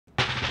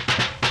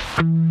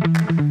Okay.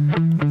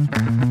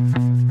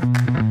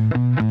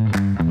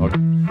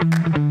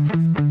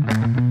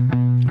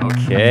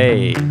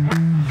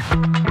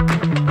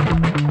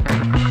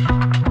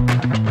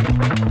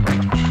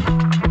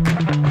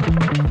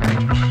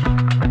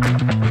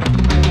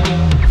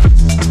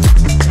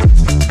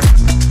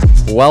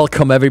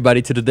 Welcome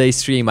everybody to today's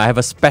stream. I have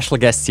a special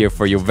guest here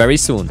for you very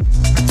soon.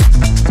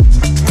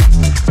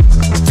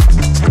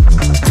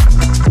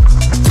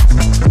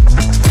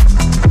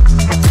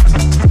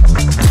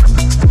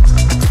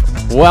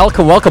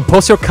 Welcome, welcome.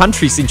 Post your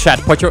countries in chat.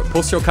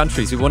 Post your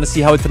countries. We want to see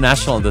how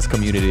international this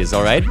community is,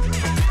 all right?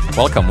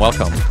 Welcome,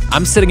 welcome.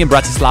 I'm sitting in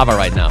Bratislava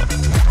right now.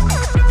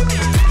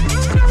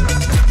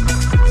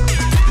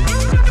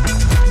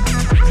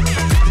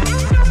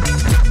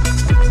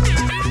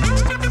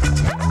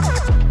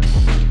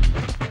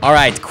 All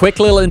right, quick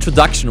little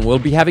introduction. We'll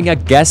be having a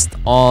guest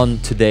on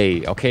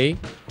today, okay?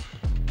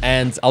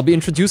 And I'll be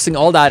introducing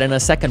all that in a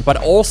second, but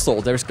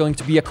also there's going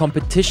to be a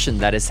competition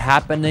that is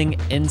happening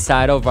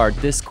inside of our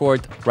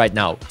Discord right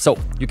now. So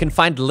you can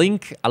find a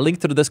link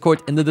to the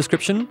Discord in the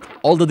description.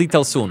 All the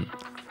details soon.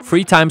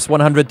 Free times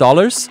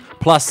 $100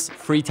 plus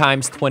free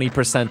times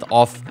 20%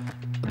 off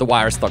the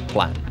Wirestock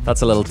plan.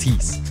 That's a little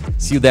tease.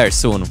 See you there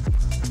soon.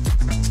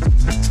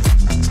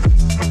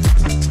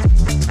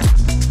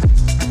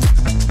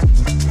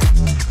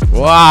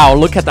 Wow,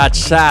 look at that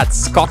chat.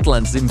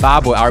 Scotland,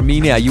 Zimbabwe,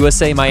 Armenia,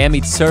 USA,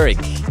 Miami, Zurich,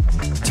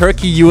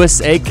 Turkey,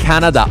 USA,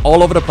 Canada,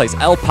 all over the place.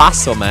 El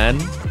Paso, man.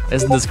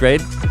 Isn't this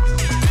great?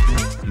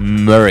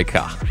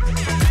 America.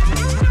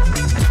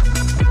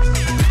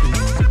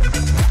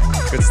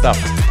 Good stuff.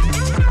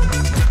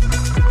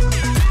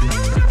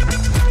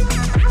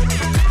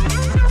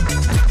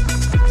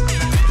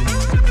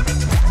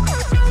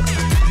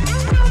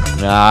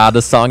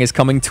 The song is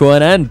coming to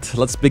an end.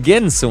 Let's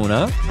begin soon,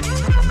 huh?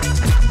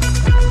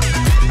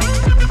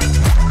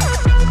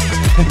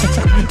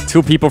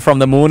 Two people from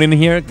the moon in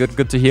here.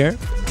 Good to hear.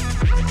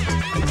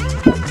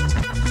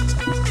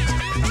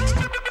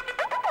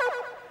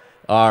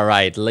 All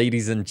right,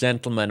 ladies and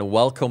gentlemen,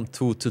 welcome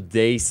to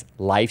today's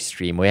live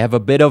stream. We have a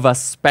bit of a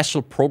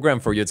special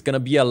program for you. It's going to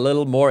be a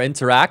little more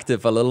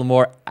interactive, a little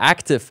more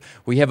active.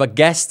 We have a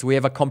guest, we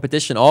have a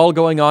competition, all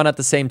going on at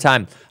the same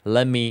time.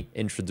 Let me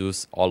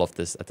introduce all of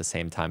this at the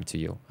same time to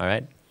you, all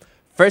right?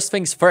 First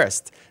things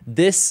first,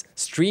 this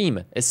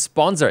stream is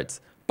sponsored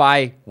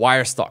by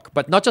Wirestock,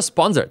 but not just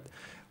sponsored.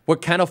 We're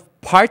kind of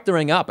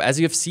partnering up. As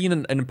you have seen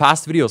in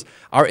past videos,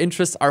 our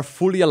interests are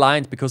fully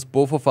aligned because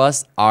both of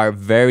us are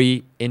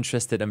very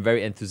interested and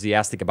very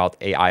enthusiastic about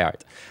AI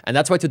art. And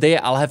that's why today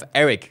I'll have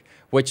Eric,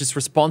 which is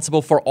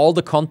responsible for all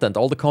the content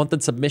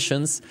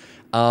submissions,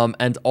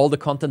 and all the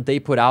content they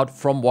put out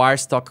from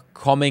Wirestock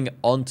coming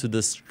onto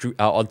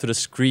the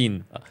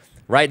screen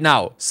right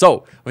now.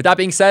 So with that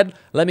being said,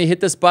 let me hit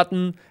this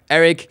button.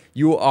 Eric,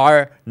 you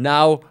are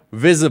now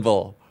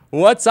visible.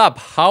 What's up?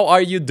 How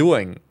are you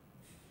doing?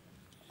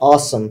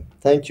 Awesome.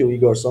 Thank you,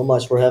 Igor, so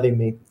much for having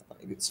me.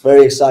 It's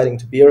very exciting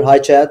to be here. Hi,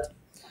 chat.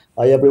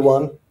 Hi,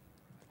 everyone.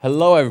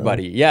 Hello,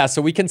 everybody. Yeah,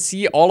 so we can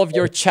see all of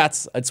your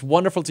chats. It's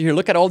wonderful to hear.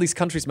 Look at all these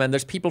countries, man.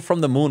 There's people from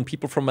the moon,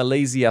 people from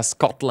Malaysia,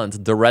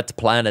 Scotland, the Red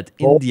Planet,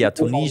 India,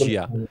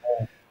 Tunisia,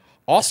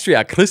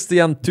 Austria,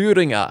 Christian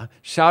Thüringer.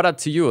 Shout out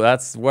to you.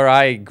 That's where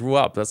I grew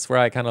up. That's where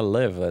I kind of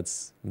live.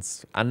 It's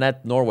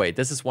Annette, Norway.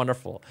 This is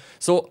wonderful.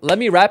 So let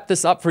me wrap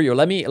this up for you.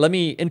 Let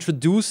me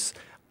introduce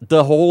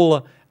the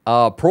whole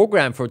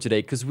program for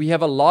today, because we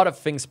have a lot of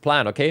things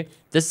planned, okay?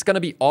 This is going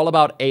to be all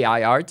about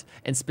AI art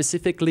and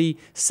specifically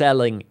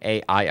selling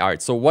AI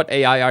art. So what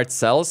AI art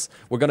sells,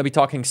 we're going to be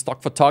talking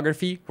stock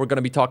photography. We're going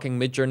to be talking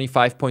Midjourney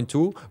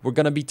 5.2. We're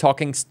going to be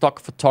talking stock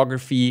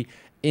photography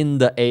in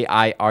the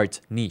AI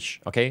art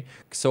niche, okay?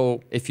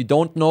 So if you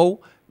don't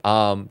know,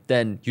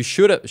 then you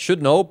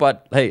should know,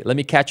 but hey, let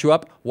me catch you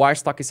up.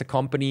 Wirestock is a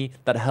company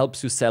that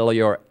helps you sell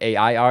your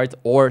AI art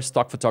or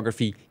stock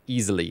photography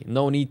easily.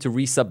 No need to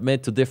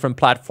resubmit to different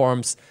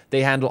platforms.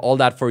 They handle all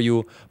that for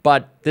you.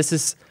 But this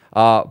is,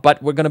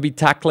 but we're going to be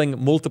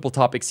tackling multiple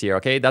topics here,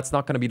 okay? That's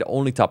not going to be the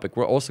only topic.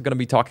 We're also going to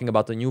be talking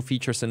about the new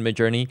features in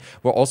Midjourney.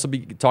 We'll also be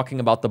talking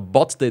about the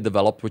bot they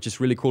developed, which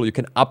is really cool. You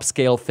can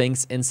upscale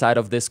things inside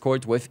of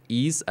Discord with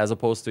ease, as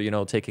opposed to, you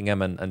know, taking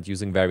them and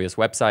using various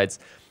websites.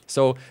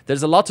 So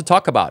there's a lot to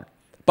talk about.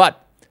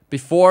 But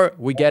before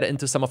we get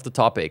into some of the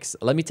topics,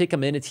 let me take a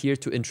minute here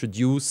to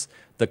introduce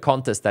the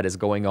contest that is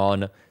going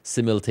on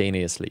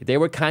simultaneously. They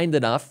were kind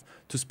enough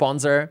to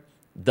sponsor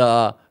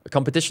the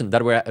competition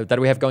that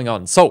we have going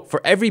on. So for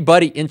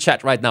everybody in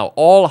chat right now,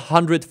 all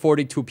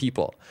 142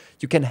 people,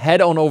 you can head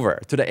on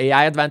over to the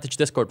AI Advantage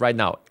Discord right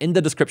now. In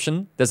the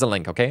description, there's a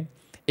link, okay?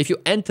 If you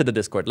enter the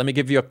Discord, let me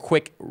give you a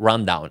quick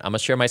rundown. I'm going to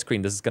share my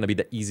screen. This is going to be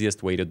the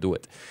easiest way to do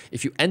it.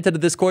 If you enter the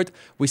Discord,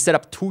 we set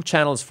up 2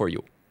 channels for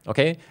you,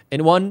 okay?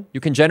 In one, you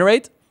can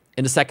generate.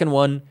 In the second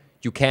one,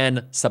 you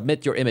can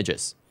submit your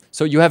images.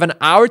 So you have an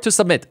hour to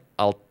submit.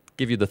 I'll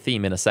give you the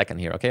theme in a second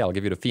here, okay? I'll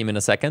give you the theme in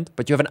a second.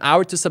 But you have an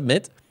hour to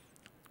submit.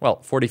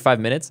 Well,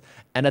 45 minutes.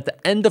 And at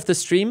the end of the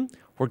stream,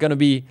 we're going to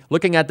be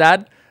looking at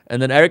that.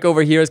 And then Eric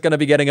over here is going to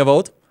be getting a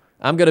vote.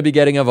 I'm going to be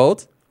getting a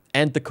vote,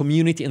 and the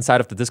community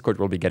inside of the Discord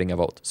will be getting a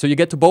vote. So you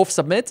get to both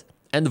submit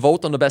and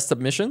vote on the best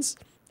submissions,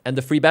 and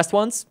the 3 best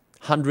ones,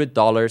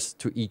 $100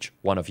 to each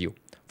one of you.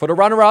 For the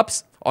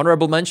runner-ups,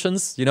 honorable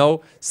mentions, you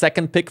know,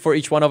 second pick for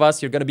each one of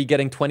us, you're going to be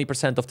getting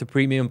 20% of the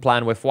premium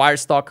plan with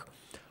Wirestock.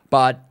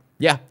 But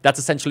yeah, that's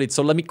essentially it.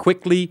 So let me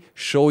quickly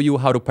show you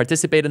how to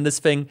participate in this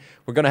thing.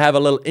 We're going to have a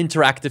little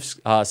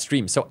interactive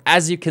stream. So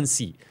as you can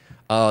see,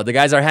 the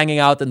guys are hanging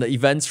out in the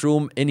events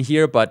room in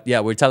here. But yeah,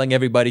 we're telling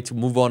everybody to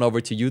move on over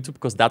to YouTube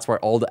because that's where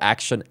all the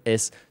action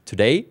is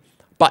today.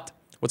 But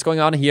what's going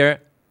on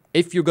here,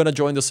 if you're going to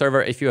join the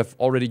server, if you have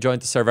already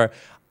joined the server,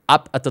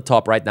 up at the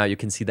top right now, you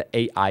can see the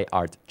AI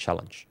Art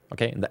Challenge.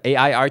 Okay, in the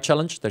AI Art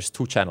Challenge, there's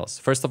 2 channels.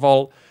 First of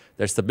all,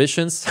 there's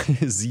submissions.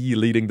 Z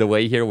leading the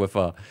way here with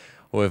a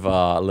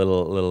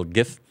little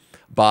GIF.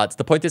 But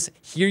the point is,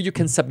 here you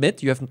can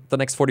submit. You have the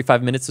next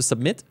 45 minutes to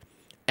submit.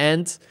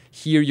 And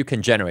here you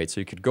can generate.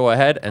 So you could go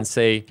ahead and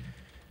say,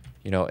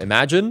 you know,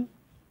 imagine.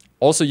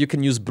 Also, you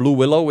can use Blue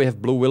Willow. We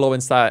have Blue Willow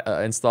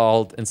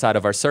installed inside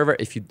of our server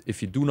if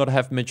you do not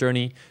have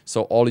Midjourney.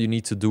 So all you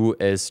need to do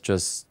is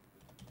just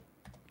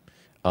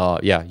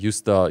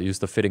use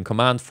the fitting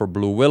command for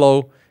Blue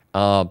Willow.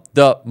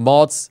 The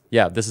mods,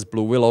 yeah, this is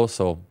Blue Willow.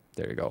 So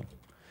there you go.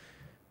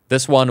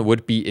 This one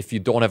would be if you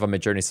don't have a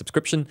Midjourney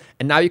subscription.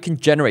 And now you can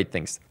generate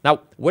things.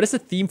 Now, what is the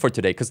theme for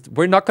today? Because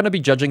we're not going to be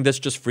judging this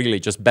just freely,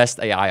 just best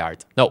AI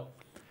art. No,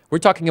 we're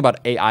talking about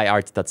AI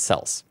art that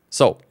sells.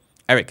 So,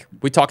 Eric,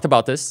 we talked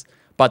about this,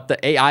 but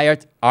the AI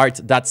art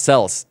that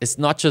sells is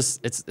not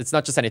just it's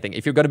not just anything.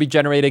 If you're going to be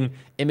generating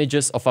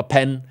images of a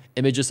pen,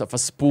 images of a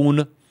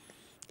spoon,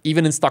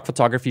 even in stock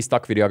photography,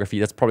 stock videography,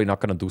 that's probably not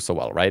going to do so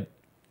well, right?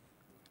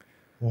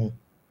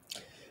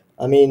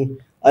 I mean,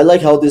 I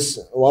like how this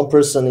one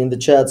person in the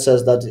chat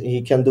says that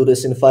he can do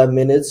this in 5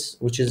 minutes,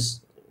 which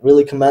is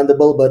really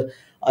commendable, but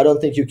I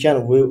don't think you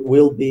can.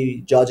 We'll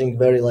be judging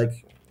very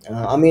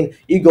I mean,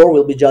 Igor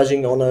will be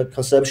judging on a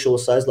conceptual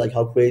side, like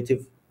how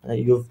creative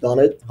you've done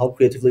it, how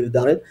creatively you've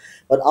done it.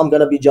 But I'm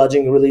going to be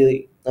judging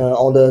really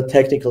on the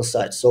technical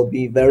side. So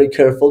be very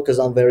careful because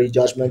I'm very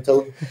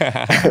judgmental.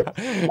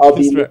 I'll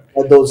be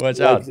at those Watch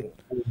like, out.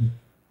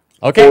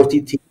 Okay.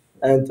 40 teeth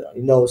and,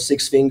 you know,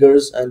 6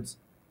 fingers and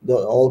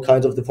all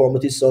kinds of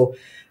deformities. So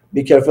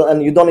be careful.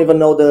 And you don't even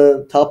know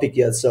the topic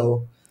yet.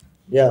 So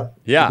yeah.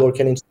 Igor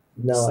can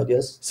now, I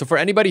guess. So for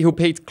anybody who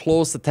paid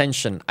close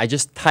attention, I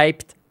just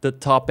typed the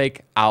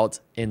topic out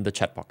in the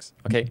chat box.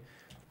 Okay.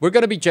 We're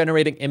going to be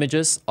generating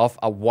images of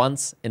a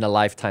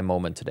once-in-a-lifetime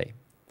moment today.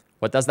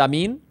 What does that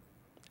mean?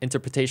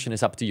 Interpretation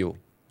is up to you.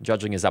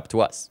 Judging is up to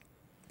us.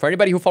 For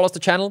anybody who follows the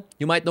channel,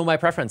 you might know my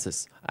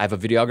preferences. I have a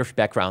videography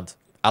background.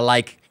 I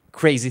like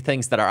crazy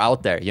things that are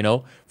out there, you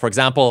know? For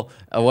example,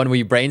 when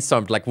we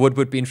brainstormed, like, what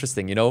would be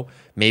interesting, you know?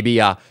 Maybe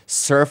a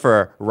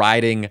surfer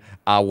riding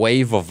a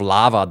wave of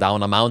lava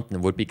down a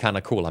mountain would be kind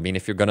of cool. I mean,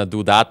 if you're going to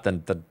do that,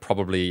 then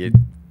probably...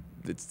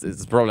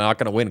 It's probably not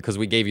going to win because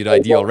we gave you the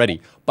idea already.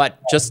 But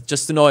just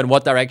to know in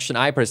what direction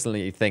I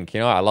personally think,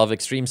 you know, I love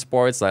extreme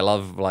sports. I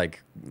love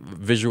like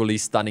visually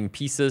stunning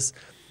pieces.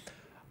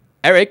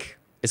 Eric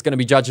is going to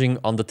be judging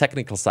on the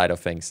technical side of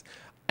things.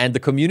 And the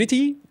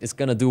community is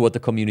going to do what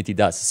the community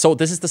does. So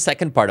this is the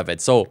second part of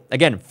it. So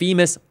again, theme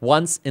is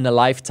once in a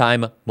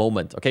lifetime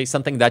moment. Okay,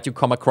 something that you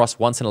come across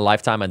once in a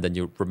lifetime and then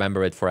you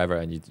remember it forever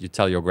and you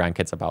tell your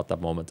grandkids about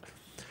that moment.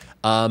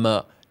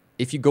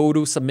 If you go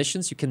to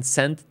submissions, you can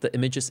send the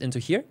images into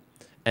here.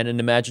 And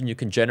then imagine you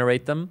can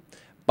generate them.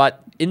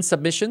 But in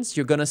submissions,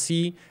 you're going to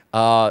see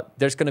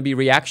there's going to be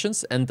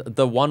reactions. And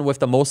the one with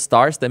the most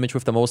stars, the image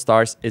with the most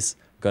stars is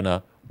going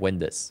to win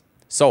this.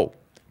 So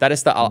that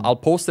is the, I'll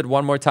post it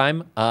one more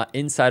time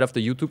inside of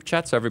the YouTube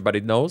chat so everybody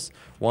knows.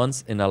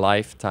 Once in a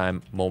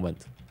lifetime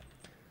moment.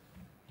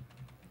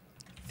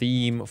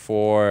 Theme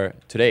for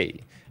today.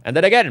 And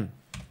then again,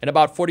 in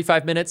about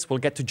 45 minutes, we'll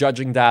get to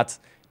judging that.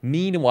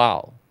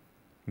 Meanwhile,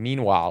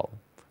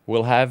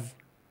 we'll have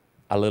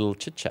a little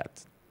chit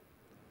chat.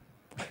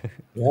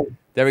 Yep.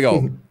 There we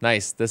go.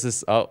 Nice. This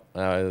is,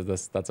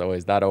 that's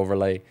always that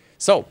overlay.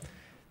 So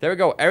there we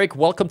go. Eric,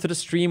 welcome to the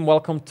stream.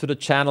 Welcome to the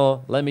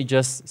channel. Let me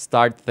just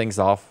start things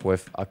off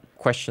with a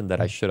question that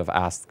I should have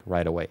asked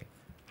right away.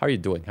 How are you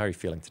doing? How are you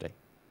feeling today?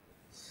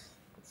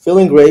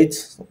 Feeling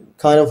great.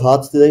 Kind of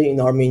hot today in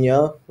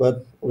Armenia,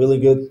 but really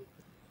good.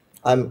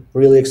 I'm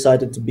really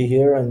excited to be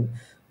here and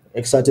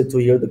excited to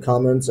hear the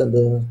comments and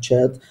the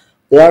chat.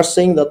 They are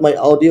saying that my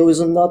audio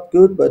isn't not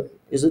good, but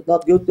is it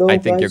not good though, I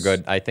think guys? you're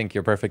good. I think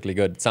you're perfectly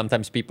good.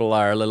 Sometimes people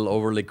are a little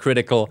overly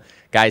critical.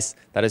 Guys,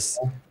 that is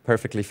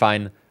perfectly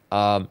fine.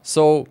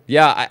 So,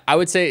 yeah, I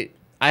would say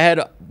I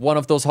had one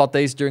of those hot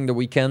days during the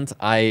weekend.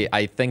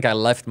 I think I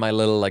left my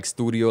little like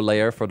studio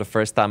layer for the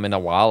first time in a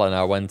while, and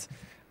I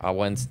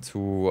went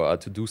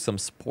to do some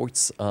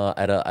sports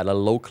at a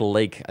local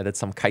lake. I did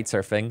some kite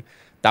surfing.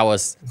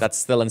 That's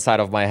still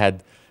inside of my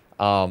head.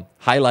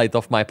 Highlight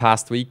of my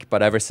past week,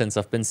 but ever since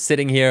I've been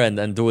sitting here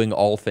and doing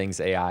all things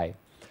AI.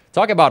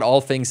 Talk about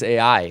all things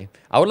AI.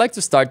 I would like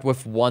to start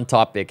with one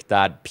topic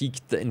that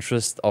piqued the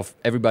interest of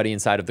everybody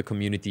inside of the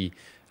community,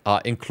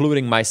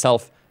 including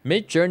myself.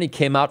 Midjourney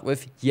came out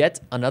with yet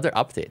another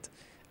update.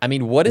 I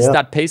mean, what is Yeah.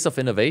 that pace of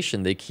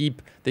innovation? They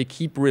keep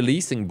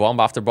releasing bomb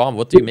after bomb.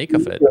 What do you make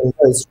of it? Yeah,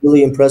 it's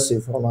really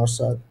impressive on our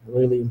side,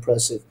 really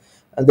impressive,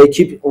 and they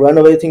keep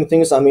renovating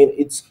things. I mean,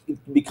 it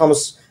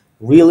becomes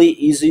really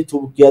easy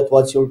to get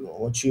what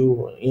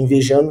you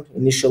envision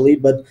initially,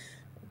 but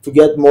to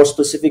get more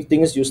specific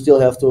things, you still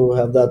have to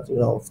have that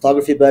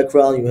photography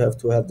background. You have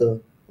to have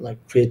the like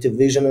creative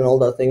vision and all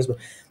that things. But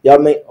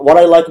what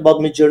I like about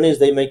Midjourney is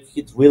they make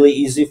it really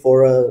easy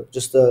for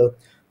just a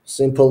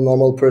simple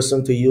normal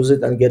person to use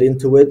it and get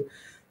into it.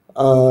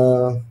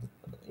 Uh,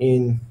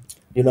 in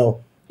you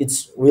know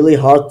it's really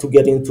hard to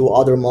get into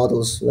other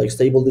models like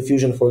stable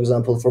diffusion, for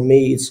example. For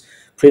me, it's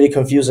pretty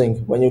confusing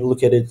when you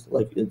look at it,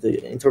 like the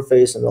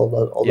interface and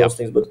all Yeah, those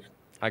things. But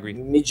I agree.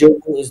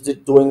 Midjourney is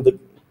doing the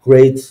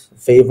great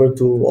favor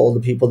to all the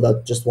people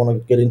that just want to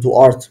get into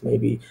art.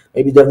 Maybe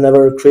they've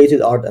never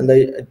created art, and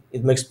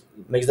it makes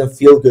them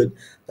feel good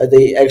that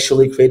they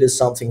actually created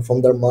something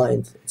from their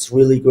mind. It's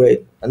really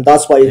great, and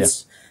that's why Yeah,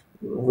 it's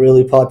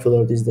really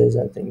popular these days,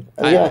 I think.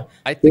 And I yeah,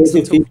 I think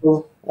so creative too.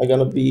 people are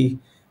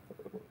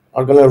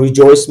gonna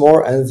rejoice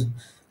more, and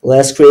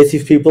less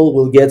creative people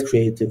will get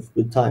creative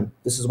with time.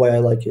 This is why I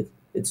like it.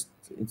 It's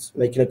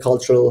making a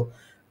cultural,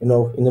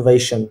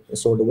 innovation in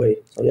sort of way.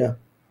 So yeah.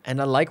 And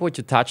I like what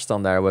you touched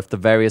on there with the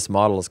various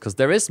models, because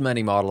there is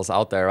many models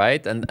out there,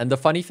 right? And the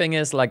funny thing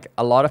is, like,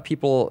 a lot of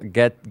people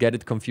get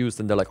it confused,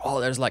 and they're like, oh,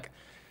 there's like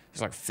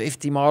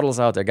 50 models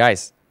out there,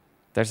 guys.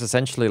 There's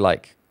essentially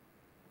like,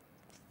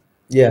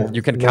 Yeah,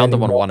 you can count many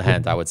them on more. one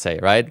hand, I would say,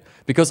 right?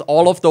 Because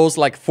all of those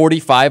like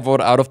 45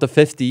 or out of the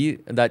 50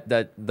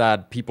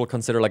 that people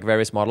consider like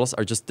various models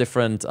are just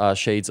different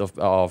shades of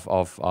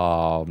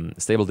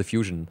stable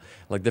diffusion,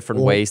 like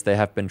different Mm, ways they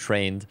have been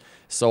trained.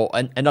 So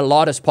and a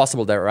lot is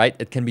possible there, right?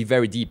 It can be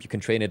very deep. You can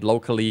train it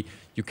locally.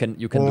 You can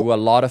mm, do a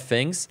lot of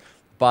things,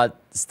 but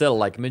still,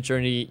 like,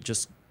 Midjourney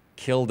just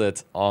killed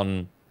it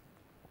on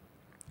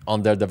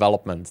their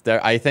development.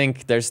 There, I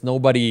think there's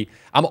nobody.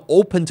 I'm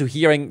open to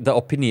hearing the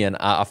opinion,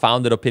 a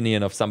founded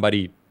opinion of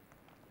somebody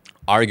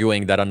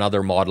arguing that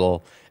another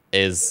model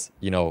is,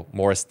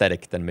 more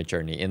aesthetic than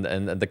Midjourney in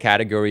the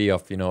category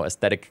of,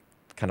 aesthetic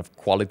kind of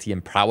quality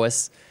and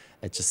prowess.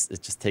 It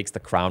just takes the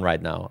crown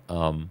right now.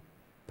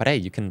 But hey,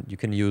 you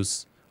can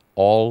use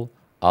all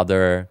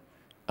other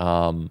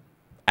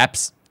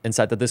apps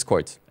inside the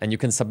Discord, and you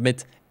can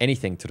submit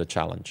anything to the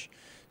challenge.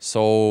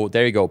 So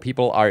there you go.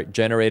 People are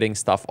generating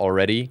stuff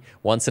already.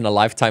 Once in a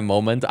lifetime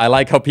moment. I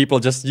like how people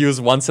just use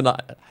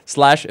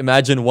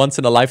imagine once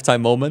in a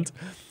lifetime moment.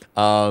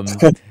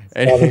 Um,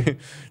 funny.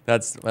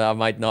 that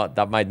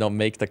might not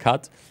make the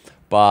cut.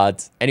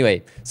 But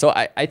anyway, so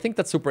I think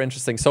that's super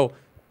interesting. So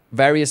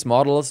various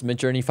models,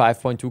 Midjourney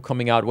 5.2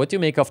 coming out. What do you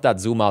make of that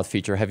zoom out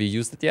feature? Have you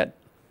used it yet?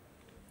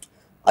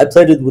 I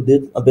played it with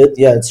it a bit.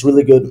 Yeah, it's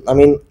really good. I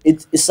mean,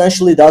 it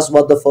essentially does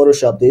what the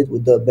Photoshop did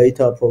with the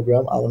beta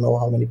program. I don't know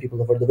how many people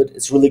have heard of it.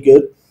 It's really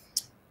good.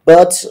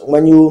 But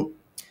when you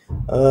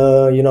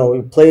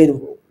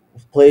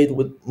played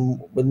with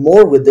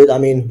more with it. I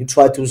mean, you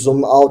try to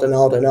zoom out and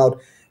out and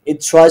out.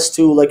 It tries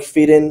to like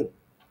fit in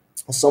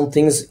some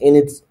things in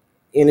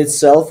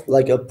itself,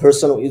 like a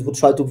person. It would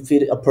try to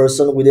fit a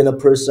person within a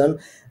person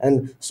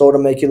and sort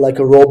of make it like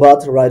a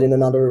robot right in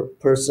another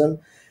person,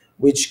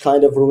 which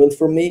kind of ruined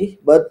for me,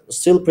 but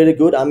still pretty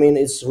good. I mean,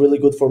 it's really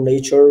good for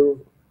nature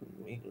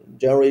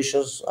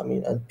generations. I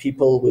mean, and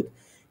people with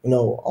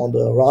on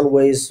the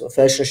runways,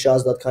 fashion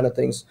shots, that kind of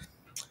things.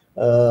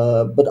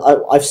 But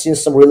I've seen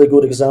some really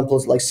good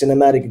examples, like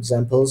cinematic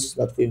examples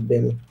that we've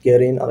been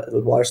getting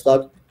with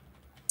Wirestock,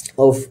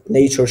 of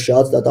nature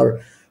shots that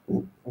are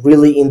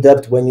really in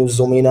depth when you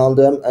zoom in on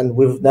them, and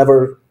we've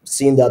never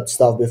seen that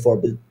stuff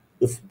before,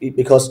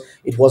 because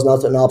it was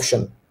not an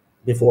option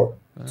before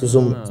to Ah,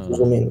 zoom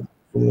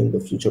in the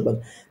future.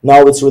 But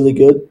now it's really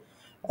good,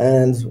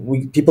 and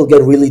we people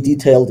get really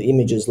detailed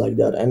images like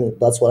that, and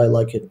that's what I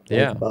like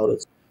yeah. about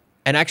it.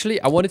 And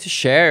actually, I wanted to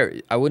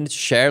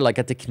share like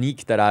a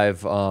technique that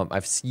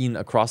I've seen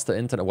across the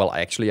internet. Well,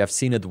 actually, I've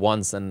seen it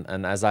once,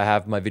 and as I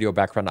have my video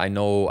background, I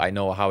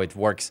know how it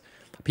works.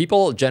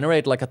 People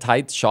generate like a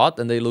tight shot,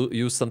 and they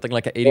use something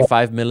like an Yeah.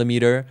 85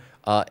 millimeter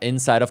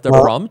inside of their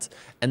Uh, prompt,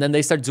 and then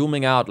they start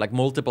zooming out like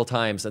multiple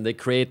times, and they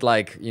create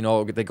like,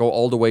 they go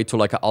all the way to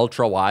like an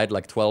ultra wide,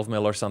 like 12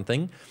 mil or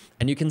something,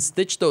 and you can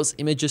stitch those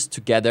images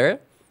together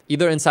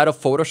either inside of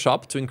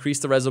Photoshop to increase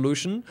the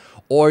resolution,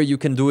 or you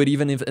can do it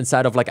even if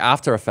inside of like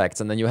After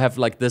Effects, and then you have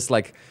like this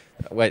like,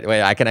 wait,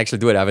 I can actually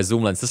do it. I have a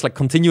zoom lens. This like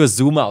continuous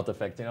zoom out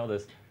effect,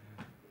 this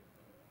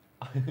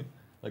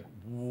like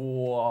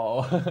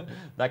whoa,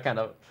 that kind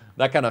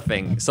of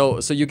thing. So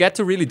you get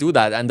to really do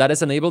that, and that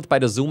is enabled by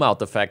the zoom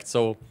out effect.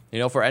 So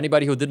for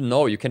anybody who didn't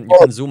know, you can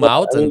zoom yeah,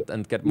 out I mean,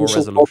 and get more initial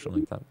resolution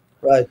like quality, that.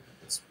 right?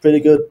 It's pretty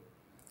good.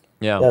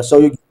 Yeah, Yeah, so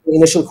you get the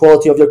initial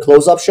quality of your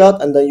close-up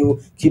shot, and then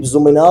you keep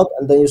zooming out,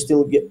 and then you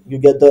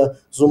get the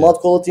zoom yeah. out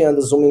quality and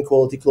the zoom in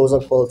quality,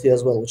 close-up quality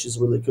as well, which is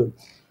really good.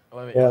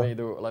 Let me let Yeah, me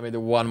do let me do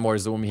one more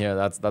zoom here.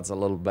 That's a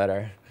little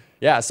better.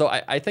 Yeah, so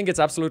I think it's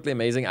absolutely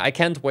amazing. I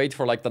can't wait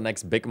for like the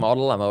next big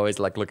model. I'm always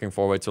like looking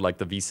forward to like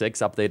the V6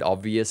 update,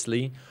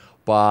 obviously. Yeah.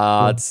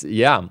 But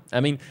yeah, I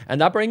mean, and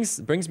that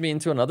brings me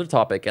into another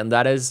topic, and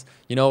that is,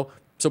 you know,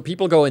 so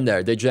people go in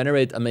there, they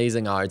generate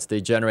amazing arts,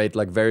 they generate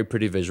like very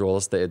pretty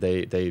visuals,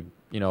 they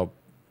you know,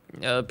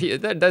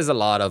 there's a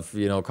lot of,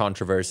 you know,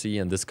 controversy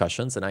and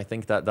discussions, and I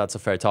think that that's a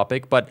fair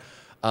topic. But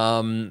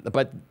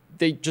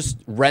they just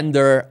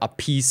render a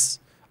piece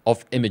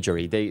of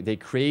imagery. They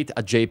create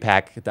a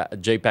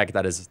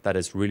JPEG that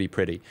is really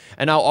pretty.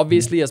 And now,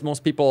 obviously, as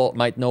most people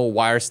might know,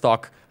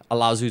 Wirestock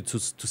allows you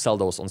to sell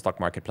those on stock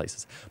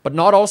marketplaces. But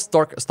not all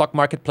stock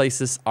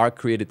marketplaces are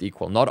created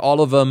equal. Not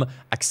all of them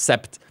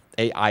accept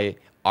AI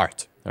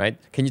art. Right?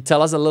 Can you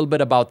tell us a little bit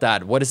about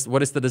that? What is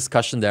the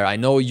discussion there? I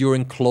know you're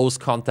in close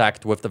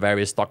contact with the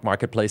various stock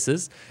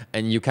marketplaces,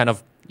 and you kind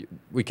of,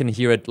 we can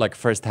hear it like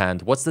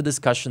firsthand. What's the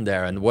discussion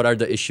there, and what are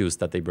the issues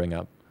that they bring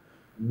up?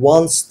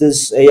 Once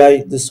this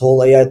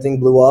whole AI thing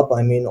blew up,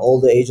 I mean, all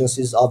the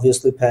agencies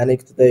obviously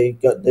panicked. They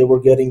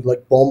were getting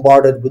like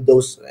bombarded with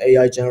those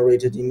AI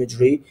generated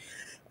imagery,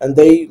 and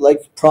they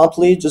like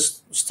promptly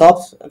just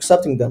stopped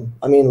accepting them.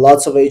 I mean,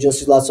 lots of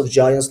agencies, lots of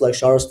giants like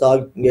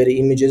Shutterstock, Getty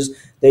Images,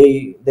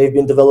 they've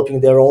been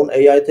developing their own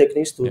AI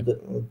techniques Yeah.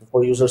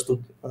 for users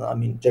to, I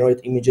mean, generate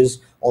images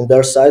on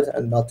their site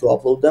and not to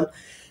upload them.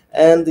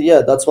 And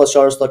yeah, that's what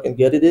Shutterstock and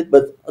Getty did.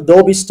 But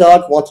Adobe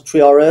Stock,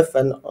 123RF,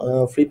 and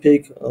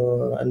FreePic,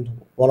 and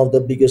one of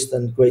the biggest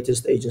and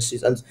greatest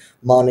agencies and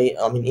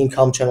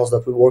income channels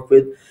that we work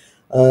with,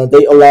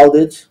 they allowed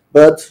it,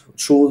 but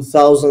through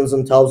thousands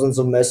and thousands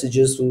of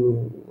messages,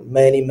 through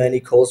many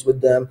calls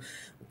with them,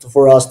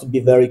 for us to be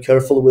very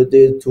careful with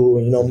it, to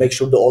make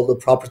sure that all the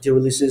property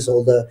releases,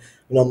 all the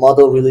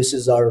model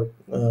releases are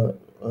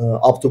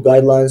up to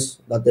guidelines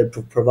that they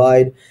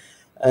provide.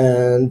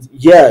 And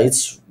yeah,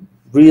 it's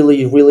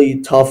really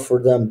tough for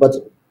them, but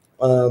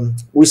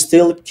we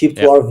still keep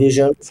to Yeah, our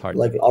vision, it's hard.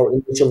 like our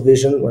initial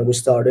vision when we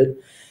started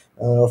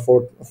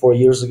 4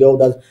 years ago,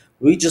 that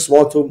we just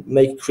want to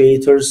make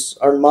creators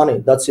earn money.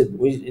 That's it.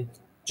 It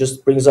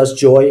just brings us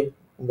joy.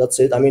 That's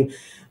it. I mean,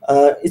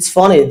 it's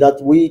funny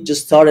that we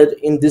just started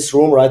in this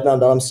room right now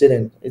that I'm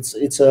sitting.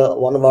 It's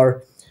one of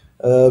our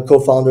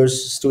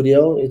co-founders'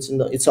 studio. It's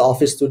an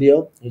office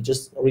studio. He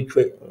just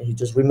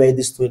remade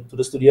this to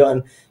the studio,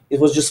 and it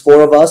was just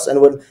four of us.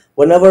 And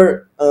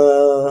whenever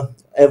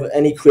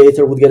any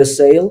creator would get a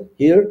sale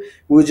here,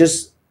 we would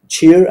just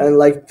cheer and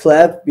like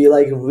clap, be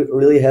like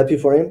really happy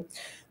for him.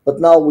 But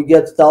now we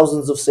get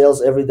thousands of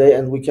sales every day,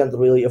 and we can't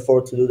really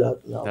afford to do that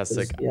now That's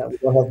because sick. yeah, we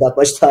don't have that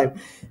much time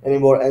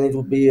anymore, and it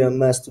would be a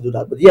mess to do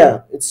that. But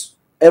yeah, it's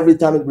every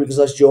time it brings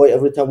us joy.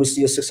 Every time we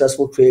see a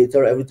successful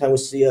creator, every time we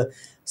see a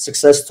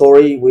success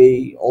story,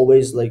 we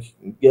always like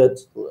get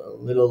a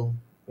little,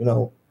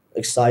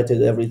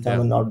 excited every time,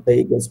 Yeah. and our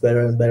day gets better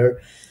and better.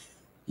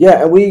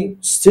 Yeah, and we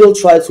still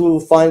try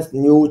to find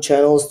new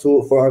channels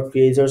for our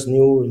creators,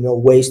 new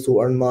ways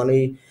to earn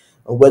money,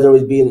 whether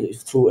it be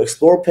through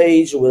explore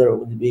page, whether it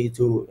would be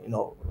to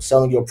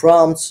selling your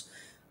prompts,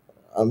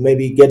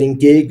 maybe getting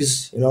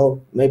gigs.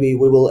 Maybe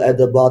we will add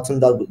a button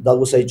that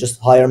will say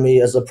just hire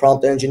me as a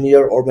prompt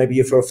engineer, or maybe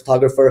if you're a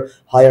photographer,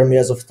 hire me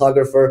as a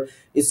photographer.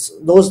 It's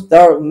those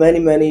There are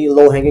many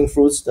low hanging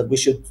fruits that we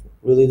should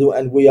really do,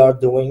 and we are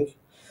doing.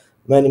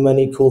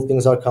 Many cool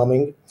things are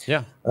coming.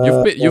 Yeah,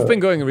 uh, you've been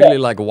going really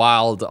like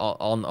wild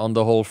on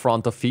the whole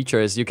front of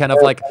features. You kind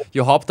of like,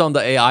 you hopped on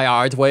the AI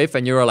art wave,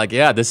 and you were like,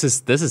 yeah, this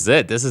is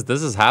it. This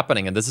is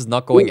happening, and this is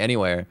not going we,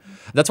 anywhere.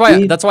 we That's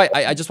why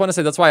I just want to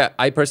say that's why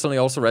I personally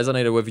also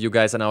resonated with you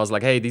guys, and I was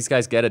like, hey, these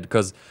guys get it,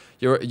 because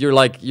you're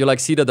like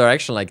see the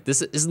direction. Like,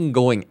 this isn't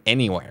going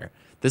anywhere.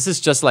 This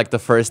is just like the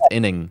first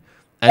inning.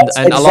 That's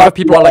And a lot of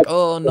exactly people are like, what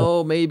oh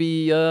no,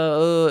 maybe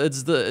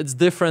it's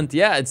different.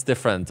 Yeah, it's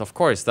different. Of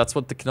course, that's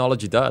what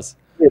technology does.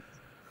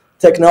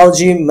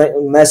 technology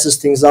messes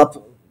things up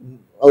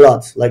a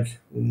lot, like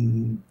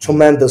Mm.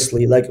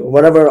 tremendously. Like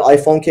whenever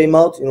iPhone came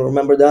out,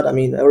 remember that? I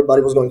mean,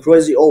 everybody was going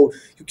crazy. Oh,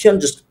 you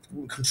can't just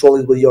control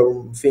it with your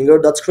finger.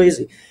 That's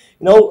crazy.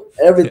 Yeah,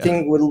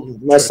 Everything will true.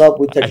 mess up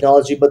with I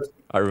technology, but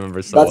I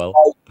remember so that's well.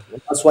 why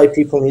that's why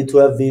people need to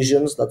have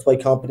visions. That's why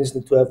companies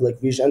need to have like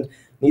vision,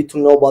 need to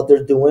know what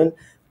they're doing.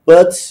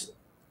 But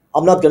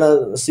I'm not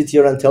gonna sit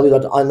here and tell you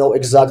that I know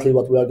exactly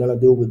what we are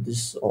gonna do with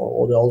this,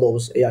 or all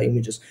those AI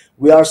images.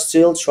 We are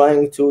still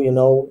trying to,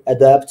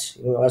 adapt.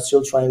 We are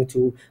still trying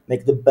to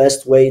make the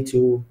best way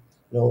to,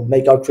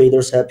 make our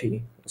creators happy.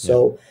 Yeah,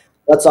 So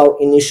that's our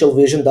initial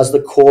vision. That's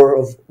the core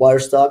of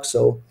Wirestock.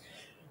 So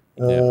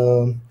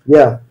yeah.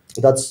 yeah,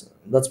 that's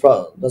I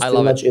pretty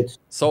love it. much it.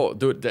 So,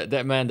 dude,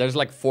 man, there's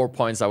like 4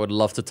 points I would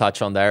love to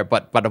touch on there,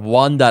 but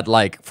one that,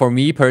 like, for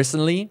me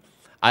personally,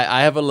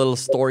 I have a little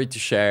story to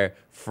share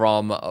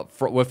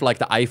with like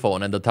the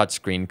iPhone and the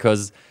touchscreen,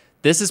 because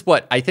this is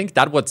what I think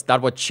that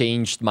what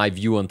changed my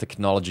view on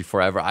technology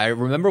forever. I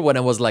remember when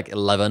I was like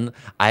 11,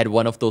 I had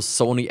one of those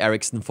Sony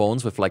Ericsson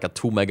phones with like a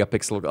 2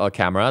 megapixel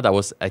camera. That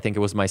was, I think it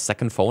was my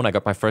second phone. I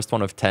got my first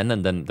one with 10,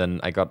 and then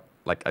I got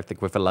like I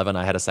think with 11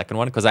 I had a second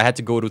one because I had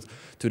to go to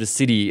the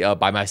city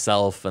by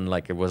myself, and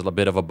like it was a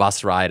bit of a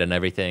bus ride and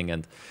everything,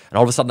 and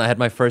all of a sudden I had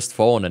my first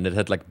phone, and it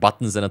had like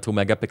buttons and a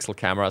 2-megapixel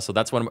camera. So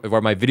that's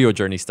where my video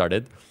journey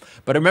started.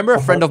 But I remember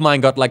a friend of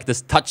mine got like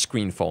this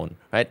touchscreen phone,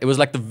 right? It was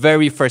like the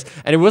very first,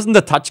 and it wasn't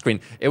the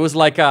touchscreen. It was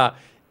like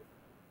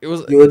it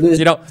was,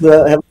 you know,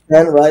 have a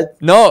pen, right?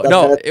 no,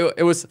 no,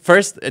 it was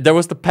first, there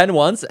was the pen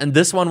ones, and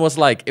this one was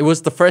like, it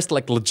was the first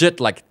like legit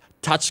like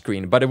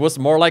touchscreen, but it was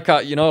more like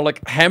a, you know,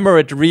 like hammer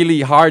it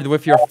really hard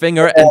with your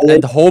finger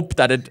and hope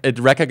that it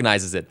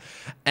recognizes it.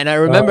 And I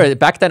remember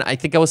back then, I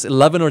think I was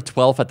 11 or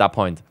 12 at that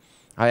point.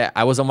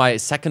 I was on my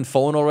second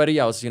phone already.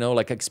 I was, you know,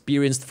 like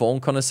experienced phone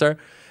connoisseur.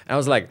 And I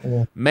was like,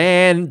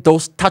 man,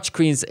 those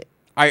touchscreens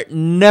are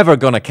never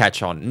gonna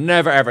catch on,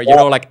 never ever, you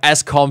know, like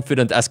as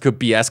confident as could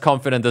be, as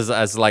confident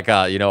as like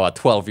a, you know, a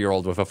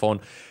 12-year-old with a phone.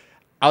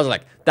 I was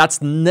like,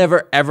 that's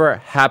never ever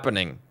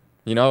happening,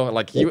 you know,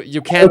 like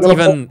you can't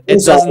even,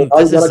 it doesn't,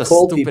 this is a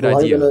stupid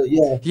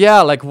idea.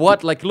 Yeah, like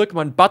what, like look,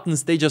 my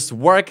buttons, they just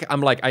work.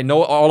 I'm like, I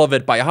know all of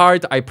it by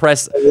heart. I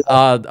press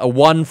a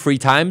 1 3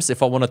 times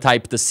if I want to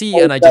type the C,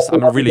 and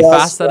I'm really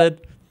fast at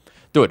it,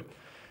 dude.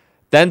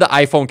 Then the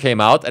iPhone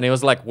came out, and it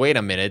was like, wait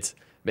a minute.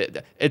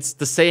 It's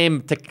the same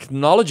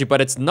technology,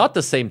 but it's not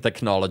the same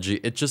technology.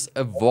 It just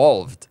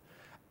evolved.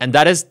 And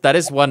that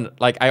is one,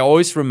 like, I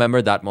always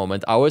remember that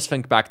moment. I always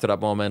think back to that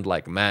moment,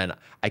 like, man,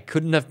 I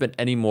couldn't have been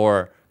any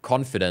more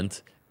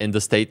confident in the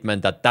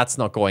statement that that's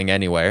not going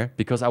anywhere,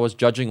 because I was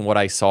judging what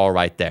I saw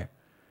right there.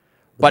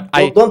 But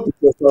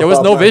there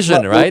was no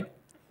vision, right?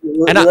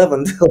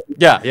 And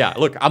yeah,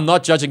 look, I'm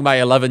not judging my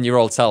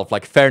 11-year-old self,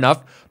 like, fair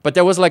enough, but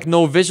there was like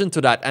no vision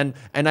to that. And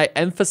I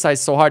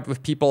emphasize so hard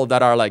with people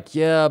that are like,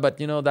 yeah, but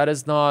you know, that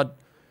is not,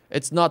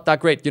 it's not that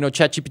great. You know,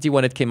 ChatGPT,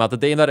 when it came out, the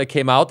day that it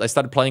came out, I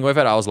started playing with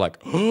it. I was like,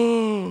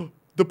 oh,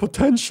 the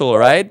potential,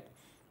 right?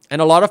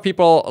 And a lot of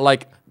people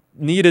like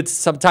needed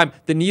some time.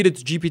 They needed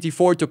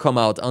GPT-4 to come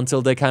out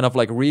until they kind of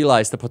like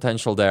realized the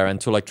potential there, and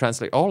to like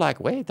translate, oh, like,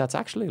 wait, that's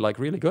actually like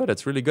really good.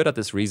 It's really good at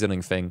this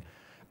reasoning thing.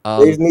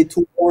 Gave me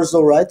 2 hours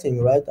of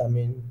writing, right? I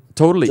mean,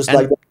 totally. just and,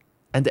 like that.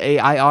 and the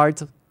AI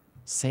art,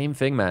 same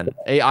thing, man.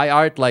 AI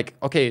art, like,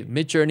 okay,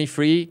 Midjourney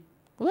free,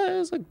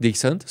 well, it's like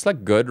decent. It's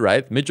like good,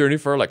 right? Midjourney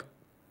 4, like,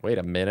 wait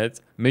a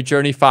minute.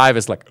 Midjourney 5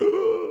 is like,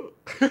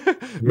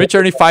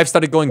 Midjourney 5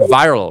 started going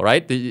viral,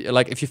 right?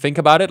 Like, if you think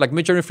about it, like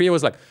Midjourney 3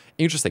 was like,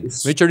 interesting.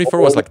 Midjourney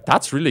 4 was like,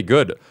 that's really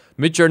good.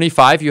 Midjourney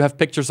 5, you have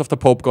pictures of the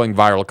Pope going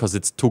viral because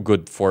it's too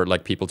good for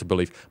like people to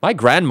believe. My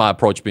grandma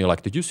approached me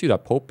like, did you see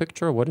that Pope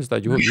picture? What is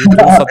that? You doing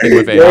something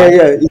with AI?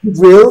 Yeah. Is it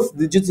real?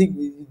 Did you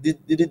think,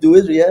 did you do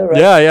it? Yeah, right?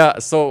 Yeah.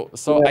 So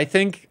I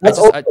think that's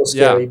also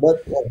scary,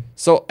 but yeah.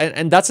 So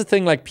and that's the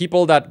thing, like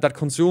people that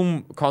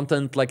consume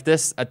content like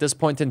this at this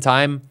point in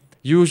time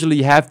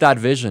usually have that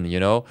vision, you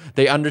know?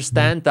 They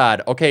understand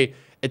that, okay,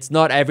 it's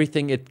not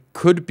everything it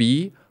could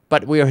be,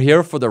 but we are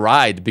here for the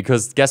ride,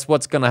 because guess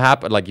what's going to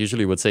happen? Like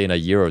usually would say in a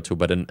year or two,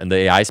 but in the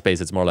AI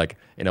space, it's more like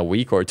in a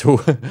week or two.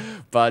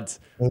 but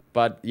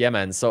yeah,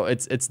 man, so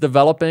it's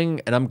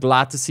developing, and I'm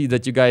glad to see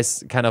that you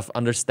guys kind of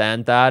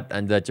understand that,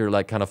 and that you're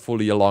like kind of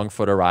fully along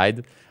for the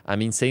ride. I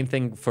mean, same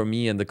thing for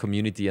me and the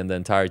community and the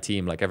entire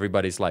team. Like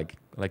everybody's like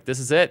this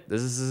is it.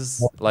 This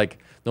is like,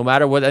 no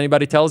matter what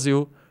anybody tells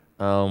you,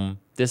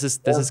 this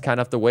is kind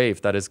of the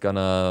wave that is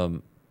gonna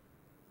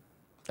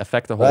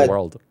affect the whole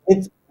world.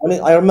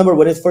 I remember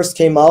when it first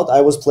came out, I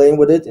was playing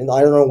with it, and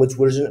I don't know which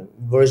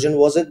version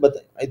was it, but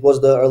it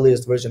was the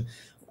earliest version.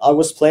 I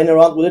was playing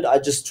around with it. I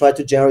just tried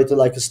to generate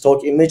like a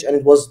stock image, and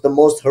it was the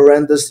most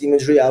horrendous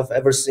imagery I've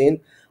ever seen.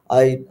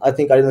 I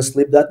think I didn't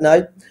sleep that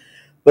night.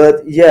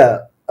 But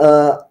yeah,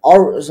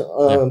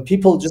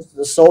 people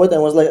just saw it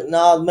and was like,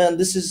 nah, man,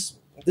 this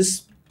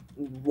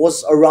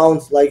was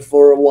around like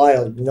for a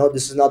while, you know,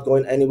 this is not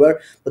going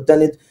anywhere. But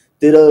then it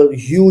did a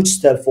huge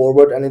step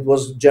forward, and it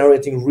was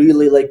generating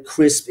really like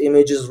crisp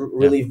images,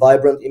 really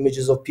vibrant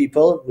images of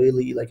people,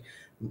 really like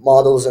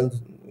models and,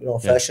 you know,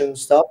 fashion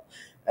stuff.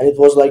 And it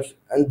was like,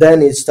 and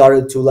then it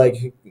started to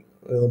like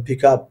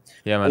pick up.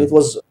 Yeah, man. And it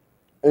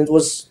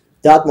was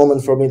that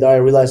moment for me that I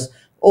realized,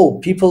 oh,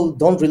 people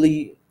don't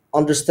really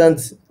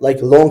understand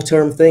like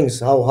long-term things,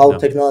 how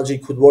technology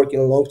could work in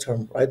a long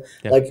term, right?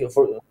 Like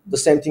for the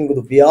same thing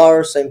with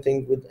VR, same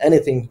thing with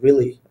anything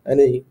really,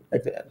 any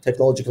like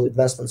technological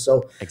advancement.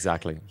 So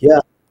exactly, yeah,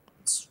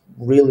 it's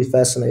really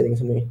fascinating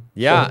to me.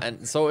 Yeah,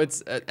 and so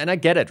it's and I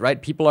get it,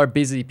 right? People are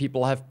busy,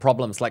 people have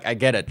problems, like I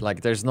get it,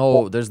 like there's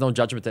no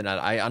judgment in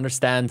that. I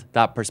understand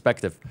that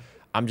perspective.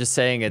 I'm just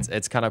saying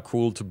it's kind of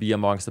cool to be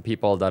amongst the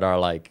people that are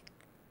like,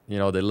 you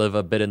know, they live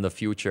a bit in the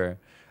future.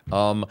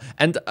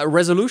 And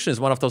resolution is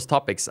one of those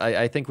topics.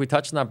 I think we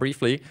touched on that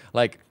briefly.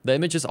 Like the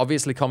images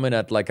obviously come in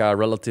at like a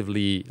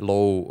relatively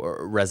low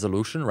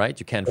resolution, right?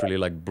 You can't really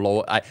like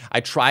blow. I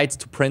tried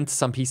to print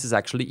some pieces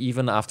actually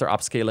even after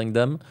upscaling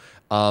them.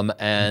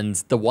 And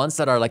the ones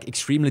that are like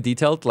extremely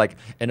detailed, like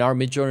in our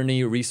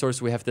Midjourney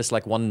resource, we have this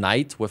like one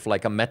knight with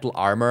like a metal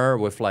armor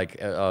with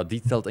like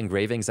detailed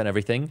engravings and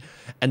everything.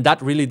 And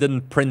that really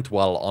didn't print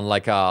well on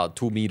like a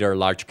 2-meter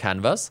large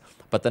canvas.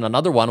 but then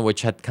another one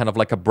which had kind of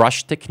like a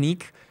brush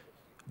technique.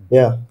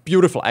 Yeah.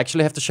 Beautiful. I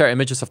actually have to share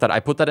images of that. I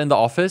put that in the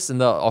office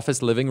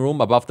living room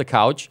above the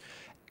couch.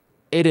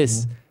 It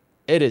is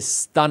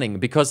stunning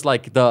because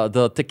like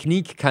the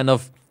technique kind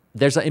of,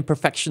 there's an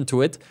imperfection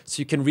to it, so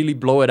you can really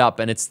blow it up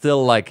and it's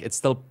still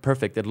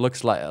perfect. It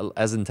looks like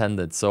as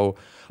intended. So,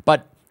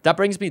 but that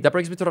brings me to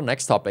the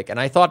next topic. And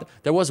I thought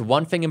there was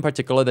one thing in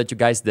particular that you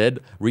guys did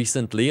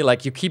recently.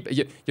 Like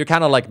you're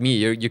kind of like me.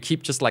 You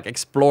keep just like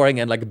exploring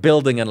and like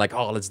building and like,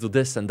 oh, let's do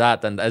this and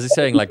that. And as you're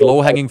saying, like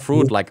low hanging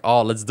fruit, like,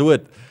 oh, let's do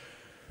it.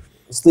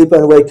 Sleep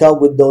and wake up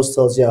with those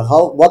thoughts. Yeah.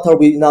 What are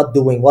we not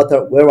doing?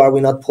 Where are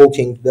we not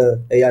poking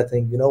the AI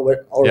thing? You know,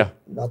 where or Yeah.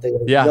 not AI.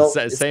 Yeah, You know,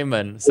 same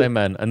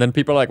man. And then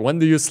people are like, when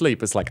do you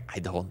sleep? It's like, I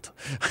don't.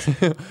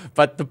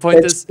 But the point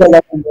it's is, still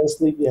up and don't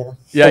sleep. Yeah.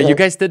 yeah, you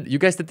guys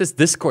did this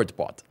Discord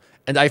bot.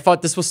 And I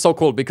thought this was so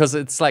cool because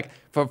it's like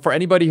for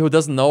anybody who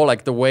doesn't know,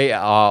 like the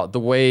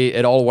way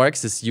it all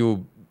works is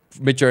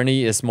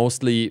Midjourney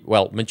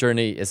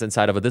is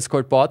inside of a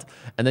Discord bot,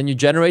 and then you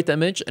generate the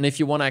image. And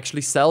if you want to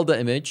actually sell the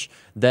image,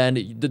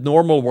 then the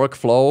normal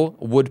workflow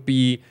would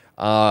be,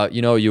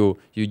 you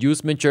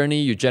use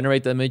Midjourney, you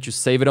generate the image, you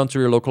save it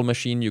onto your local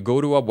machine, you go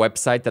to a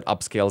website that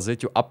upscales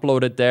it, you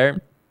upload it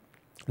there.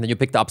 Then you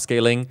pick the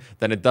upscaling,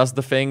 then it does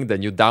the thing,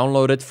 then you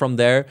download it from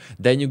there,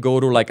 then you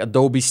go to like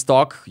Adobe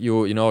Stock,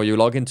 you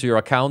log into your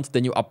account,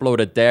 then you upload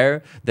it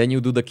there, then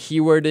you do the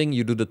keywording,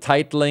 you do the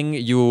titling,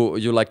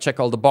 you like check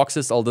all the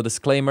boxes, all the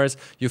disclaimers,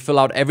 you fill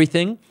out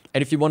everything.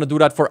 And if you want to do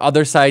that for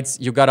other sites,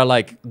 you gotta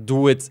like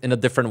do it in a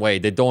different way.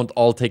 They don't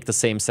all take the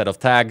same set of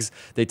tags.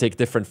 They take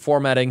different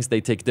formattings.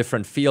 They take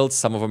different fields.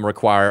 Some of them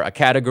require a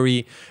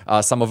category.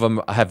 Some of them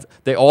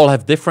they all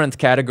have different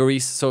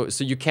categories. So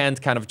you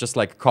can't kind of just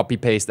like copy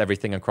paste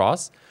everything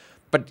across.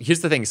 But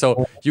here's the thing.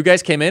 So you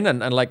guys came in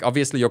and like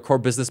obviously your core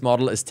business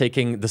model is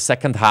taking the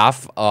second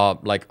half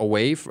like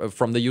away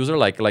from the user.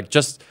 Like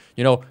just,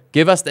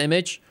 give us the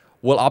image,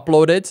 we'll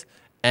upload it.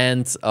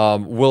 And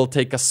we'll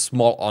take a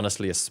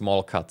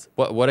small cut.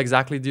 What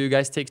exactly do you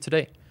guys take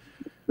today?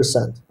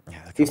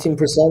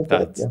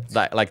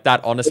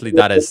 15%. Honestly,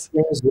 that is.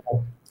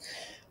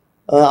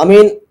 I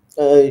mean,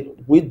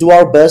 we do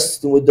our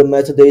best with the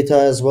metadata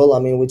as well. I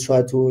mean, we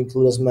try to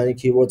include as many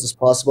keywords as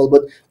possible,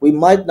 but we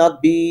might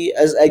not be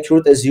as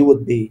accurate as you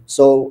would be.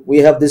 So we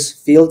have this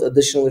field,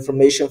 additional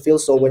information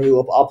field. So when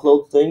you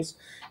upload things,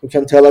 you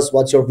can tell us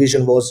what your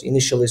vision was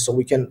initially, so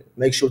we can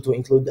make sure to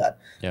include that,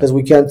 because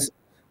we can't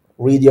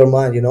read your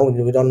mind. We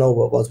don't know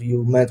what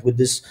you meant with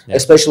this,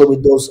 especially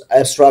with those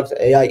abstract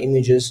AI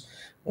images,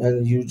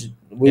 and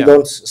we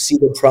don't see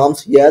the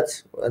prompt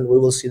yet, and we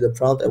will see the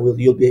prompt, and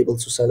you'll be able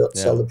to sell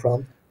the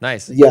prompt.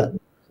 Nice. Yeah,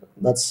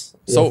 that's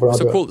so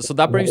cool. So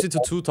that brings you to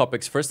two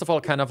topics. First of all,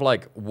 kind of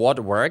like what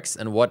works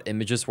and what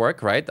images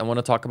work, right? I want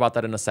to talk about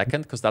that in a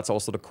second because that's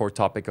also the core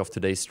topic of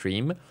today's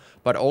stream.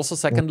 But also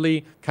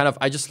secondly, kind of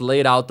I just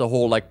laid out the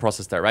whole like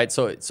process there, right?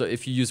 So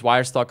if you use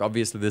Wirestock,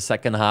 obviously the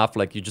second half,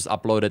 like you just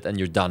upload it and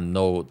you're done.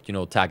 No,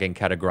 tagging,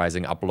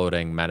 categorizing,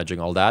 uploading,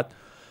 managing all that.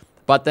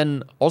 But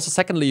then also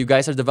secondly, you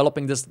guys are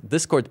developing this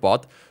Discord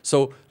bot.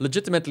 So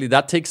legitimately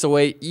that takes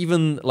away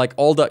even like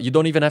you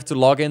don't even have to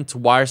log into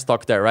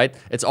Wirestock there, right?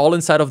 It's all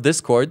inside of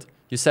Discord.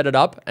 You set it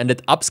up and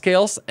it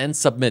upscales and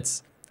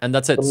submits. And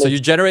that's it. So you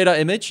generate an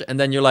image and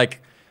then you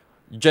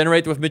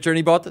generate with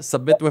Midjourney bot,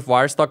 submit with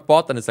Wirestock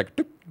bot, and it's like,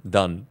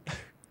 done.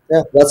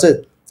 Yeah, that's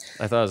it.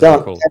 I thought it was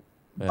really cool.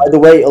 Yeah. By the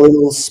way, a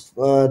little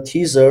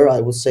teaser, I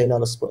would say,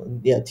 not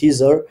a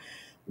teaser.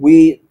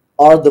 We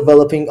are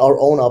developing our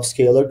own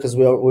upscaler because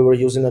we were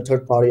using a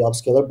third-party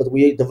upscaler, but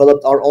we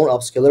developed our own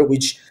upscaler,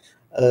 which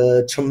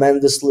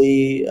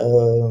tremendously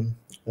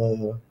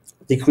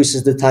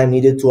decreases the time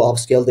needed to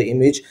upscale the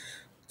image.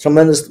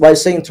 By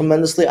saying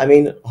tremendously, I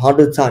mean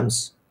 100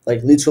 times,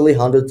 like literally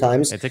 100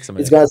 times. It takes a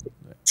minute. It's gonna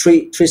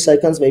take 3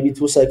 seconds, maybe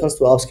 2 seconds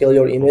to upscale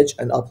your image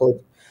and upload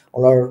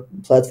on our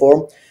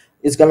platform.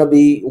 It's gonna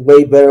be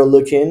way better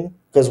looking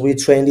because we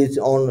trained it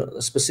on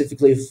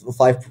specifically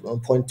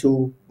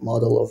 5.2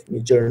 model of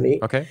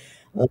Midjourney. Okay.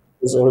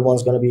 Because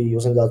everyone's gonna be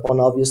using that one,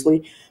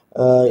 obviously.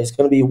 It's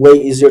going to be way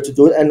easier to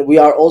do it, and we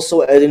are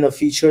also adding a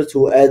feature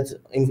to add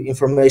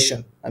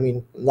information. I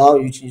mean, now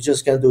you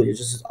just can't do it. You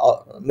just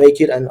make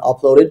it and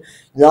upload it.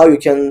 Now you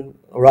can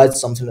write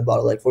something about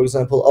it, like for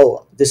example,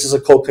 oh, this is a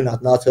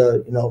coconut, not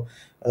a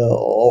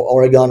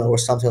oregano or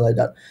something like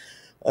that.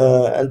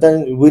 And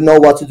then we know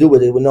what to do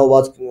with it. We know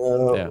what.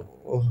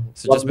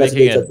 So just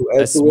making it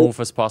as smooth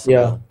as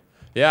possible.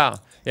 Yeah,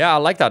 I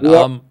like that.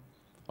 Yeah.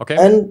 Okay.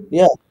 And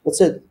yeah, that's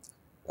it.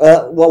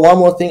 Well, one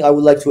more thing I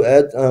would like to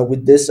add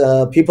with this,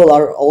 people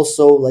are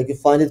also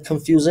find it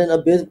confusing a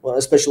bit,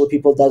 especially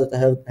people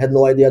that had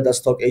no idea that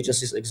stock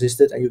agencies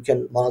existed and you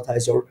can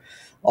monetize your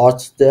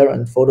art there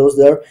and photos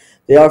there.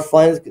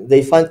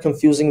 They find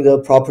confusing the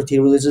property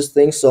releases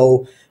thing.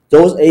 So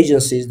those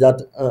agencies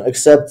that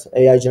accept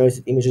AI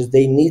generated images,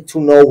 they need to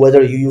know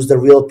whether you use the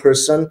real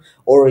person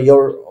or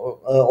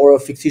or a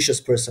fictitious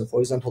person. For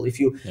example, if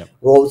you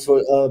wrote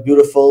for a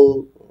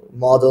beautiful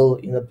model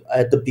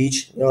at the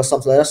beach,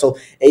 something like that. So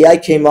AI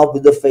came up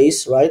with the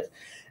face, right?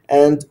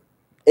 And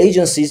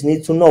agencies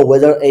need to know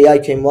whether AI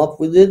came up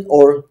with it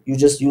or you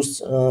just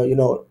used,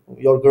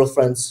 your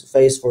girlfriend's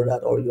face for that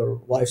or your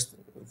wife's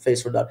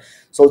face for that.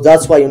 So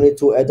that's why you need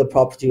to add a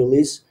property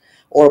release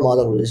or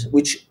model release,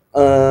 which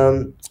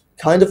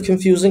kind of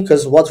confusing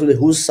because what really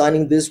who's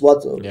signing this? Yeah,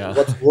 What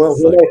it's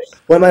like,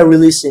 who am I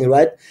releasing?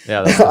 Right?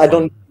 yeah, that's the I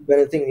don't fun. do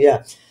anything.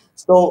 Yeah.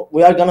 So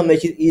we are gonna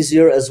make it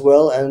easier as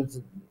well,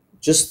 and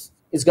just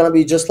it's gonna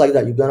be just like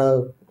that. You're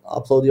gonna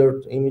upload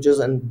your images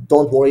and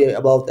don't worry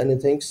about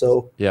anything.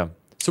 So Yeah,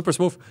 super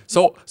smooth.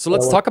 So I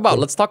let's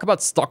want talk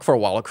about stock for a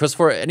while, because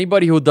for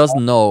anybody who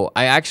doesn't know,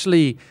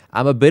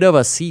 I'm a bit of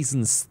a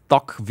seasoned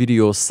stock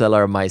video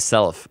seller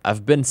myself.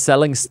 I've been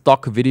selling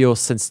stock videos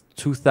since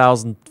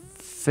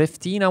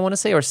 2015, I want to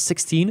say, or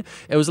 16.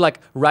 It was like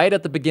right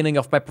at the beginning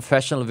of my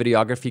professional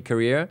videography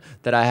career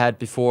that I had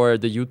before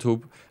the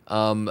YouTube.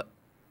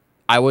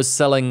 I was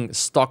selling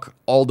stock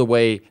all the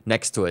way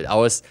next to it. I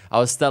was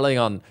selling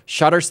on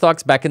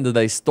Shutterstocks back in the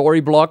day,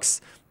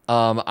 Storyblocks.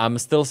 I'm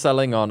still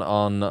selling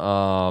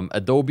on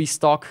Adobe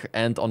stock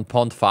and on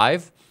Pond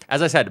 5.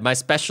 As I said, my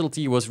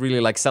specialty was really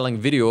like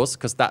selling videos,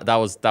 because that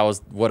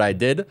was what I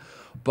did.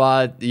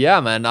 But yeah,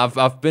 man,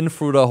 I've been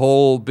through the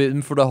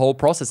whole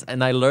process,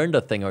 and I learned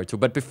a thing or two.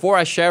 But before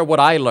I share what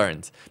I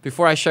learned,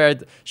 before I share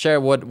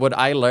what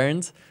I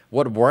learned,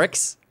 what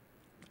works,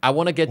 I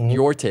want to get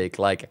your take.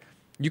 Like,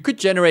 you could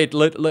generate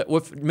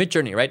with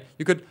Midjourney, right?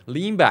 You could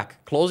lean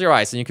back, close your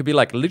eyes, and you could be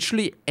like,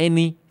 literally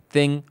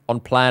anything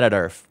on planet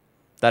Earth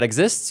that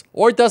exists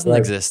or it doesn't right,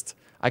 exist,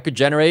 I could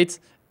generate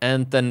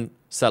and then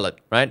sell it,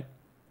 right?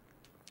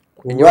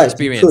 In your right, you could,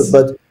 experience,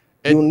 but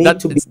you need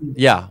to be.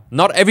 yeah,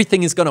 not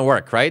everything is gonna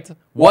work, right?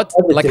 Not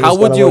Like, everything how is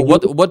would gonna you,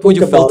 work. You need what to would think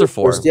you about filter it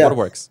for? first. Yeah. What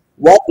works?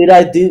 What did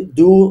I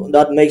do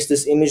that makes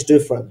this image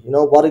different?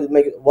 What does it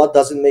make? What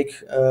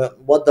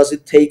does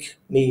it take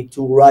me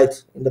to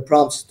write in the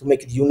prompts to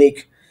make it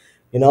unique?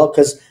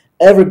 Because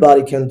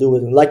everybody can do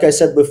it. And like I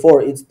said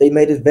before, they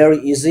made it very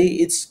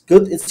easy. It's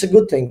good. It's a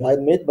good thing, I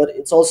admit, but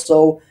it's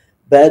also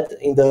bad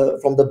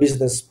from the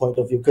business point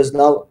of view. Because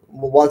now,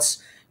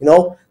 once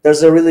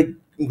there's a really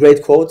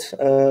great quote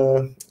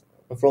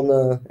from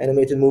the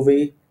animated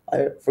movie.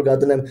 I forgot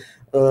the name.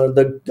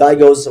 The guy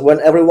goes, "When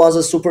everyone's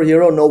a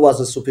superhero, no one's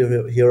a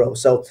superhero."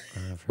 So,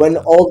 I've heard when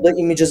that. all the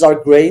images are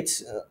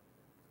great,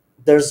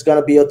 there's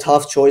gonna be a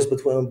tough choice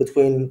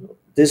between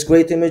this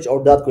great image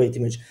or that great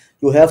image.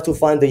 You have to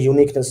find the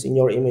uniqueness in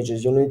your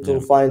images. You need to Yeah,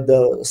 find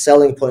the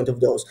selling point of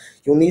those.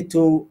 You need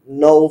to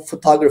know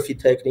photography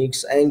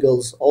techniques,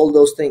 angles, all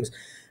those things,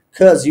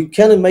 because you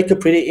can make a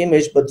pretty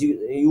image, but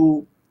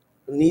you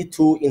need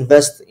to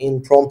invest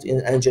in prompt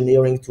in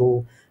engineering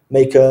to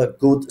make a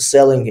good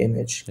selling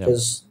image, yeah,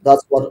 because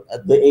that's what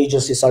the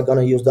agencies are going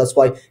to use. That's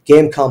why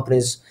game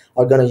companies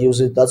are going to use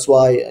it. That's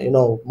why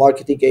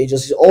marketing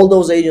agencies, all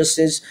those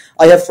agencies.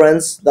 I have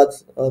friends that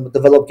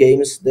develop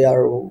games.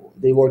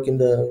 They work in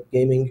the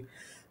gaming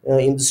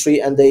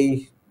industry, and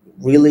they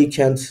really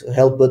can't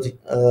help but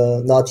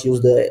not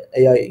use the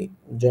AI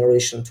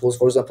generation tools.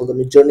 For example, the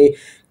Midjourney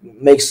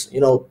makes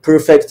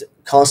perfect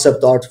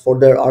concept art for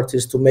their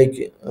artists to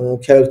make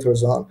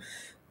characters on.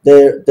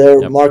 Their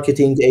yep.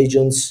 marketing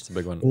agents It's a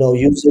big one.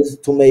 use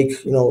it to make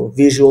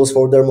visuals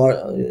for their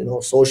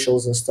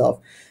socials and stuff.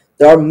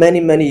 There are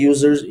many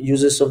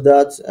uses of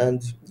that,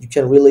 and you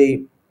can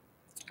really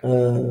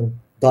uh,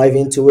 dive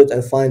into it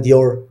and find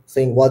your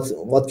thing.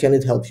 What can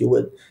it help you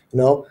with? you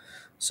know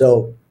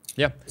so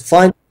Yeah,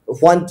 find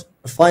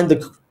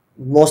the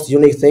most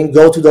unique thing.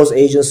 Go to those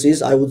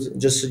agencies. I would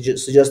just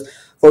suggest,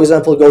 for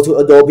example, go to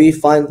Adobe,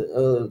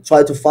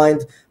 try to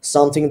find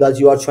something that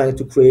you are trying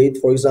to create.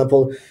 For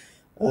example,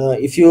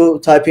 if you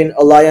type in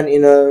a lion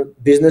in a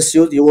business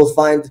suit, you will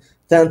find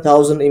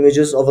 10,000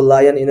 images of a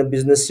lion in a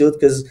business suit,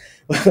 because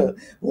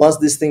once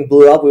this thing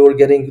blew up, we were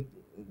getting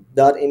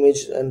that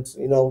image, and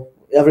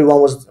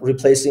everyone was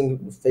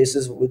replacing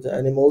faces with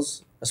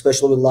animals,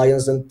 especially with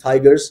lions and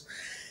tigers.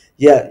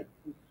 Yeah,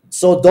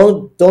 so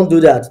don't do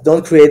that.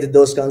 Don't create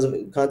those kinds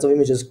of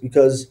images,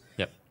 because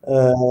yep.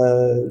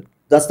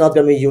 that's not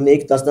gonna be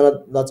unique. That's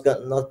not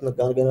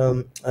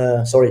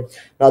gonna sorry,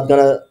 not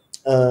gonna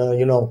uh,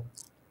 you know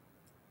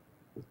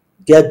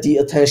get the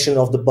attention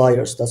of the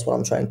buyers. That's what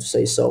I'm trying to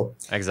say. So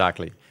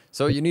Exactly.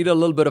 So you need a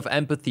little bit of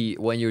empathy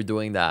when you're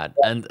doing that,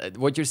 and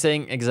what you're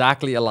saying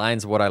exactly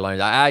aligns what I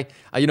learned.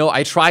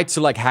 I tried to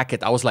like hack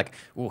it. I was like,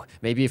 ooh,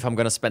 maybe if I'm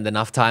gonna spend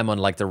enough time on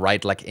like the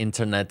right like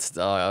internet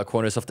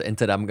corners of the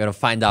internet, I'm gonna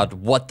find out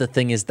what the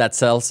thing is that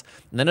sells.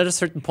 And then at a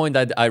certain point,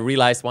 I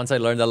realized, once I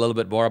learned a little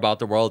bit more about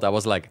the world, I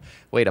was like,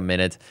 wait a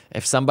minute.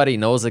 If somebody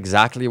knows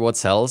exactly what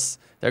sells,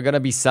 they're going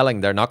to be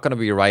selling. They're not going to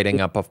be writing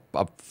up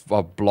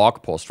a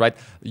blog post, right?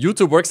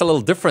 YouTube works a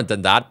little different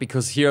than that,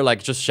 because here,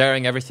 like, just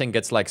sharing everything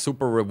gets like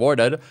super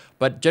rewarded.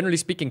 But generally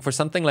speaking, for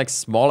something like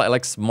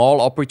small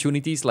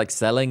opportunities, like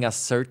selling a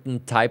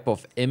certain type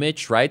of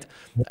image, right?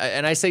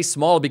 And I say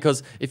small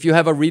because if you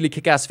have a really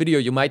kick-ass video,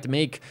 you might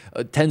make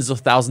tens of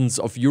thousands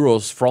of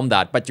euros from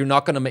that. But you're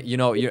not gonna make,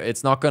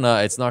 it's not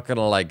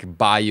gonna like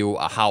buy you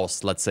a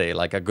house, let's say,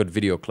 like a good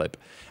video clip.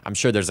 I'm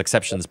sure there's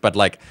exceptions, but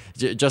like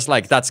just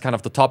like that's kind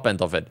of the top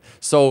end of of it.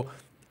 So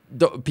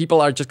the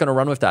people are just going to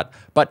run with that.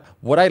 But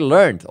what I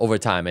learned over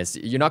time is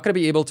you're not going to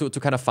be able to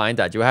kind of find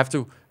that. You have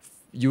to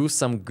use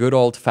some good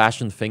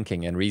old-fashioned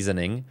thinking and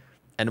reasoning.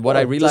 And what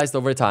I realized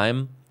over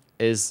time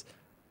is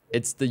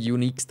it's the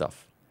unique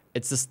stuff.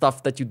 It's the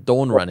stuff that you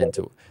don't run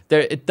into.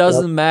 It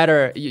doesn't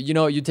matter, you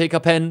know, you take a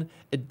pen,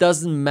 it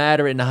doesn't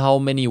matter in how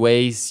many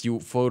ways you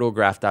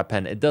photograph that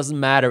pen. It doesn't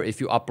matter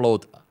if you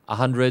upload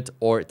 100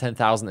 or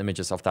 10,000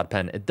 images of that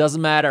pen. It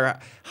doesn't matter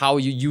how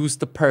you use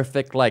the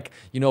perfect, like,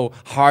 you know,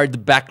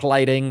 hard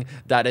backlighting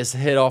that is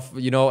hit off,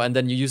 you know, and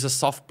then you use a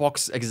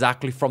softbox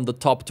exactly from the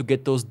top to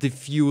get those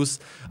diffuse,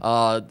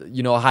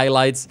 you know,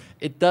 highlights.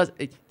 It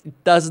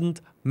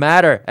doesn't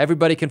matter.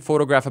 Everybody can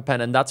photograph a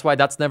pen, and that's why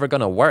that's never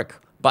gonna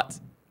work. But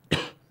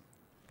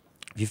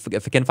if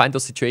you can find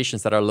those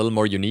situations that are a little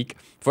more unique.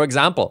 For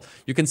example,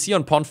 you can see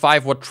on Pond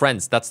 5 what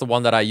trends. That's the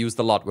one that I used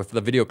a lot with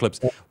the video clips.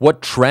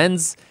 What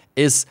trends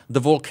is the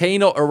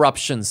volcano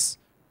eruptions,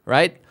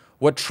 right?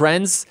 What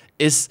trends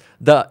is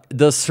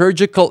the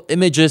surgical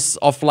images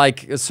of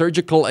like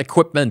surgical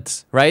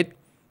equipment, right?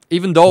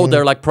 Even though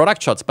they're like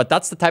product shots, but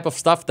that's the type of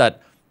stuff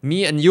that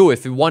me and you,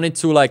 if we wanted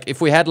to, like,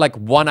 if we had like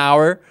 1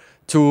 hour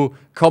to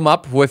come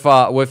up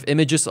with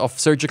images of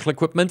surgical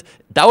equipment,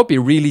 that would be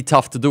really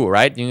tough to do,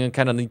 right? You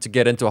kind of need to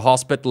get into a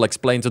hospital,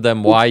 explain to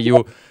them why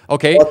you,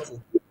 okay.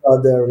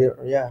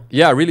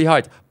 Yeah, really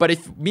hard. But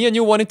if me and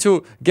you wanted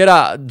to get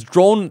a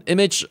drone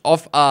image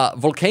of a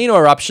volcano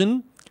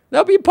eruption, that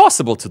would be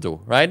impossible to do,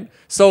 right?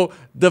 So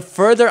the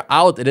further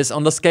out it is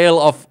on the scale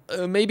of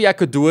maybe I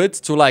could do it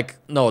to like,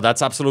 no,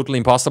 that's absolutely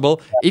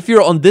impossible. If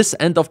you're on this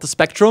end of the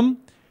spectrum,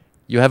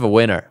 you have a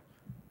winner.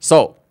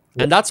 So,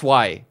 and that's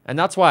why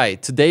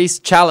today's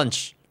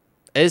challenge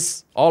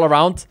is all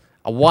around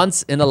a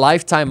once in a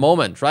lifetime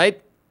moment, right?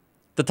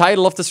 The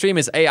title of the stream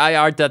is AI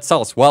art that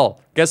sells.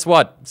 Well, guess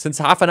what? Since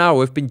half an hour,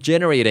 we've been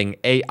generating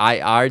AI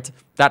art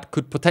that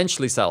could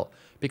potentially sell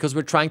because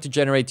we're trying to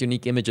generate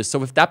unique images. So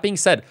with that being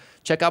said,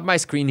 check out my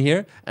screen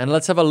here and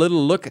let's have a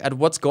little look at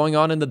what's going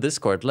on in the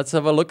Discord. Let's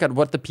have a look at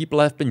what the people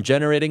have been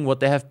generating, what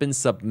they have been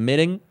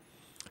submitting.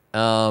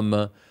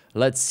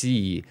 Let's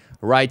see.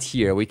 Right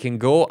here, we can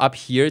go up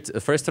here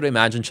first to the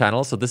Imagine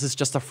channel. So this is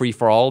just a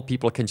free-for-all.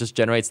 People can just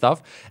generate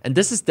stuff. And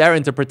this is their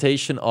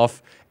interpretation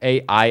of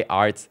AI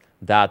art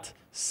that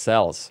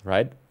sells,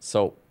 right?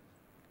 So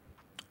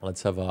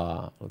let's have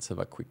a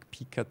quick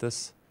peek at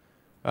this.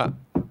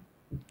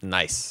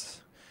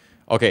 Nice.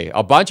 Okay,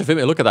 a bunch of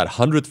images. Look at that,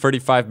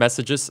 135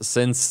 messages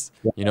since,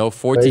 you know,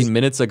 14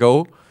 minutes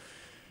ago.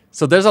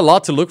 So there's a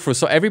lot to look for.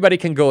 So everybody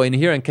can go in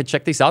here and can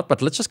check these out,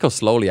 but let's just go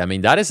slowly. I mean,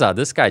 that is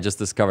this guy just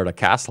discovered a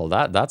castle.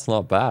 That's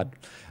not bad.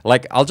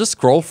 Like, I'll just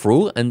scroll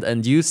through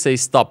and you say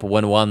stop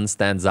when one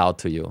stands out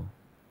to you.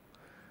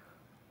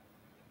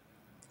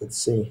 Let's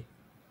see.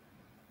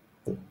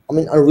 I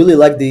mean, I really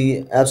like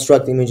the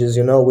abstract images,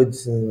 you know, with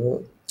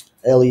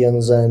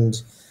aliens and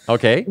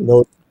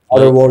those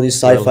otherworldly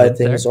sci-fi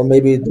things, or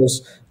maybe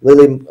those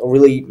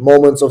really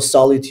moments of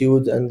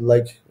solitude and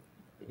like,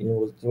 you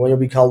know, when you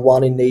become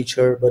one in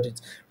nature. But it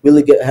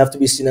really have to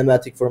be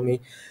cinematic for me.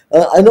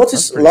 I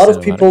noticed a lot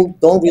of people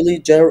don't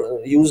really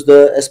use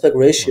the aspect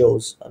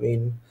ratios. I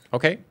mean,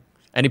 okay.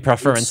 Any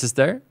preferences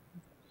there?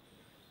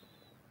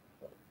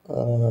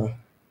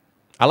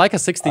 I like a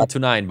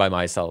 16:9 by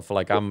myself.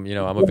 Like I'm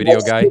a video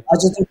guy. I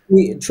just do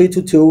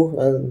 3:2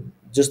 and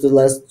just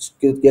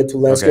get to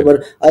landscape.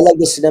 But I like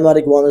the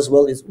cinematic one as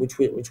well,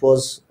 which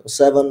was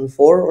 7:4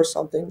 or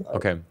something.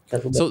 Okay.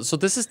 So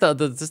this is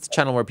the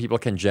channel where people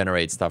can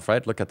generate stuff,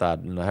 right? Look at that,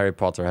 Harry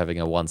Potter having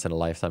a once in a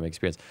lifetime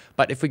experience.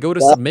 But if we go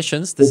to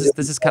submissions,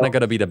 this is kind of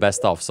gonna be the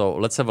best of. So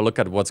let's have a look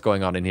at what's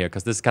going on in here,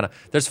 because this is kind of,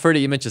 there's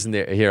 30 images in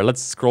there here.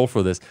 Let's scroll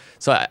through this.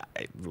 So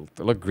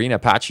look, Green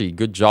Apache,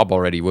 good job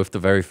already with the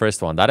very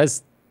first one. That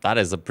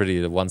is a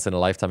pretty once in a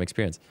lifetime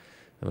experience.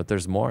 But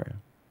there's more.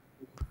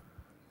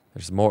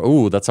 There's more.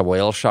 Ooh, that's a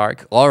whale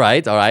shark. All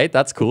right.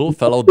 That's cool.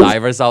 Fellow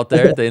divers out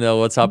there, they know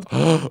what's up.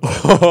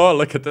 Oh,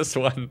 look at this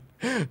one.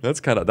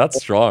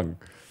 That's strong.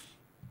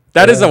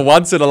 That is a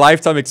once in a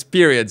lifetime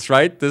experience,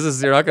 right?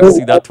 You're not gonna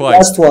see that twice.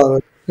 Last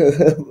one,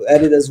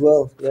 edit as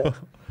well. Yeah.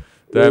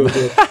 Damn.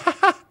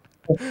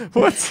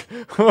 What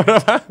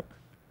about?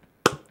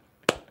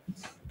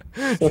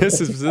 This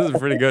is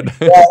pretty good.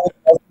 Yeah,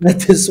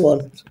 this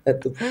one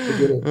at the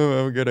beginning.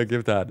 Oh, I'm gonna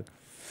give that.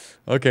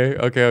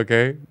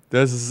 Okay.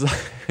 This is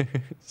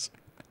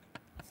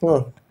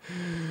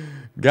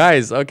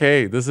guys.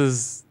 Okay, this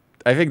is.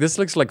 I think this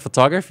looks like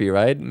photography,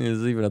 right? This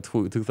is even a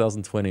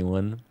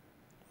 2021.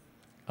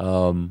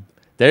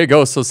 There you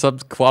go. So some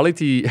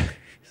quality,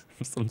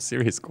 some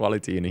serious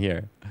quality in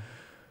here.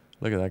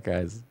 Look at that,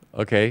 guys.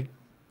 Okay.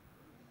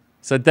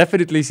 So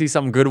definitely see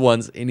some good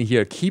ones in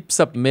here. Keep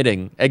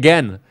submitting.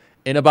 Again,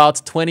 in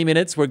about 20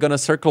 minutes, we're going to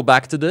circle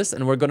back to this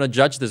and we're going to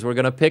judge this. We're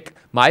going to pick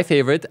my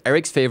favorite,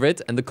 Eric's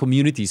favorite, and the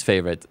community's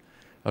favorite.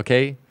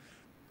 Okay?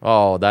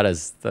 Oh, that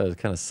is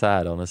kind of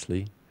sad,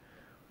 honestly.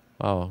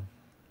 Wow.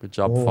 Good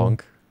job,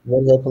 Funk.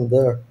 What happened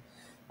there?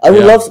 I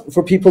would love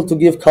for people to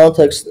give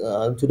context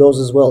to those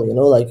as well, you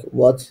know, like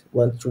what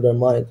went through their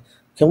mind.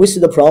 can we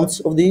see the prompts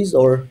of these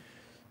or?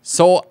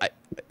 So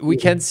we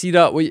can see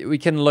that we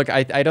can look.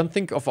 I don't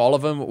think of all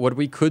of them. What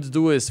we could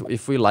do is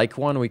if we like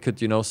one, we could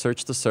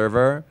search the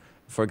server,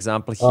 for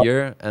example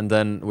here, and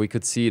then we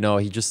could see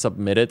he just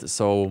submitted.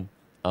 So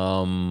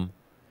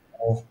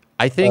Oh,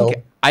 I think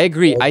well, I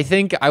agree. I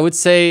think I would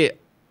say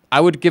I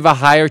would give a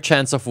higher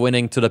chance of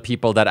winning to the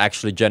people that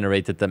actually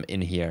generated them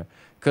in here.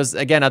 Because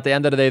again, at the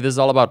end of the day, this is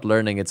all about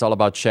learning. It's all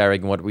about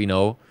sharing what we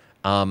know.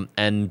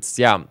 And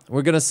yeah,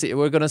 we're gonna see.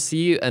 We're gonna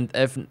see. And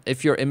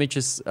if your image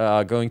is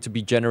going to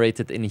be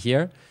generated in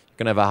here, you're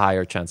gonna have a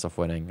higher chance of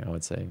winning, I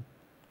would say.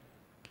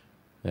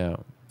 Yeah.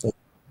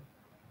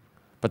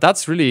 But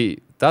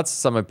that's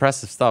some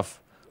impressive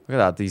stuff. Look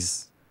at that.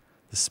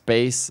 The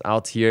space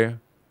out here.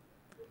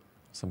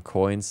 Some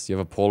coins. You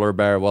have a polar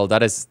bear. Well,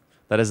 that is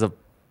a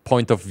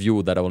point of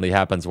view that only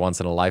happens once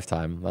in a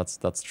lifetime.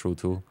 That's true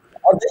too.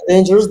 are they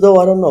dangerous though?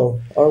 I don't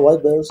know. Are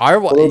white bears,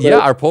 polar Yeah,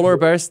 bears? are polar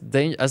bears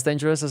as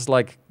dangerous as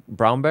like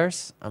brown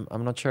bears?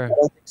 I'm not sure. I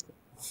don't think so.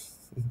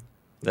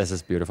 This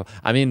is beautiful.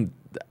 I mean,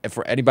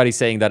 for anybody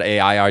saying that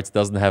AI art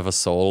doesn't have a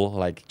soul,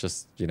 like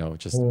just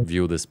Mm.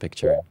 view this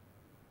picture.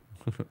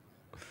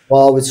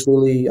 Wow, it's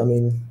really. I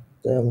mean,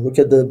 damn, look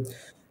at the.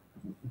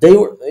 They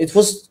were. It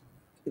was.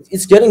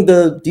 It's getting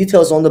the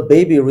details on the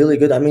baby really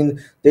good. I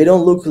mean, they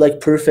don't look like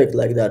perfect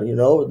like that.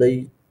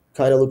 They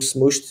kind of look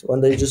smooshed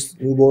when they just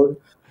newborn.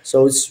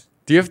 So it's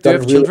Do you got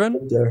have really children?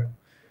 good there.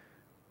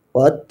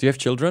 What? Do you have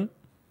children?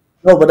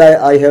 No, but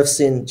I have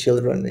seen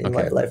children in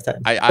my Okay.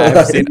 lifetime.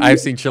 I have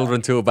seen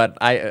children too, but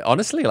I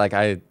honestly like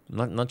I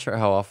not sure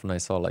how often I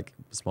saw like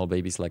small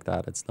babies like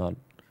that. It's not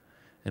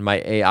in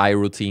my AI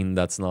routine.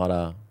 That's not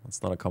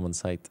a common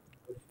sight.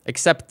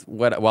 Except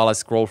while I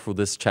scroll through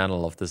this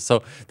channel of this.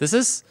 So this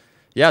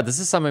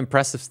is some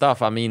impressive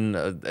stuff. I mean,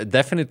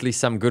 definitely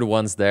some good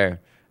ones there.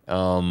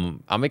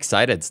 I'm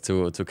excited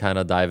to kind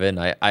of dive in.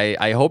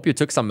 I hope you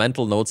took some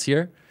mental notes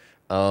here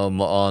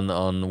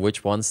on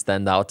which ones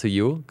stand out to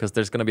you, because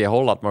there's going to be a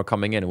whole lot more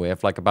coming in. We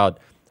have like about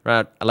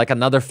like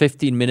another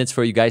 15 minutes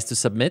for you guys to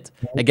submit.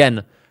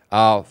 Again,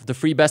 the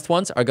three best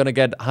ones are going to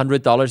get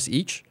 $100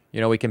 each.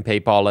 We can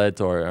PayPal it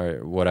or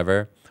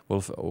whatever.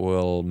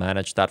 We'll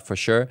manage that for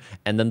sure.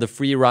 And then the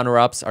three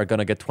runner-ups are going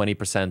to get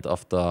 20%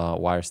 of the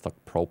Wirestock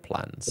Pro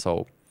plan.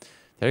 So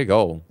there you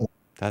go.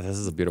 This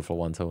is a beautiful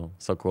one too.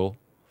 So cool.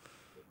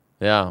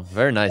 Yeah,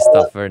 very nice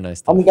stuff. Very nice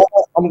stuff.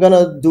 I'm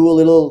gonna do a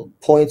little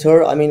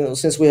pointer. I mean,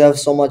 since we have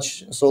so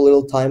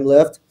little time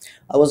left,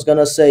 I was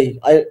gonna say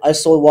I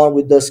saw one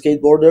with the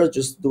skateboarder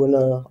just doing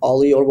a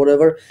ollie or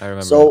whatever. I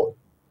remember that. So,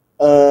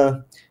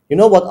 you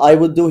know what I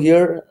would do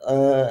here,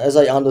 as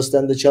I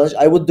understand the challenge,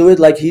 I would do it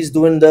like he's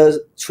doing the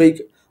trick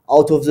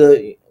out of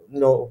the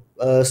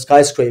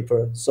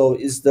skyscraper. So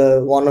is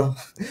the one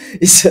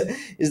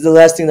is the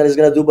last thing that he's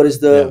gonna do, but it's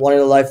the Yeah. one in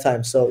a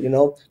lifetime. So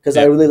because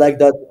I Yeah. really like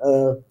that.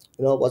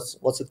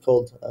 What's it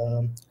called?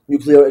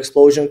 Nuclear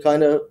explosion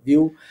kind of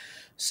view.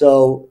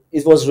 So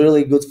it was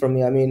really good for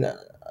me. I mean,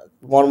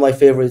 one of my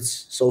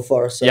favorites so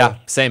far. So Yeah,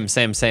 same.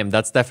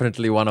 That's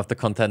definitely one of the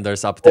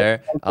contenders up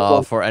there.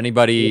 For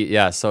anybody,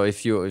 yeah. So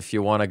if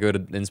you want a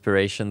good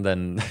inspiration,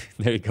 then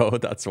there you go.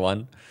 That's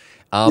one.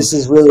 this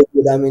is really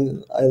good. I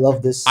mean, I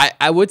love this.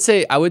 I would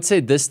say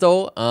this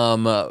though.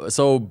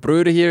 So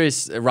Bruder here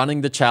is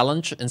running the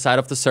challenge inside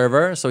of the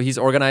server, so he's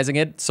organizing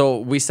it. So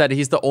we said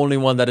he's the only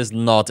one that is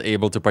not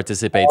able to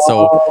participate.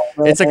 So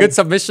it's a good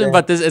submission,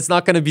 but it's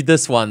not going to be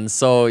this one.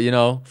 So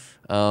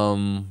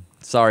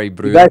sorry, You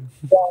Bruder.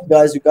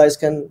 you guys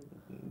can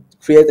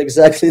create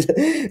exactly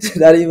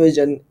that image,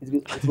 and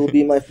it will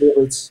be my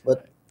favorites.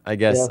 But I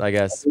guess, yeah, I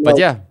guess. you But know,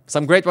 yeah,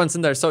 some great ones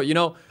in there. So,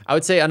 I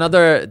would say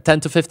another 10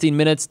 to 15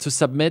 minutes to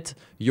submit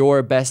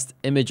your best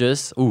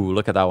images. Ooh,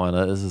 look at that one.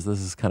 This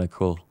is kind of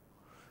cool.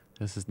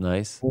 This is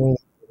nice.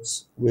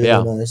 it's really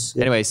Yeah. nice.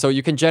 Yeah. Anyway, so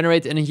you can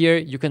generate in here,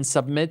 you can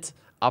submit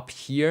up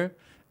here,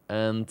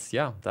 and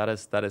yeah, that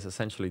is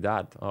essentially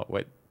that. Oh,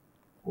 wait.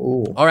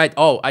 Ooh. All right.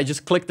 Oh, I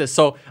just clicked this.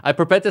 So I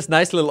prepared this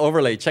nice little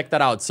overlay. Check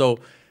that out. So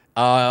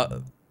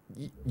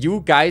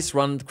you guys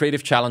run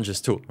creative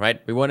challenges too, right?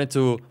 We wanted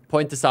to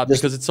point this out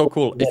because it's so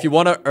cool. If you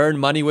want to earn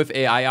money with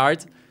AI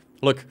art,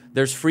 look,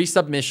 there's free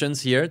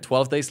submissions here,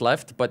 12 days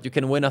left, but you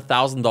can win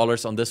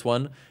 $1,000 on this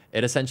one.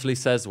 It essentially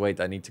says,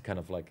 wait, I need to kind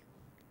of like,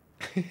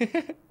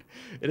 it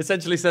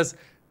essentially says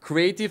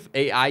creative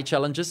AI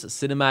challenges,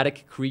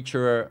 cinematic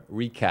creature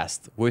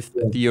recast with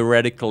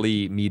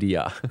theoretically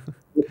media.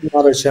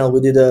 Another channel we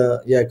did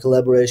a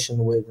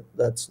collaboration with.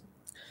 That's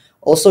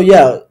also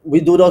we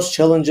do those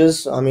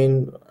challenges. I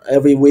mean,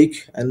 every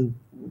week, and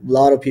a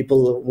lot of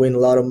people win a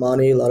lot of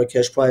money, a lot of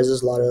cash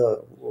prizes, a lot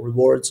of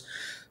rewards.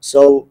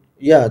 So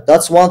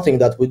that's one thing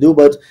that we do.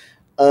 But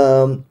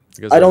Because I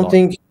there's a don't lot.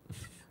 think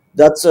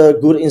that's a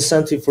good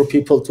incentive for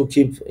people to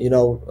keep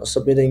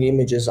submitting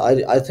images.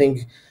 I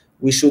think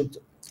we should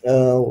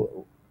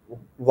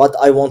what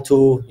I want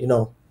to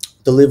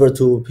deliver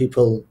to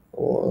people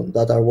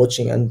that are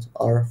watching and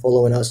are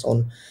following us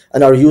on,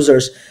 and our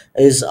users,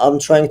 is I'm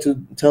trying to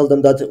tell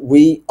them that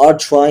we are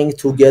trying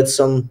to get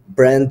some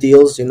brand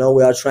deals.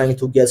 We are trying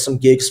to get some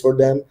gigs for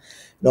them,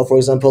 For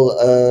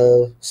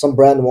example, some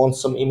brand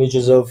wants some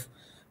images of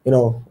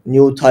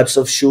new types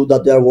of shoe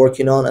that they are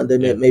working on, and they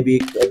Yeah. maybe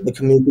the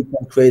community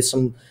can create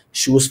some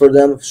shoes for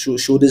them,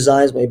 shoe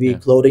designs, maybe Yeah.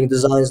 clothing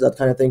designs, that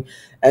kind of thing.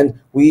 And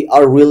we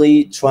are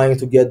really trying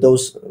to get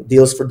those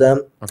deals for them.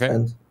 Okay.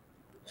 And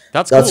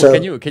That's that's cool. a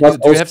that's Do you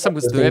also have some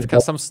interesting.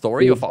 some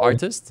story of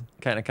artist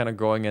kind of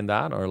going in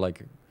that, or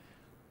like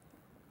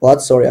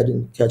What? Sorry, I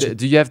didn't catch it.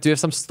 do you have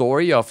some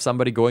story of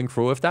somebody going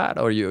through with that,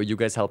 or you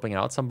guys helping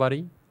out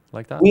somebody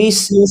like that? We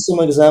see some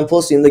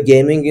examples in the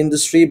gaming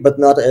industry, but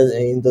not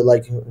in the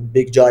like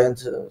big giant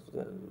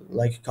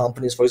like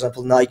companies, for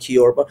example, Nike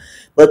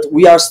but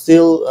we are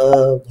still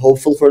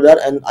hopeful for that,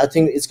 and I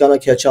think it's gonna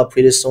catch up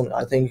pretty soon.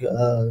 I think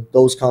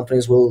those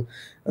companies will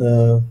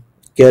uh,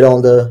 get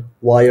on the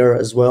wire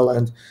as well,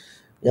 and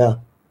yeah,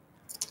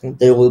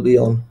 they will be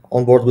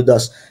on board with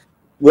us.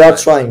 We are Right.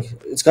 trying.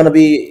 It's gonna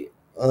be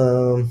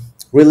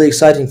really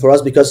exciting for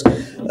us because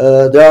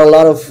there are a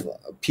lot of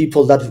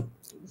people that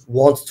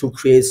want to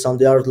create some.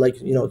 They are like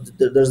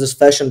there's this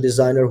fashion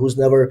designer who's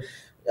never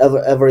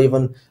ever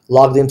even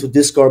logged into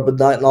Discord, but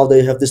now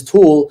they have this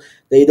tool.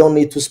 They don't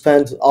need to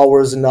spend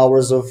hours and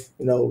hours of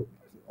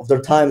of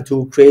their time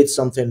to create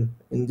something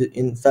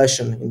in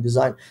fashion, in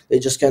design. They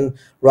just can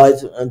write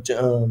and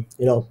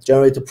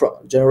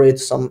generate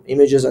some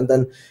images and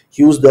then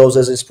use those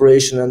as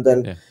inspiration, and then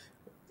Yeah.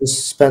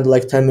 just spend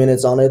like 10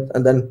 minutes on it,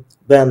 and then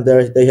bam,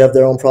 they have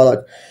their own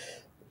product.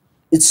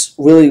 It's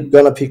really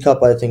gonna pick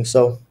up, I think.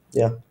 So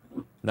yeah,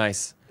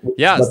 Nice.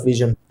 Yeah. that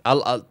vision.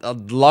 A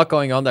lot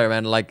going on there,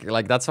 man.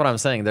 Like that's what I'm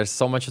saying. There's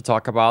so much to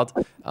talk about.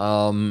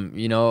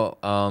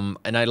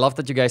 And I love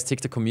that you guys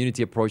take the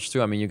community approach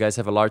too. I mean, you guys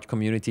have a large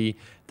community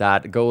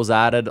that goes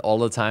at it all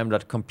the time,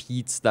 that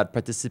competes, that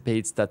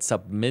participates, that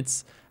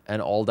submits,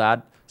 and all that.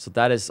 So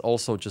that is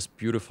also just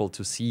beautiful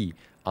to see.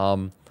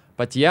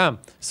 But yeah,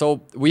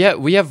 so we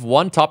have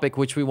one topic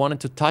which we wanted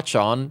to touch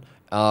on,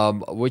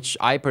 which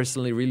I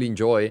personally really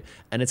enjoy,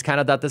 and it's kind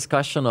of that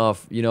discussion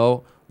of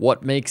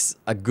what makes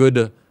a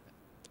good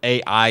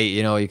AI,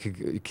 you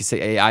could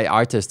say AI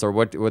artist, or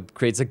what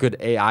creates a good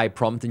AI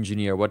prompt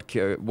engineer.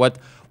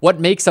 What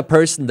makes a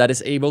person that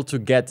is able to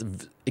get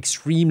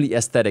extremely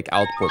aesthetic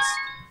outputs,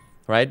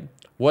 right?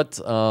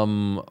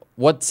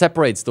 What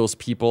separates those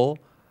people?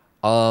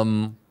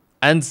 And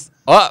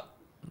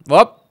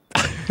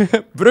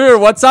Brewer,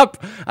 what's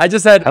up? I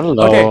just said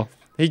Hello. okay.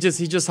 He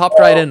just hopped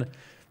right in.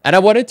 And I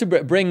wanted to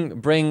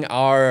bring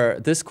our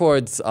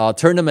Discord's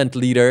tournament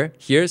leader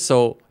here.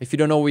 So if you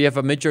don't know, we have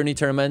a Mid-Journey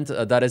tournament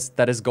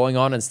that is going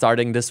on and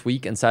starting this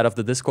week inside of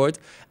the Discord.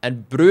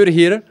 And Brur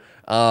here,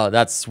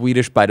 that's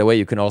Swedish, by the way.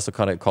 You can also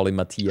kind of call him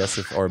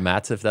Matthias or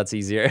Matt if that's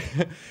easier.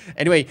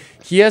 Anyway,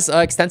 he has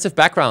extensive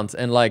background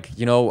in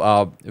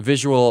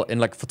visual, in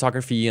like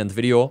photography and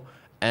video.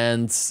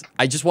 And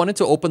I just wanted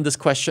to open this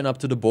question up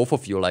to the both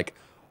of you. Like,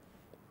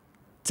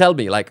 tell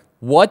me, like,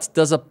 what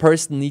does a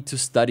person need to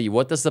study?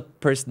 What does a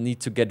person need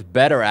to get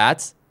better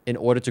at in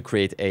order to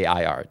create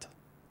AI art,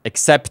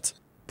 except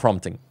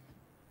prompting?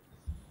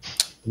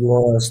 You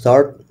want to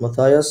start,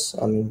 Matthias?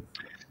 I mean,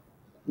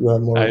 you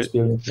have more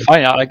experience. Oh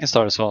yeah, I can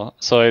start as well.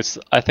 So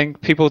I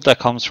think people that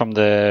comes from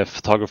the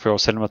photography or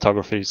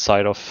cinematography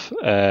side of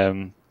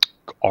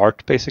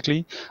art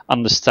basically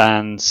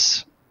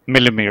understands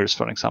millimeters,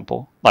 for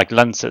example, like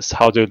lenses.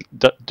 How do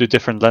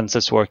different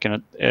lenses work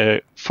in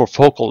for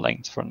focal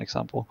length, for an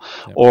example,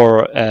 yeah.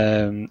 Or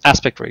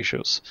aspect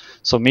ratios.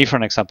 So me, for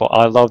an example,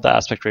 I love the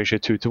aspect ratio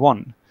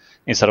 2:1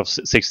 instead of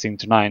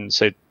 16:9.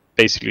 So it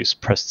basically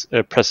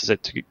presses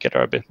it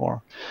together a bit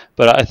more.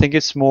 But I think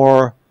it's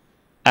more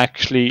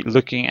actually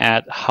looking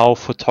at how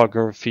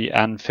photography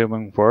and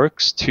filming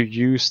works to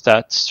use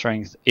that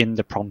strength in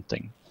the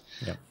prompting.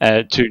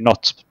 Yeah. To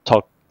not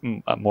talk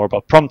more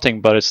about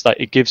prompting, but it's like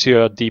it gives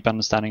you a deep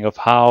understanding of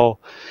how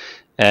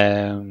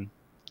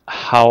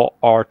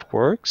art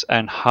works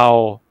and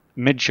how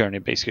Mid-Journey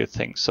basically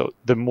thinks. So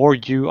the more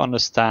you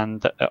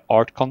understand the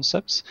art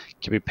concepts,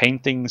 it can be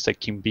paintings, it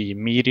can be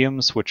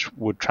mediums, which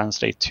would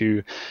translate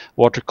to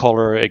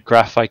watercolor,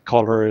 graphite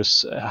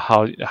colors,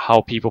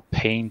 how people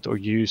paint or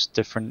use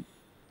different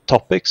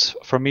topics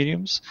for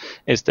mediums.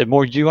 Is the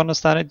more you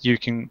understand it, you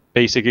can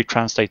basically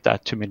translate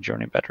that to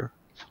Mid-Journey better,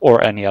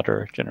 or any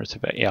other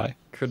generative AI.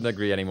 Couldn't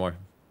agree anymore.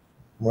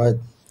 Right.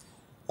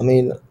 I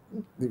mean,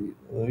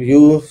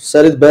 you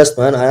said it best,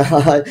 man.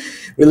 I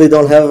really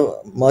don't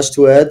have much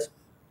to add.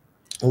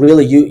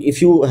 Really, if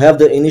you have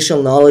the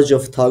initial knowledge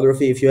of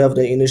photography, if you have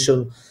the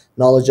initial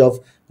knowledge of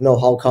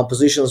how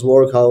compositions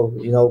work, how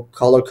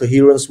color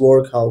coherence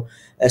work, how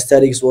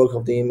aesthetics work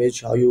of the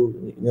image, how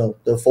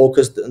the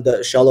focus,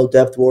 the shallow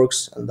depth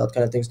works, and that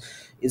kind of things,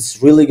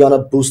 it's really gonna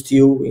boost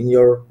you in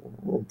your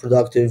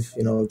productive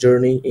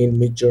journey in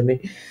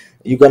Mid-Journey.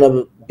 You're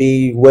gonna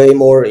be way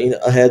more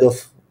ahead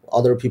of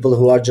other people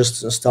who are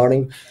just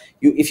starting.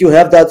 If you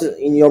have that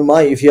in your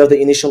mind, if you have the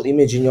initial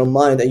image in your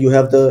mind, and you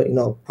have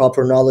the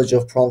proper knowledge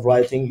of prompt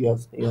writing, you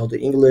have the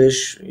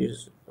English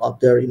is up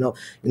there, you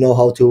know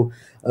how to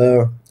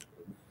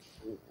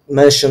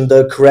mention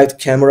the correct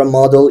camera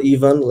model,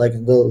 even like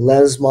the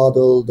lens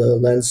model, the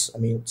lens, I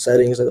mean,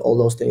 settings and all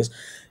those things.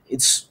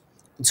 It's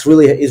it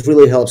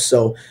really helps.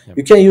 So Yep.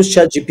 you can use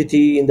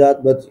ChatGPT in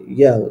that, but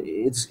yeah,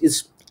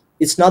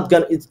 it's not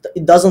gonna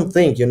it doesn't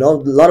think. You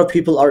know, a lot of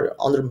people are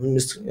under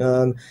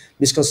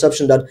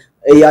misconception that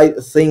AI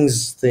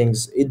thinks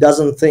things. It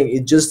doesn't think.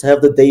 It just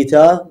have the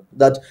data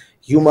that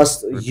you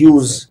must Repeats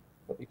use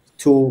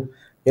to,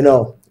 you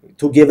know,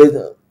 to give it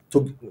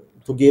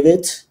to give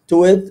it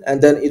to it,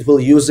 and then it will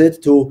use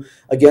it to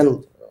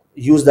again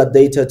use that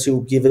data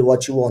to give it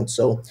what you want.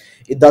 So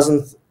it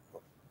doesn't,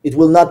 it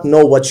will not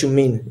know what you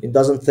mean. It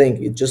doesn't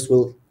think.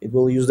 It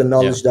will use the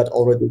knowledge that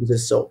already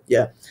exists. So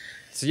yeah.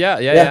 So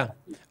yeah.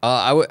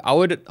 I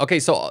would okay.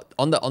 So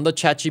on the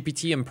Chat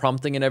GPT and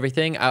prompting and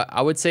everything,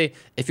 I would say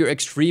if you're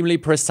extremely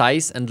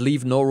precise and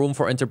leave no room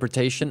for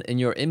interpretation in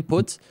your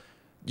input,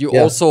 you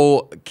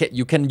also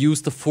you can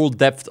use the full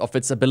depth of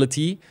its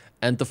ability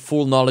and the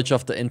full knowledge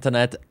of the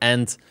internet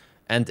and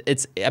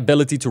its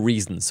ability to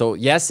reason. So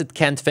yes, it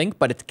can't think,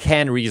 but it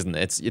can reason.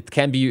 It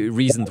can be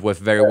reasoned with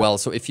very well.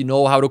 So if you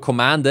know how to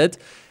command it,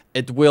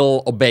 it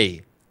will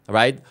obey,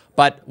 right?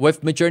 But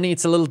with Midjourney,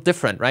 it's a little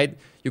different, right?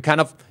 You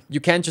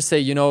can't just say,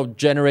 you know,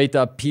 generate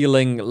a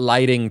appealing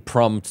lighting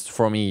prompt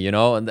for me, you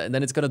know, and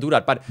then it's gonna do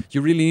that. But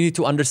you really need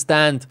to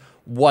understand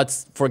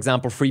what, for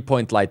example,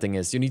 3-point lighting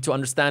is. You need to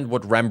understand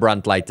what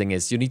Rembrandt lighting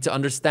is. You need to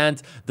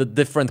understand the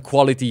different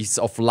qualities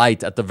of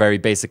light at the very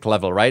basic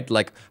level, right?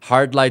 Like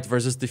hard light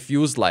versus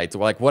diffuse light.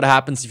 Like what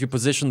happens if you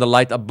position the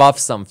light above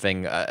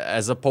something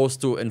as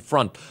opposed to in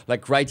front?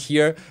 Like right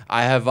here,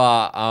 I have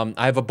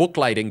a book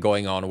lighting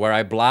going on where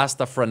I blast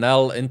a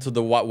Fresnel into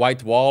the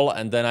white wall,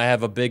 and then I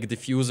have a big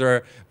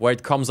diffuser where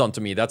it comes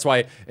onto me. That's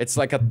why it's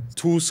like a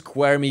 2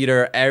 square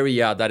meter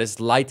area that is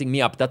lighting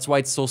me up. That's why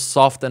it's so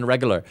soft and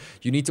regular.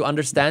 You need to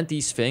understand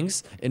these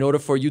things in order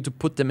for you to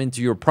put them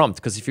into your prompt.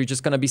 Because if you're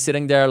just gonna be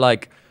sitting there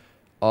like,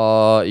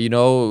 you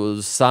know,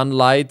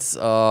 sunlight,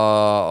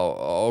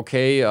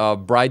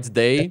 bright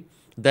day,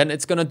 then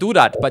it's gonna do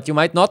that. But you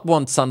might not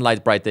want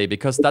sunlight, bright day,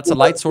 because that's a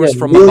light source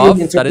from above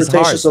that is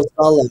hard. Of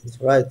sunlight,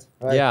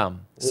 right. Yeah.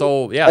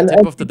 So yeah, And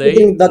tip of the day.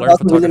 that Learn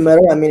doesn't really photography.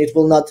 matter. I mean, it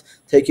will not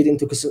take it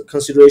into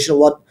consideration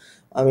what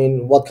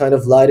kind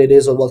of light it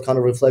is, or what kind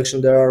of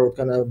reflection there are, what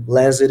kind of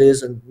lens it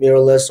is, and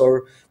mirrorless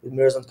or with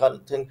mirrors and kind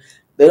of thing.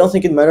 They don't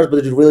think it matters,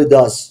 but it really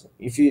does.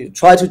 If you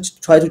try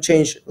to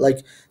change,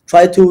 like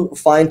try to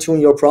fine tune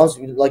your prompts,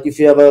 like if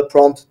you have a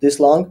prompt this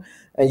long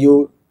and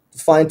you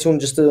fine tune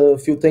just a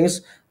few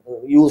things,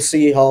 you will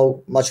see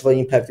how much of an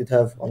impact it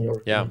have on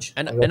your image.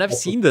 And I've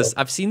seen this.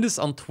 I've seen this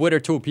on Twitter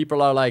too.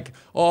 People are like,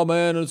 "Oh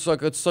man, it's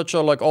like it's such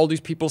a like all these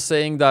people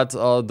saying that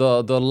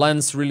the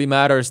lens really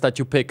matters that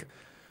you pick."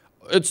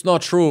 It's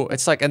not true.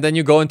 It's like, and then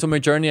you go into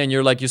Midjourney and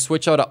you're like, you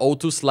switch out a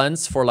Otus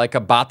lens for like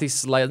a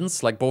Batis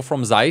lens, like both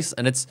from Zeiss,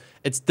 and it's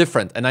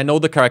different. And I know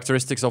the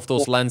characteristics of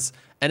those lens,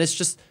 and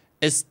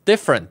it's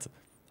different.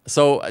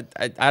 So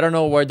I don't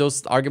know where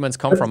those arguments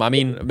come from. I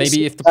mean,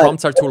 maybe if the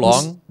prompts are too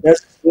long.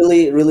 There's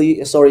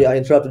really sorry I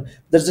interrupted.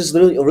 There's this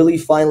really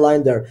fine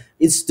line there.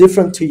 It's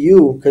different to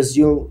you because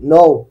you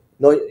know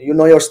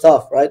your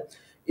stuff, right?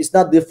 It's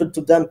not different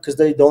to them because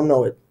they don't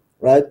know it,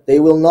 right? They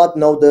will not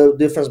know the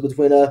difference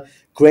between a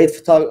great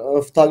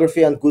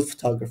photography and good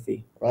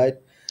photography, right?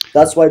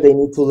 That's why they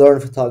need to learn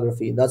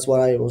photography. That's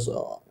why I was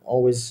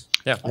always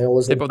tip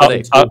of the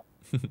day.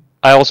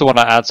 I also want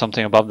to add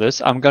something about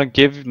this. I'm going to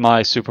give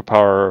my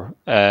superpower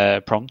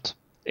prompt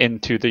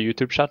into the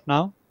YouTube chat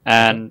now,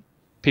 and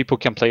people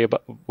can play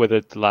with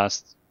it the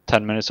last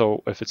 10 minutes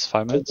or if it's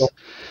 5 minutes.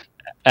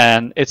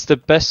 And it's the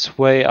best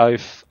way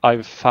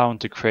I've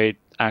found to create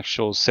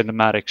actual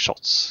cinematic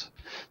shots.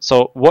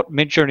 So what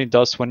Midjourney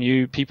does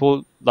when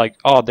people like,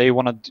 they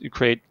want to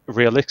create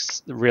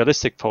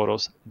realistic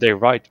photos, they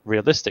write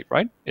realistic,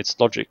 right? It's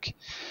logic.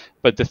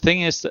 But the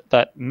thing is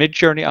that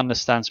Midjourney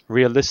understands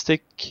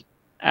realistic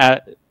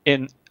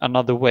in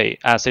another way,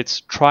 as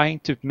it's trying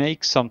to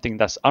make something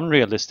that's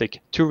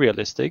unrealistic to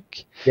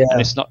realistic,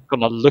 and it's not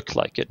going to look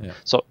like it. Yeah.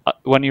 So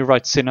when you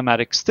write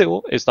cinematic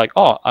still, it's like,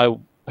 I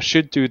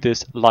should do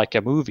this like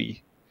a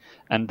movie,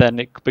 and then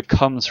it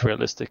becomes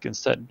realistic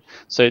instead.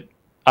 So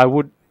I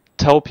would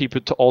tell people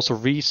to also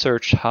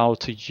research how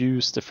to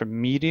use different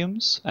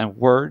mediums and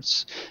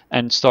words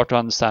and start to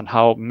understand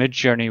how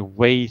Midjourney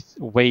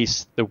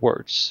weighs the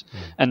words.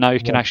 And now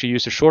you can actually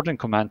use the shorten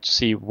command to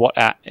see what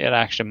it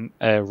actually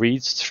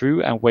reads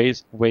through and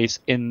weighs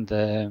in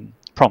the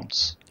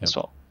prompts as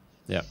well.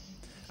 Yeah.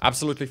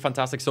 Absolutely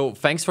fantastic. So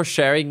thanks for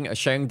sharing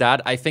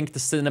that. I think the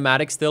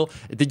cinematic still,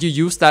 did you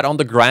use that on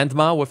the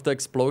Grandma with the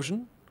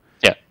explosion?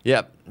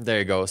 Yeah, there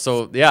you go.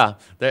 So yeah,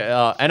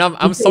 and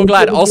I'm so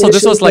glad. Also,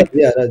 this was like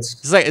yeah,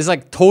 that's it's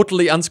like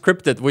totally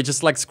unscripted. We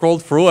just like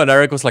scrolled through, and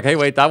Eric was like, "Hey,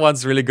 wait, that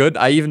one's really good."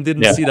 I even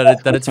didn't Yeah. see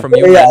that it's from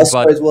you, yeah. man.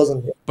 So it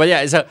wasn't. But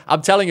yeah,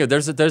 I'm telling you,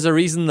 there's a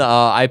reason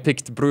I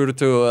picked Brur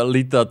to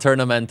lead the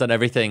tournament and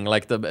everything,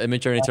 like the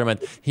image journey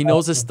tournament. He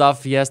knows his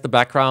stuff. He has the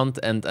background,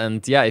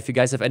 and yeah, if you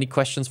guys have any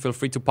questions, feel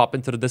free to pop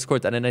into the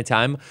Discord at any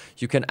time.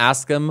 You can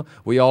ask him.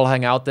 We all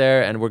hang out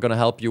there, and we're gonna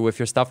help you with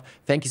your stuff.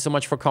 Thank you so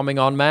much for coming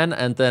on, man.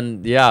 And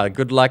then yeah,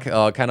 good luck,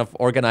 kind of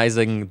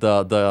organizing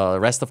the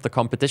rest of the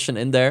competition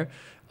in there.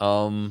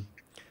 All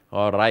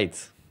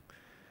right.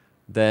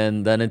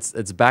 Then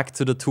it's back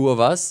to the two of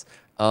us.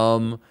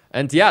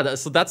 And yeah,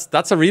 so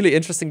that's a really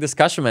interesting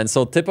discussion, man.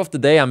 So tip of the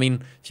day, I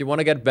mean, if you want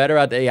to get better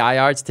at AI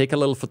arts, take a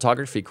little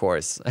photography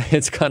course.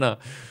 It's gonna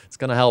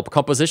help.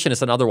 Composition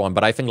is another one,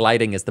 but I think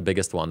lighting is the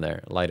biggest one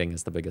there. Lighting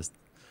is the biggest.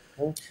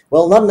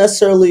 Well, not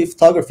necessarily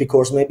photography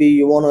course. Maybe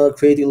you want to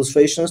create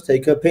illustrations,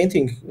 take a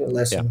painting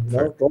lesson,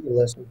 fair. drawing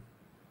lesson,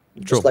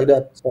 True. just like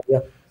that. So, yeah.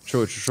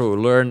 True.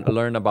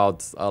 Learn about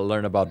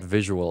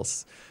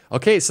visuals.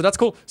 Okay, so that's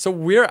cool. So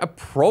we're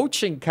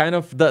approaching kind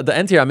of the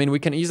end here. I mean, we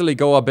can easily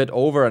go a bit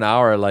over an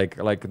hour, like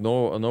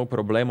no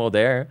problemo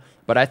there.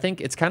 But I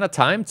think it's kind of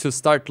time to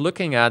start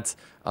looking at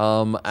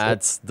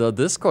the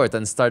Discord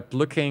and start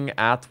looking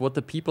at what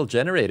the people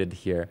generated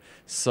here.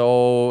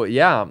 So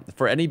yeah,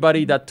 for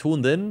anybody that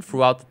tuned in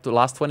throughout the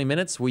last 20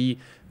 minutes, we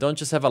don't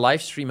just have a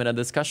live stream and a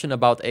discussion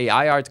about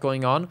AI art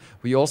going on.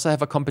 We also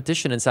have a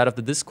competition inside of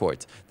the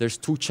Discord. There's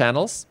 2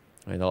 channels.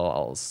 And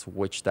I'll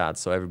switch that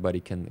so everybody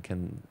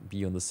can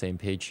be on the same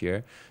page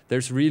here.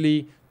 There's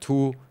really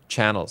 2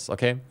 channels,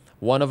 okay?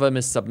 One of them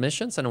is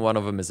submissions and one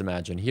of them is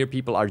Imagine. Here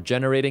people are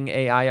generating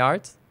AI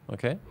art,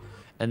 okay?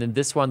 And in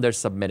this one, they're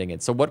submitting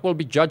it. So what we'll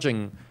be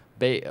judging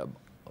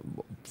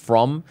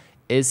from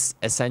is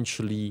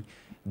essentially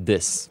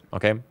this,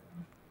 okay?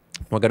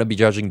 We're gonna be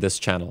judging this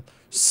channel.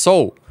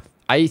 So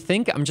I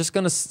think I'm just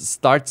gonna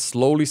start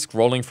slowly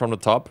scrolling from the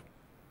top.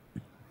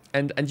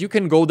 And you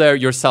can go there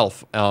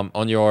yourself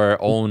on your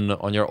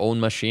own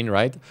machine,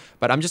 right?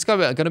 But I'm just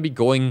gonna be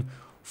going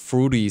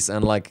through these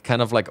and like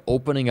kind of like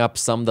opening up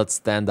some that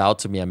stand out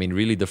to me. I mean,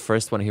 really, the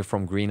first one here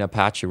from Green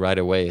Apache right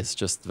away is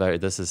just very.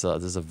 This is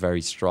a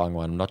very strong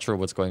one. I'm not sure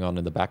what's going on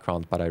in the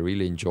background, but I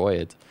really enjoy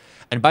it.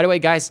 And by the way,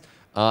 guys,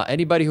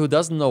 anybody who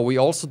doesn't know, we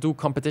also do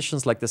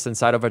competitions like this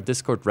inside of our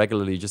Discord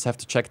regularly. You just have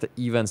to check the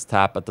events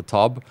tab at the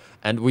top,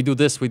 and we do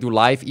this. We do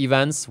live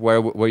events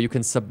where you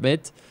can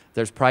submit.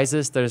 There's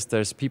prizes,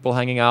 there's people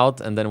hanging out,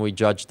 and then we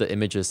judge the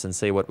images and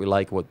say what we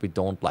like, what we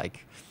don't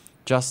like,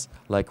 just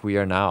like we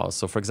are now.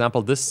 So, for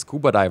example, this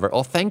scuba diver.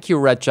 Oh, thank you,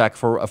 Red Jack,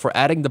 for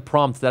adding the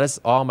prompt. That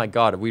is, oh my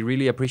God, we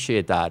really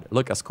appreciate that.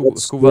 Look, a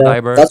scuba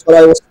diver. That's what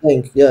I was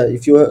saying. Yeah,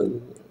 if you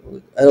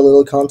add a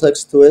little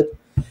context to it.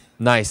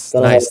 Nice.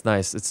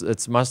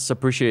 It's much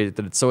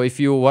appreciated. So if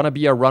you want to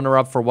be a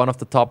runner-up for one of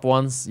the top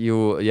ones,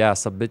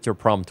 submit your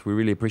prompt. We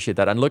really appreciate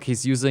that. And look,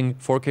 he's using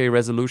 4K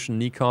resolution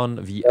Nikon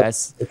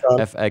VS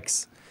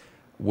FX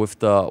with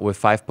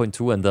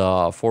 5.2 and the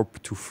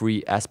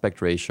 4:3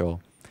 aspect ratio.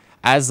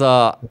 As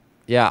I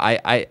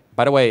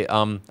by the way,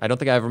 I don't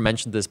think I ever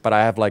mentioned this, but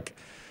I have like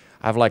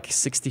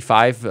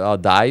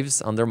 65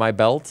 dives under my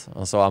belt.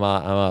 So I'm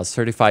a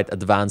certified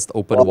advanced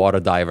open water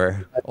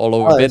diver all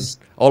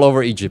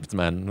over Egypt,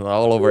 man.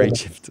 All over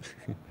Egypt.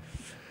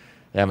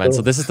 Yeah, man.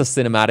 So this is the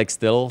cinematic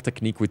still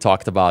technique we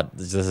talked about.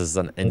 This is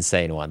an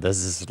insane one. This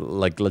is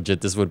like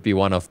legit. This would be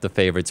one of the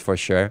favorites for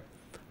sure.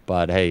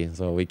 But hey,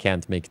 so we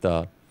can't make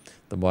the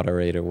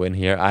moderator win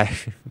here.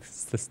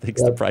 This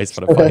takes the prize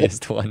for the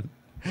funniest one.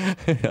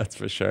 That's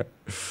for sure.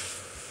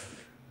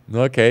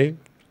 Okay.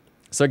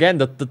 So again,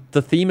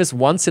 the theme is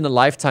once in a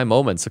lifetime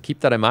moment. So keep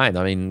that in mind.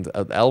 I mean,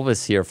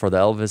 Elvis here, for the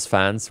Elvis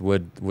fans,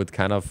 would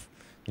kind of,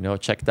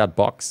 check that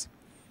box.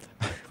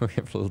 We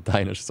have a little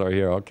dinosaur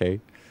here. Okay.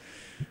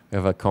 We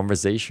have a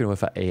conversation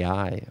with an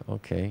AI.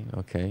 Okay.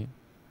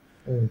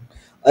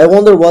 I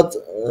wonder what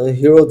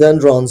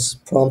Herodendron's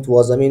prompt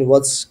was. I mean,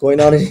 what's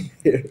going on in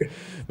here?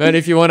 Man,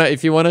 if you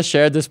wanna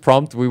share this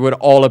prompt, we would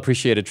all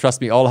appreciate it.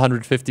 Trust me, all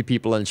 150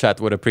 people in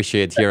chat would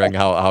appreciate hearing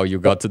how you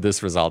got to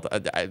this result.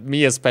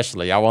 Me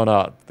especially. I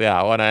wanna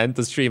end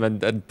the stream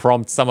and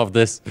prompt some of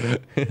this.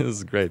 This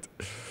is great.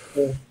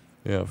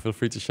 Yeah, feel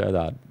free to share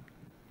that.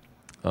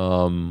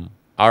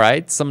 All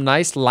right, some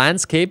nice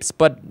landscapes,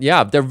 but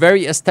yeah, they're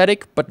very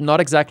aesthetic, but not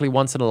exactly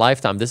once in a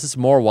lifetime. This is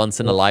more once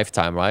in a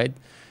lifetime, right?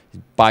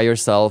 By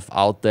yourself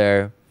out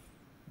there,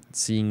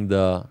 seeing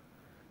the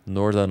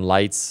northern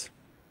lights.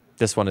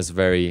 This one is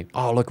very...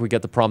 Oh, look, we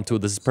get the prompt too.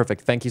 This is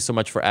perfect. Thank you so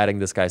much for adding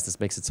this, guys. This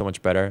makes it so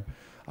much better.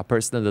 A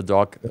person and a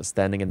dog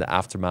standing in the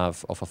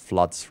aftermath of a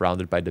flood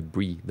surrounded by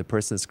debris. The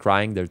person is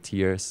crying, their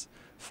tears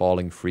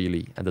falling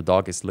freely, and the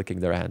dog is licking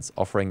their hands,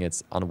 offering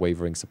its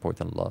unwavering support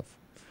and love.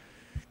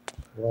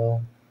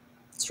 Wow.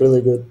 It's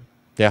really good.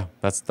 Yeah,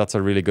 that's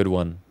a really good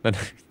one.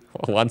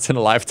 Once in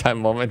a lifetime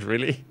moment,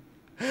 really?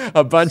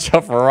 A bunch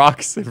of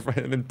rocks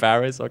in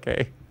Paris.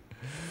 Okay.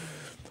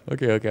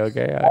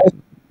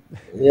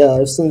 Yeah,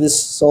 I've seen this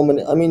so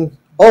many. I mean,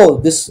 Oh,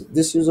 this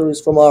user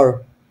is from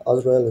our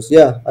Israelis.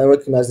 Yeah, I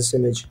recognize this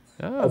image.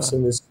 I've Ah.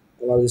 seen this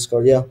on our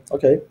Discord. Yeah.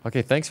 Okay.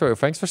 Okay, thanks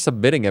for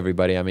submitting,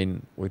 everybody. I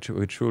mean, we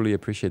truly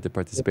appreciate the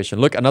participation.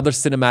 Look, another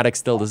cinematic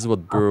still. This is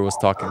what Brewer was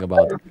talking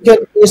about. You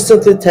can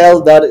instantly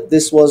tell that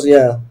this was,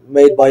 yeah,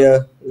 made by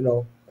a,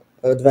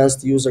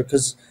 advanced user,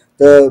 because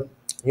the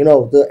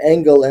the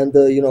angle and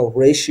the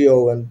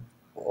ratio and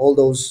all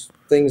those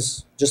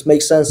things just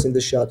make sense in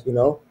the shot.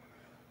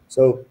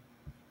 So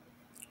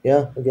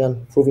yeah,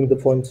 again, proving the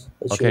point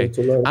that you Okay. need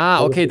to learn.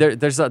 Ah, okay.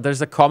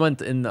 There's a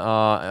comment in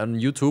on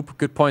YouTube.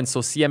 Good point.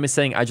 So CM is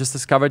saying, I just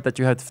discovered that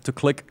you have to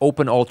click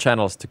open all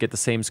channels to get the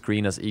same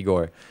screen as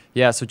Igor.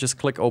 Yeah. So just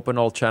click open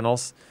all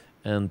channels,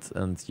 and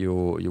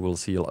you will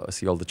see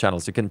all the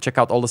channels. You can check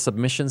out all the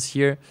submissions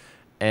here,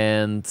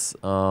 and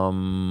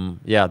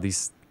yeah,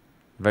 these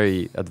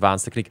very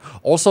advanced technique.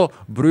 Also,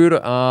 Brur,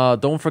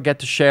 don't forget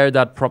to share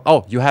that prompt.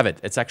 Oh, you have it.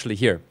 It's actually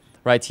here.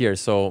 Right here.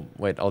 So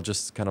wait, I'll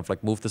just kind of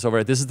like move this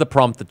over. This is the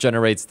prompt that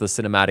generates the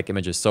cinematic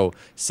images. So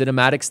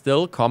cinematic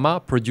still, comma,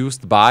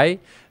 produced by,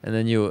 and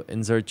then you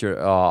insert your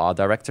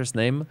director's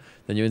name.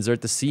 Then you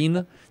insert the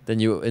scene. Then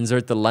you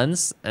insert the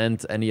lens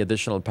and any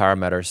additional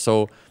parameters.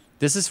 So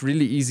this is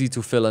really easy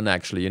to fill in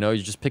actually. You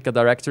just pick a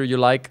director you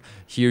like.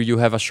 Here you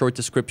have a short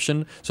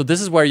description. So this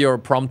is where your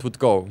prompt would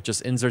go.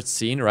 Just insert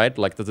scene, right?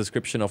 Like the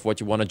description of what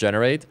you want to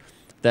generate.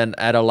 Then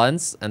add a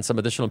lens and some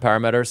additional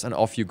parameters, and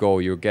off you go.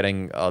 You're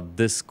getting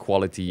this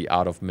quality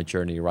out of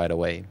Midjourney right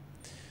away.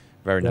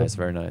 Very nice,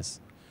 very nice.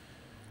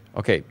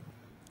 Okay,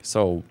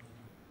 so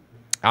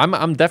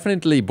I'm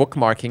definitely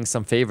bookmarking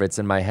some favorites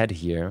in my head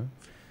here.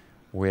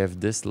 We have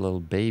this little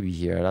baby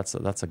here.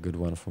 That's a good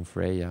one from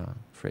Freya.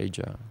 Very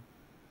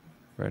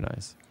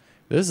nice.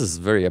 This is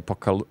very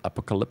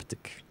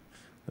apocalyptic.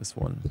 This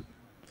one.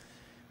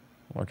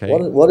 Okay.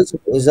 What is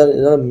it? Is that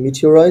a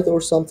meteorite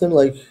or something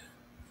like?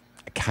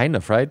 Kind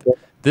of, right?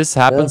 This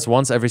happens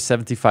once every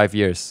 75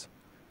 years.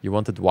 You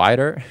want it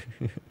wider?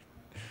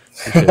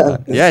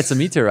 Yeah, it's a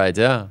meteorite,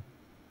 yeah.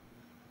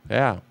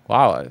 Yeah,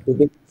 wow.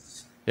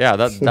 Yeah,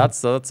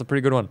 that's a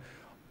pretty good one.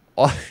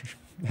 Oh,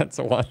 that's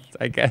a one,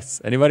 I guess.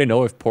 Anybody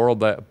know if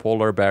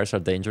polar bears are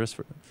dangerous?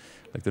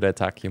 Like, do they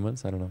attack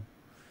humans? I don't know.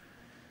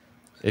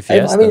 If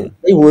yes, I mean,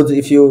 they would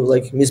if you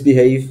like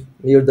misbehave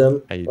near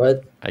them,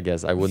 right? I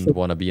guess I wouldn't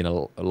want to be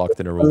locked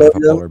in a room with a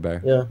polar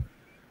bear. Yeah.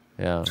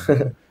 Yeah.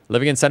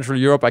 Living in Central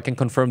Europe, I can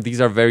confirm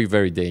these are very,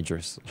 very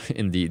dangerous,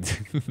 indeed.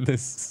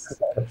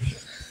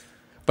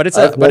 But it's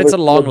a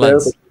long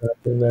lens.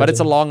 But it's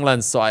a long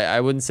lens, so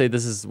I wouldn't say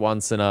this is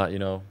once in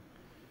a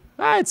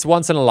it's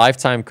once in a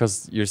lifetime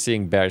because you're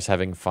seeing bears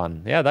having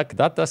fun. Yeah,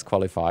 that does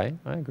qualify.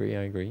 I agree.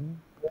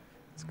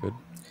 It's good.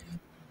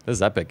 This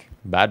is epic.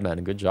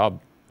 Badman, good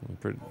job.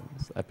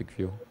 It's epic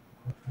view.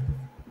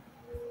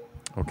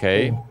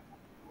 Okay.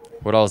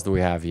 What else do we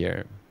have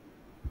here?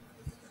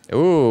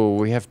 Ooh,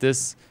 we have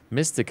this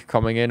mystic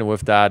coming in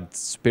with that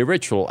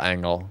spiritual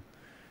angle.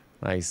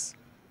 Nice.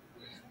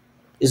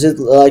 Is it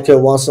like a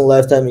once in a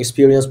lifetime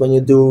experience when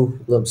you do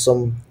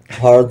some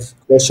hard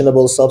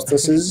questionable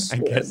substances? I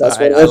guess That's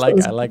I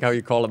like how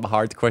you call them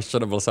hard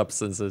questionable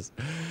substances.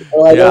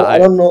 Well, I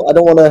don't know. I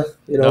don't want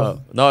to,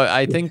 No,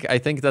 I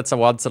think that's a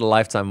once in a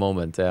lifetime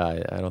moment.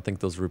 Yeah, I don't think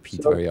those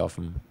repeat very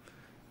often.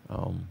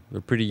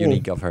 They're pretty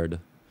unique, I've heard.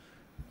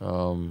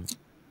 Oh,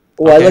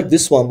 okay. I like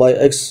this one by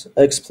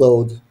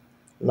Explode,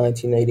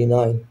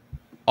 1989.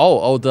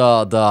 Oh,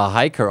 the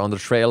hiker on the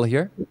trail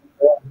here.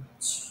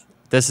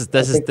 This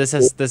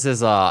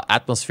is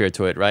atmosphere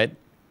to it, right?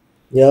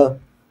 Yeah,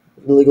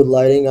 really good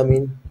lighting. I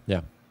mean,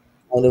 yeah,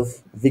 kind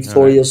of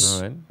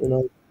victorious, all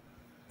right.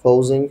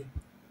 Posing.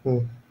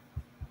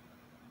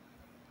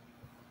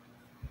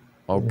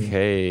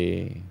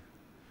 Okay.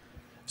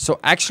 So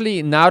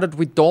actually, now that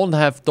we don't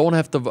have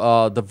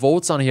the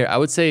votes on here, I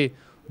would say,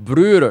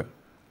 Brür,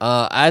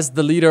 as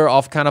the leader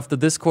of kind of the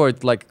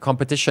Discord like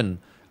competition,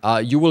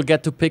 you will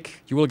get to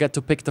pick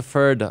the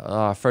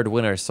third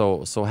winner.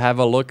 So have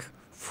a look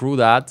through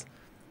that,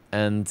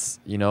 and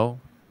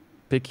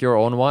pick your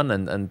own one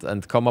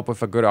and come up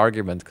with a good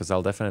argument, because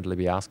I'll definitely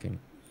be asking.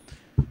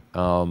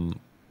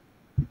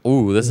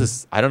 Ooh, this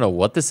is, I don't know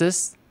what this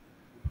is,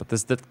 but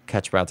this did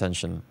catch my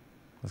attention.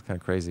 That's kind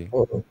of crazy.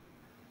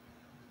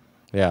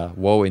 Yeah,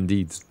 whoa,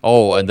 indeed.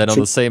 Oh, and then on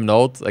the same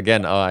note,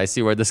 again, I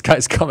see where this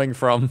guy's coming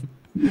from.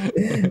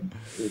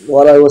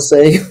 What I was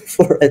saying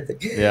for, I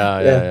think.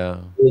 Yeah.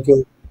 Really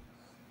cool.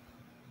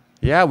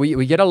 Yeah,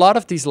 we get a lot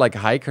of these like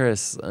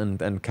hikers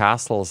and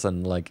castles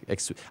and like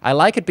I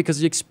like it because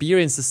you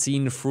experience the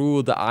scene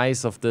through the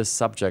eyes of this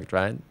subject,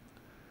 right?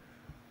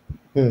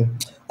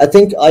 I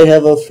think I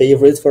have a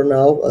favorite for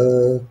now.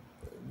 The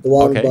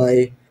one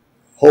by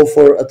Hope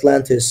for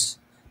Atlantis,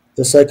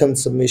 the second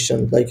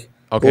submission. Like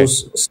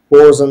those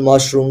spores and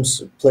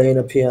mushrooms playing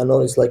a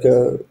piano is like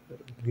a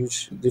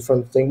huge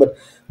different thing. But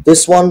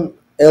this one,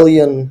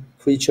 alien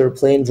creature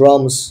playing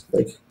drums,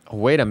 like.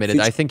 Wait a minute,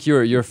 I think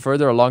you're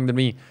further along than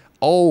me.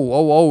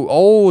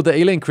 Oh, the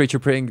alien creature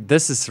playing.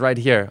 This is right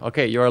here.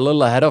 Okay, you're a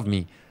little ahead of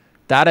me.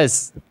 That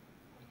is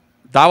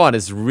That one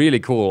is really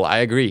cool. I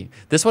agree.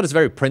 This one is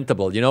very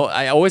printable. You know,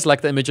 I always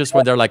like the images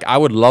when they're like, I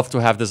would love to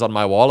have this on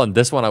my wall, and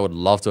this one I would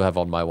love to have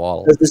on my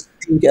wall. There's this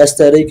pink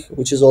aesthetic,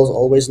 which is also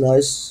always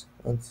nice.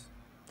 And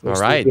All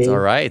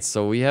right.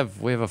 So we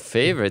have a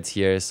favorite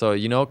here. So,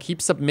 you know, keep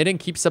submitting,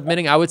 keep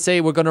submitting. I would say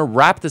we're gonna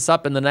wrap this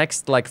up in the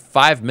next like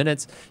 5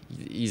 minutes.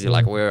 Easy,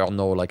 like we're on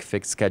no like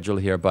fixed schedule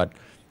here, but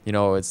you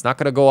know, it's not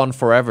gonna go on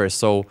forever.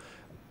 So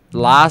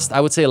I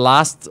would say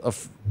last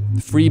of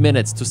 3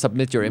 minutes to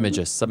submit your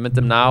images. Submit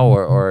them now,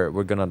 or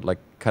we're gonna like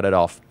cut it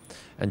off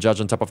and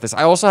judge on top of this.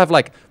 I also have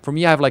like, for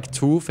me, I have like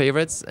 2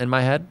 favorites in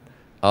my head.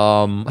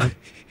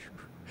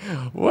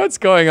 What's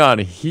going on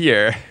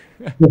here?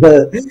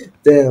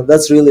 Damn,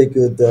 that's really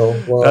good though.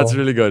 Wow. That's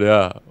really good,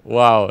 yeah.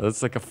 Wow,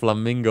 that's like a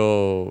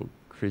flamingo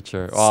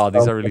creature. Oh,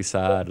 these are really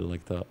sad. I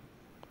like that.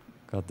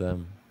 God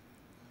damn.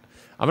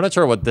 I'm not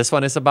sure what this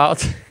one is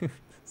about.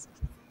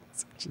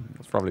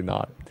 It's probably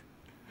not.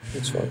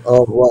 Which one?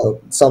 Oh wow,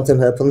 something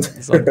happened.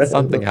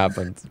 Something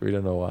happened. We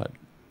don't know what.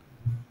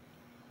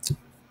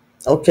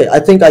 Okay, I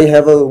think I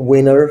have a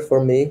winner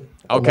for me.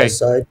 On my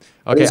side.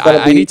 Okay,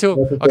 I need to.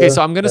 Okay,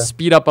 so I'm gonna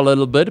speed up a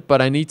little bit,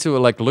 but I need to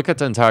like look at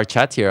the entire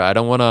chat here. I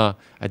don't wanna.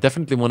 I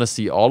definitely wanna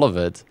see all of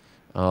it.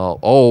 Oh,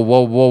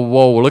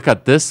 whoa! Look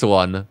at this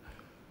one.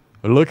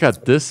 Look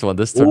at this one.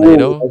 This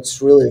tornado. Ooh,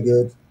 that's really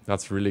good.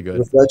 That's really good.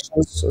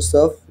 Reflections and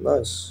stuff.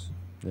 Nice.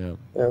 Yeah.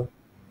 Yeah.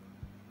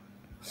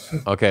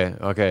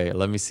 Okay.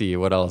 Let me see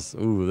what else.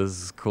 Ooh, this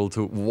is cool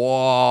too.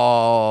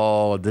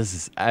 Whoa, this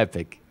is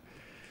epic.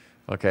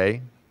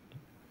 Okay.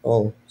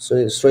 Oh, so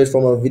it's straight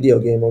from a video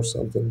game or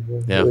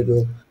something. Yeah. Really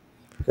good.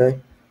 Okay.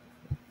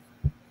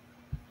 A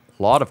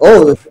lot of.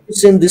 Oh, stuff. have you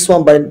seen this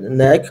one by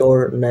Neck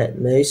or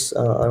Nace?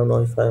 I don't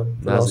know if I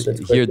pronounced it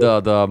correctly. Here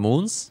the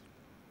moons.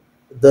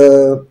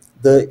 The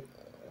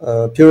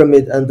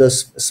pyramid and the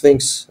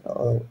Sphinx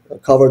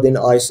covered in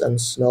ice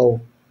and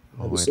snow.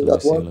 Oh, Have you wait, seen let me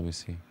that see. one? Let me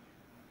see.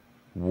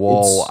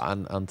 Whoa,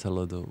 It's-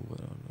 Anteledo.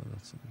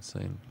 That's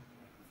insane.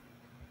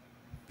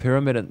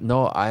 Pyramid.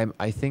 No,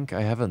 I think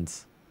I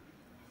haven't.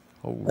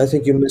 Oh. I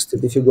think you missed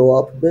it if you go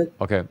up a bit.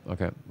 Okay.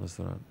 Let's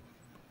do that.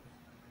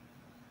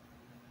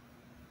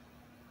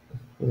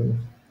 Mm.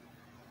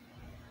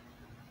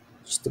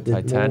 Just a bit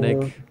Titanic,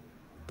 more.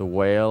 the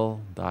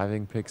whale,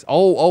 diving pigs.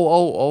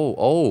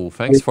 Oh.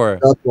 Thanks for.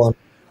 That one. This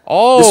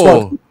Oh,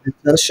 one,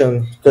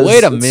 attention. 'Cause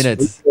wait a it's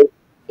minute. really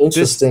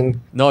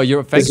interesting. No,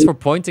 thanks you- for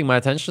pointing my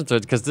attention to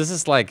it, because this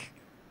is like,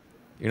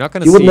 you're not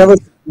gonna You would see. never,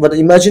 but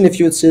imagine if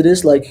you would see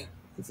this, like,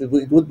 it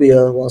would be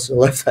a once in a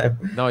lifetime.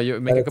 No, you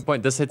make a good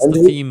point. This hits And the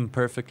you- theme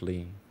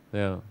perfectly.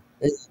 Yeah.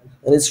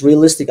 And it's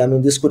realistic. I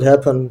mean, this could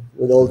happen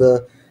with all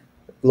the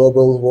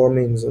global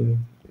warmings and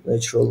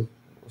natural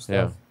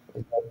stuff.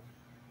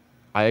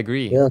 I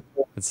agree. Yeah.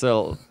 It's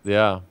still,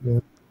 yeah. Yeah.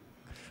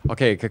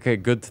 Okay,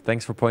 good.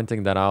 Thanks for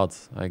pointing that out.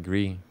 I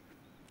agree.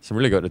 Some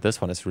really good. This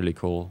one is really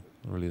cool.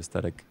 Really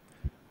aesthetic.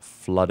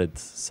 Flooded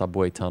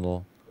subway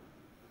tunnel.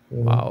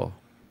 Mhm. Wow.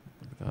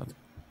 Look at that.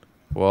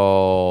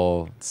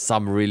 Whoa.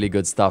 Some really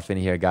good stuff in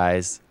here,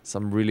 guys.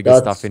 Some really good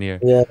stuff in here.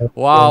 Yeah.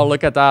 Wow, yeah.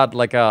 look at that.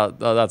 Like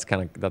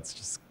that's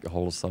just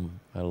wholesome.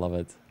 I love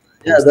it.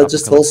 Yeah, that's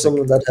just Post-apocalyptic.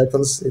 wholesome. That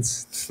happens.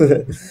 It's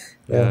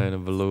Yeah, in a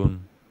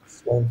balloon.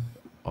 it's fun.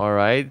 All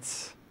right.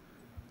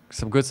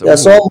 Some good stuff. Yeah,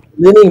 so I'm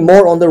leaning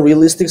more on the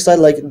realistic side.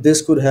 Like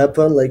this could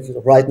happen, like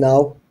right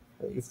now,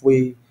 if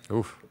we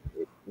Oof.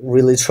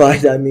 really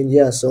tried. I mean,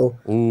 yeah. So,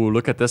 Ooh,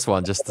 look at this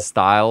one. Just the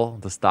style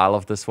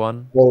of this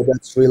one. well,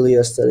 that's really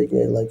aesthetic.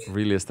 Yeah, like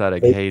Really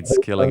aesthetic. They- Hates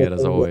killing it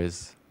as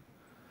always.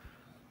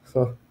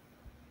 huh,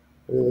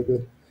 really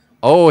good.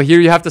 Oh, here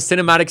you have the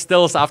cinematic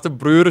stills after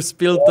Brur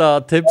spilled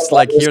the tips.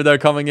 Like here they're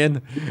coming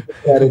in.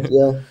 Got it.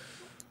 Yeah.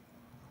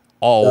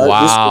 Oh, This is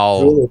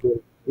wow. really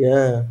good.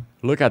 Yeah.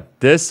 Look at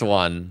this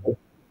one.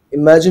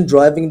 Imagine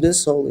driving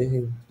this. Holy,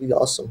 it'd be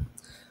awesome.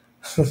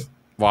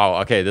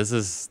 Wow. Okay, this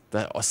is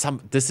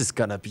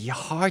gonna be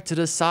hard to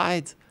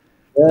decide.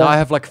 Yeah. Now I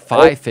have like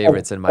 5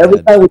 favorites in my Every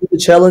head. time we do the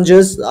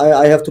challenges,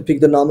 I have to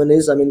pick the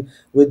nominees. I mean,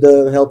 with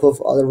the help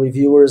of other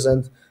reviewers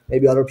and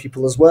maybe other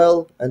people as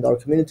well, and our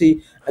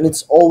community. And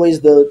it's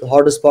always the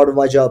hardest part of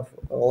my job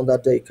on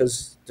that day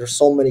because there's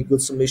so many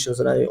good submissions,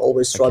 and I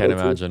always I struggle. can't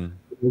imagine.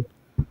 Yeah.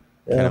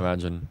 Can't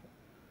imagine.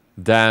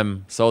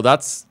 Damn. So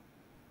that's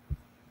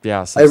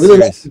some I really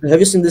serious- like. Have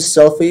you seen this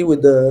selfie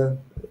with the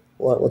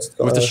what's it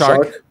called? with the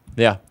shark.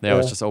 Yeah, I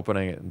was Yeah. just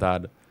opening it,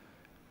 that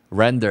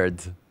rendered.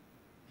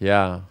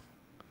 Yeah.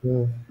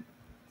 Mm.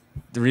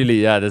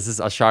 Really, yeah, this is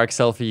a shark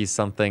selfie is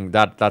something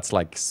that's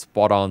like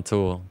spot on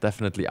too.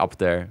 Definitely up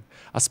there.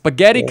 A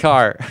spaghetti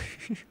car.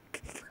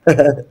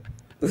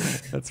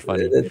 That's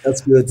funny.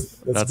 That's good.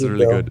 That's good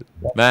really though. good.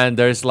 Man,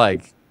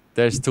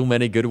 there's too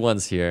many good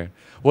ones here.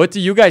 What do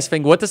you guys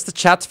think? What does the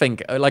chat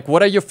think? Like,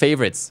 what are your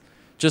favorites?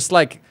 Just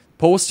like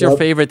post your Yep.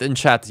 favorite in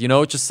chat, you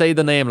know, just say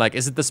the name. Like,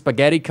 is it the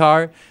spaghetti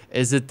car?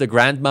 Is it the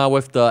grandma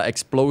with the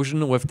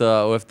explosion with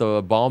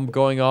the bomb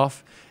going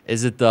off?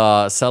 Is it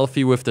the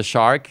selfie with the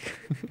shark?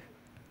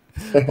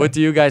 What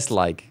do you guys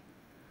like?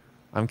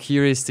 I'm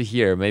curious to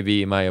hear.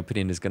 Maybe my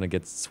opinion is gonna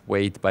get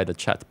swayed by the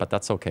chat, but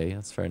that's okay.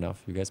 That's fair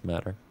enough. You guys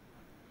matter.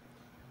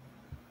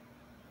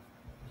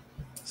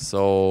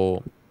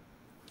 So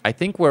I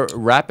think we're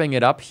wrapping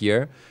it up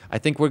here. I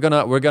think we're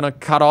gonna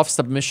cut off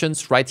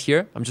submissions right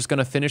here. I'm just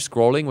gonna finish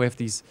scrolling.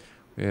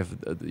 We have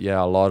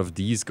yeah, a lot of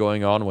these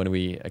going on when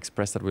we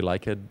express that we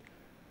like it.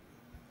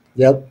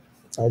 Yep,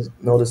 I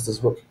noticed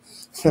as well.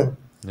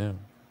 Yeah.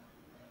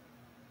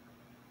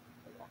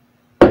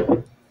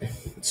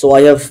 So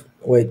I have,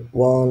 wait,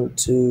 1,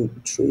 2,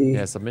 3.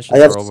 Yeah, submissions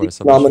I have are over. 6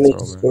 Submissions are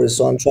nominees over. for it,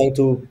 so I'm trying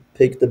to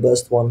pick the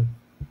best one.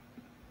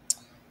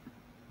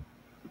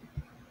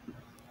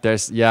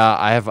 There's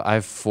I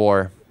have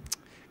 4.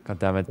 God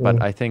damn it!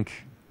 But I think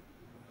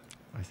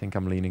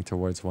I'm leaning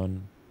towards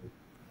one.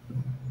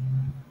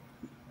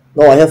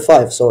 No, I have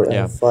 5. Sorry, I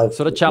Yeah. have 5.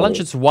 So the challenge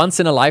is once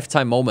in a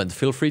lifetime moment.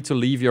 Feel free to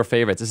leave your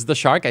favorites. Is it the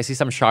shark? I see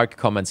some shark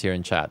comments here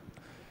in chat.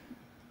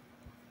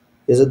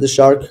 Is it the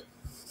shark?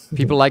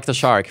 People like the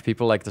shark.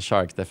 People like the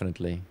shark,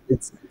 definitely.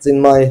 It's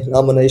in my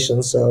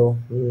nomination, so.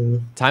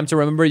 Time to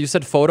remember, you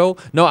said photo?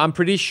 No, I'm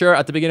pretty sure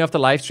at the beginning of the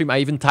live stream, I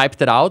even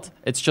typed it out.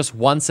 It's just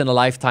once in a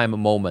lifetime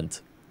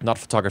moment, not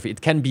photography.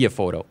 It can be a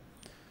photo.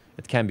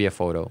 It can be a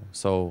photo.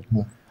 So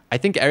I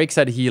think Eric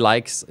said he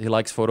likes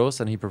photos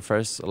and he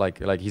prefers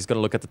like he's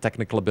gonna look at the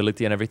technical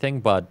ability and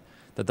everything, but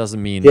that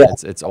doesn't mean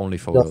it's only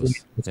photos.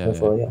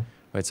 Yeah.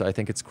 Wait, so I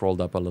think it's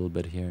scrolled up a little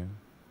bit here.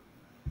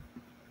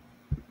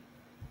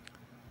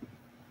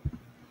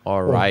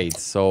 All right,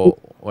 so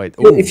wait.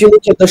 Ooh. If you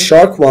look at the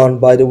shark one,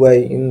 by the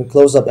way, in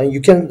close up, and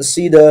you can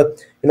see the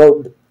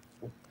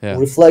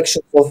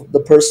reflection of the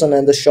person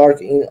and the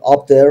shark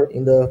up there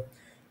in the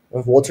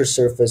water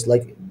surface.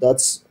 Like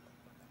that's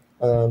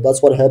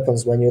what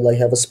happens when you like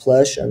have a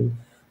splash and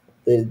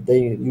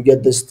you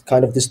get this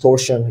kind of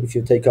distortion if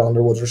you take an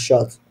underwater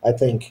shot. I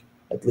think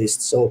at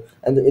least so,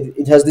 and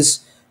it has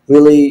this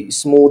really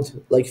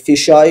smooth like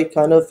fisheye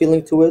kind of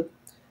feeling to it.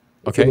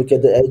 If you look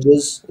at the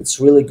edges,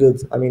 it's really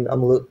good. I mean,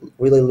 I'm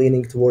really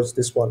leaning towards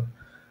this one.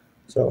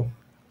 So.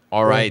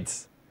 All right.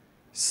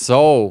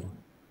 So,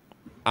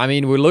 I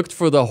mean, we looked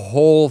for the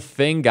whole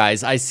thing,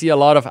 guys. I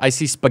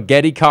see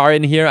spaghetti car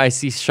in here. I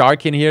see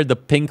shark in here. The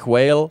pink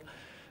whale.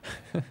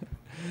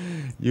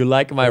 You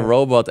like my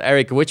robot,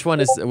 Eric? Which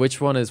one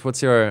is?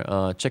 What's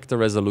your? Check the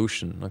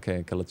resolution.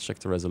 Okay, let's check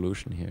the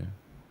resolution here.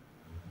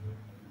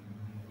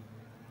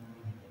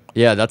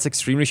 Yeah, that's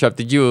extremely sharp.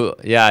 Did you?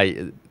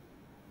 Yeah.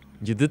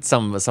 You did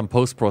some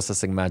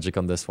post-processing magic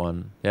on this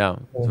one. Yeah,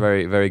 it's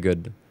very, very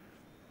good.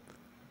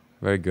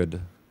 Very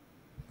good.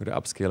 Good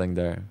upscaling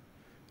there.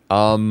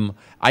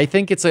 I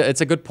think it's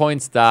a good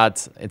point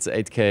that it's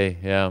 8K.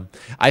 Yeah,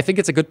 I think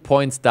it's a good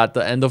point that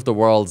the end of the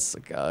worlds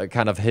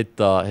kind of hit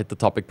the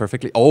topic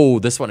perfectly. Oh,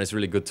 this one is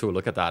really good too.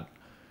 Look at that.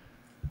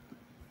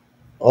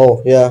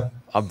 Oh yeah.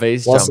 A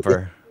base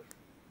jumper.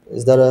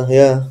 Is that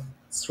yeah?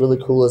 It's really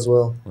cool as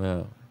well.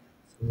 Yeah.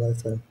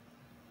 Lifetime.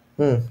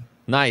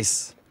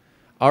 Nice.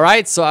 All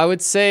right, so I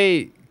would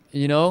say,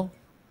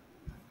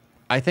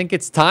 I think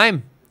it's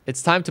time.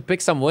 It's time to pick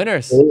some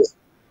winners.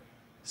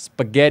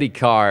 Spaghetti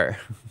car.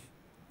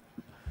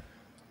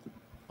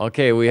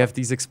 Okay, we have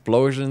these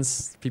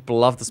explosions. People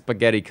love the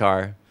spaghetti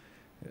car.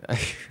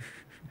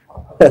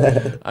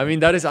 I mean,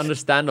 that is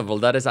understandable.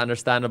 That is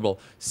understandable.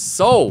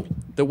 So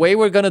the way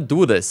we're gonna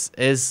do this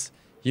is,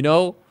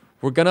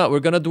 we're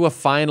gonna do a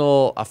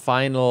final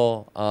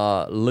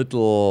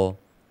little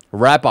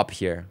wrap up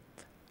here.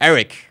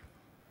 Eric.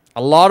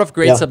 A lot of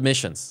great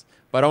submissions,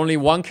 but only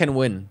one can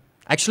win.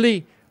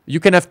 Actually, you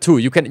can have 2.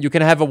 You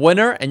can have a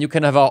winner and you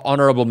can have an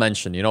honorable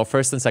mention.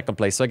 First and second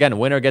place. So again,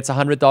 winner gets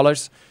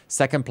 $100.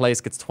 Second place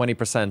gets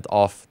 20%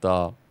 off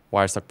the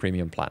Wirestock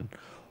Premium plan.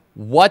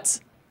 What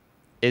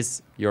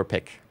is your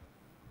pick?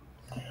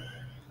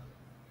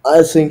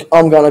 I think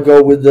I'm gonna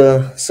go with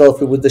the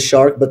selfie with the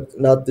shark, but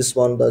not this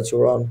one that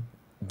you're on.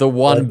 The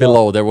one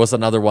below. There was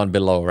another one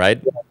below,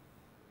 right? Yeah.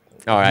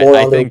 All right,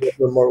 I think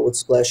more with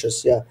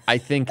splashes, yeah. I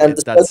think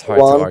that's hard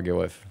to argue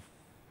with.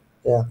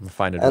 Yeah,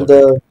 find it. And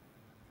the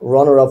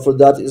runner-up for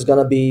that is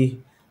gonna be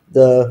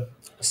the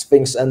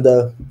Sphinx and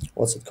the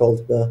what's it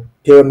called? The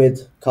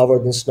pyramid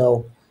covered in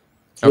snow.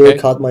 It really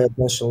caught my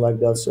attention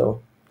like that.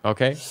 So.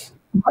 Okay.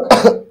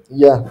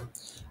 Yeah,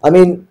 I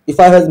mean,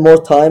 if I had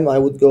more time, I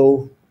would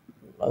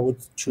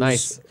choose.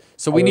 Nice.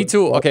 So we need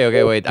to.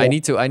 Okay. Wait. Yeah. I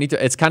need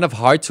to. It's kind of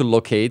hard to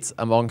locate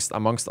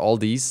amongst all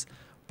these.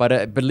 But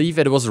I believe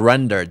it was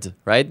rendered,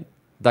 right?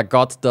 That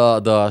got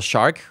the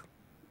shark,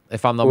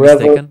 if I'm not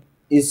mistaken.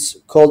 It's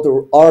called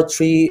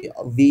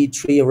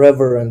R3V3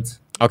 Reverend.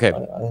 Okay.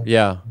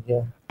 Yeah.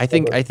 I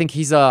think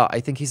he's a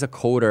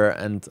coder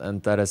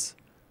and that is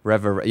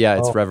Reverend. Yeah,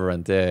 it's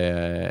Reverend.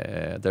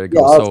 Yeah. There you go.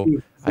 Yeah, so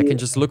I can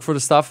just look for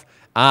the stuff.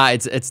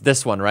 It's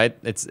this one, right?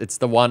 It's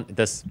the one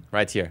this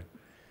right here.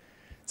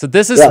 So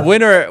this is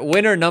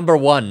winner number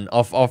 1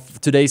 of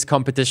today's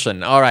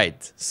competition. All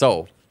right.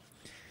 So,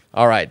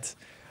 all right.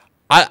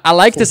 I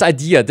like this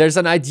idea. There's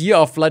an idea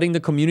of letting the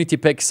community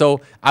pick. So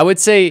I would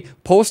say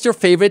post your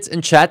favorites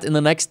in chat in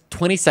the next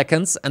 20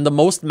 seconds, and the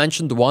most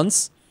mentioned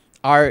ones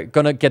are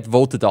gonna get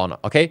voted on,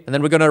 okay? And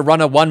then we're gonna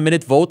run a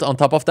 1-minute vote on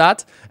top of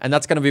that, and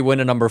that's gonna be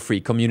winner number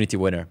 3, community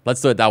winner.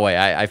 Let's do it that way.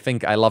 I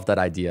think I love that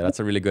idea. That's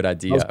a really good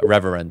idea,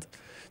 Reverend.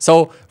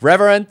 So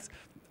Reverend,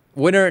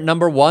 winner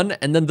number 1,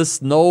 and then the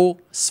Snow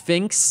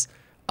Sphinx,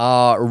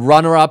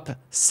 runner-up,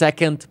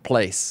 2nd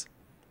place.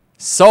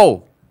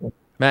 So,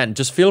 man,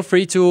 just feel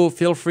free to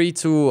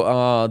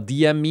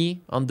DM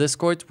me on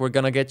Discord. We're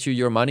gonna get you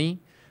your money.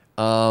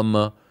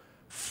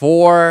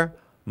 For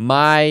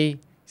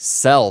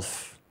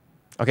myself.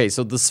 Okay,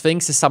 so the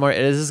Sphinx is somewhere.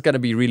 This is gonna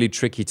be really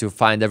tricky to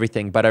find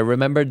everything, but I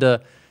remember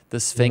the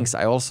Sphinx.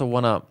 I also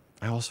wanna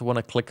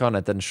click on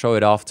it and show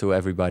it off to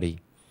everybody.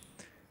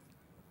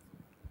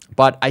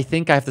 But I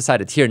think I have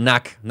decided here.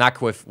 Nak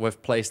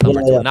with place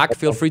number 2. Nak,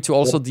 feel free to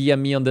also DM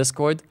me on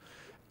Discord,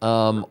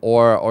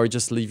 or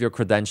just leave your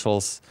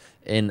credentials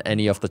in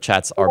any of the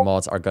chats. Our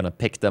mods are gonna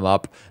pick them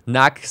up.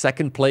 Nak,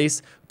 2nd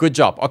place. Good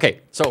job.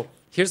 Okay, so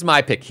here's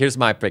my pick.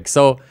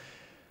 So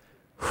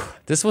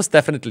this was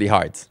definitely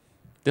hard.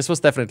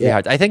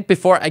 Hard. I think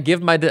before I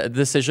give my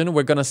decision,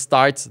 we're gonna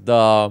start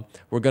the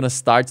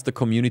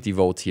community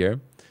vote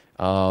here,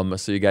 so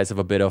you guys have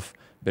a bit of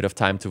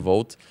time to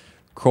vote.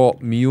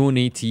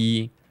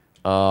 Community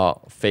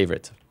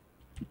favorite.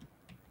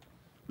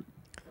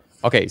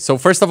 Okay, so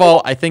first of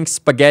all, I think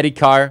spaghetti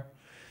car.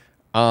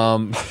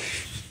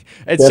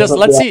 It's just,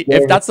 let's see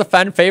if that's the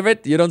fan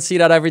favorite. You don't see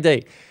that every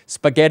day.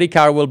 Spaghetti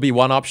car will be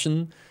one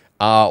option.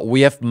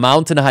 We have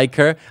mountain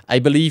hiker. I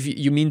believe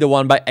you mean the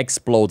one by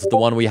Explode, the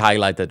one we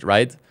highlighted,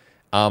 right?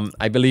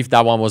 I believe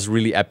that one was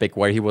really epic,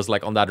 where he was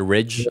like on that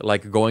ridge,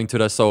 like going to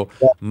the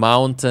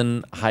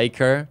mountain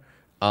hiker.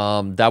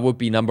 That would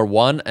be number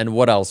 1. And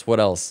what else?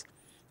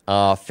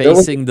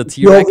 Facing the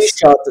T-Rex.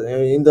 Shot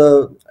in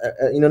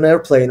an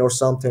airplane or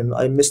something.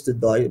 I missed it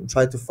though. I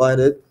tried to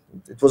find it.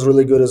 It was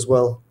really good as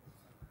well.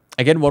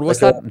 Again, what was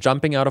that?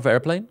 Jumping out of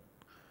airplane?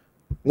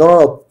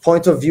 No,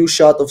 point of view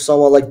shot of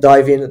someone like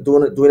diving,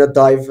 doing a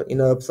dive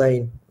in a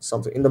plane,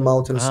 something in the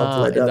mountains,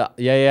 something like that.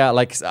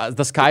 Like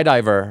the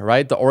skydiver,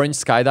 right? The orange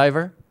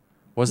skydiver.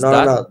 Was no,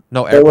 that?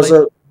 No, airplane? There was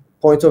a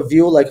point of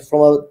view, like from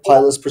a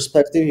pilot's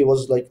perspective. He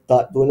was like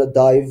doing a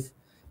dive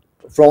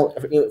from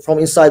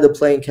inside the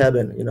plane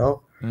cabin. You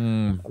know.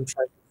 I'm trying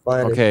to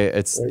find it. Okay,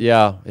 it's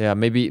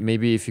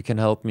Maybe if you can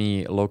help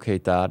me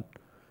locate that.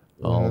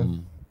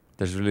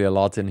 There's really a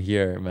lot in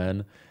here,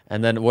 man.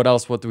 And then what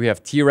else? What do we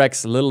have?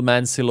 T-Rex, little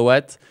man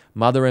silhouette,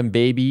 mother and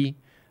baby.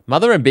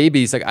 Mother and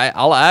baby is like,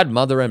 I'll add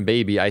mother and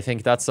baby. I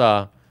think that's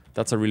a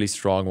really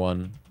strong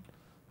one.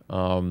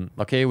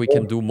 Okay, we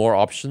can do more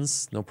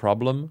options, no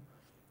problem.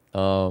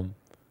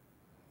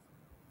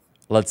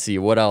 Let's see,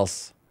 what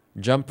else?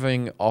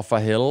 Jumping off a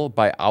hill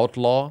by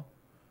Outlaw.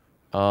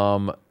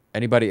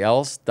 Anybody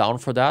else down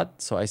for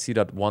that? So I see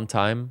that one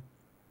time.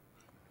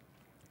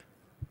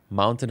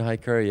 Mountain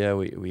hiker, yeah,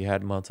 we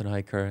had mountain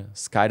hiker.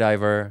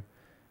 Skydiver.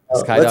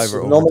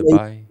 Skydiver over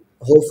Dubai.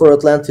 Hope for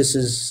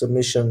Atlantis'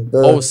 submission.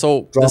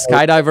 So the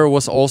skydiver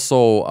was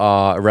also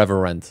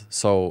Reverend.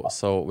 So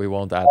we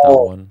won't add that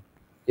one.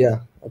 Yeah,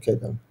 okay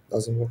then.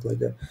 Doesn't look like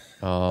that.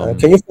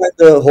 Can you find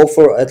the Hope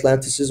for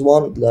Atlantis'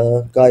 one?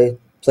 The guy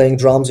playing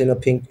drums in a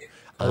pink.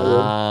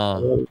 Yeah,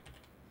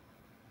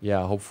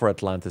 Hope for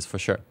Atlantis for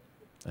sure.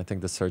 I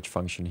think the search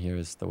function here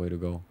is the way to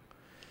go.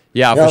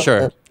 Yeah, for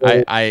sure.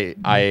 I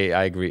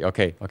agree.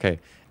 Okay.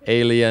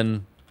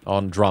 Alien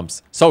on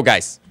drums. So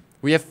guys,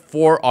 we have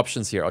 4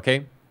 options here,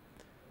 okay?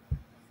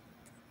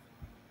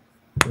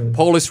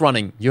 Poll is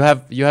running. You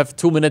have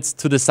 2 minutes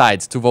to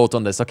decide to vote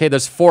on this. Okay,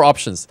 there's 4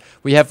 options.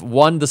 We have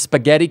 1, the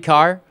spaghetti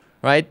car,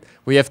 right?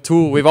 We have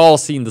 2. We've all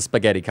seen the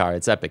spaghetti car.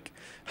 It's epic.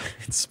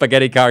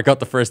 Spaghetti car got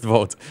the first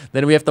vote.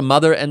 Then we have the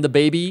mother and the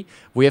baby.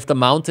 We have the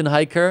mountain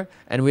hiker,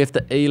 and we have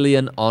the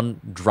alien on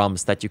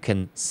drums that you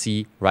can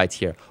see right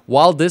here.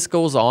 While this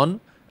goes on,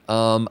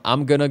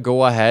 I'm gonna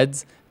go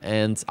ahead,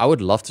 and I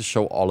would love to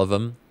show all of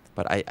them,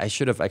 but I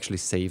should have actually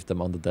saved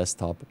them on the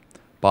desktop.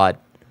 But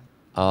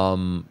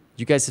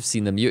you guys have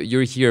seen them.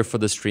 You're here for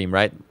the stream,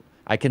 right?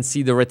 I can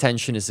see the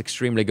retention is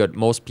extremely good.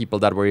 Most people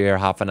that were here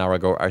half an hour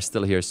ago are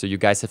still here, so you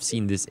guys have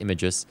seen these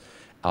images.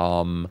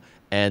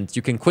 And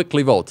you can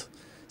quickly vote.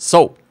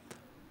 So,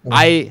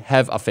 I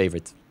have a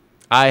favorite.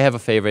 I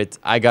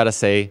gotta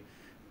say,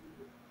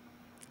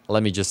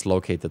 let me just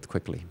locate it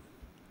quickly.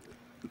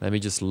 Let me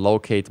just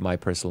locate my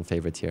personal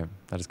favorite here.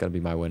 That is gonna be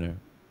my winner.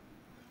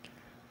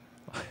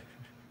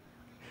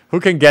 Who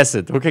can guess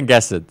it? I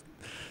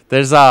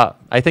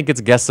think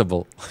it's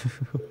guessable.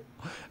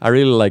 I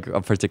really like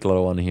a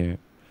particular one here.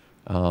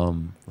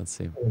 Let's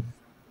see.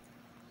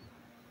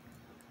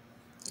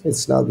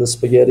 It's not the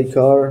spaghetti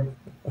car.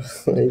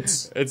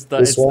 it's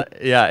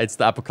the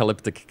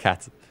apocalyptic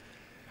cat.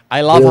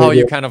 I love how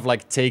you kind of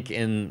like take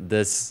in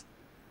this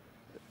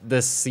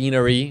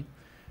scenery,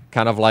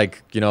 kind of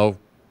like, you know,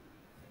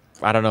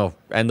 I don't know,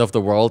 end of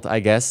the world, I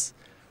guess,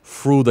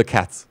 through the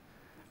cat.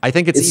 I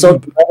think it's so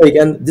dramatic,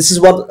 and this is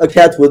what a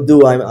cat would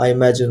do, I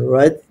imagine,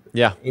 right?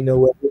 Yeah. In a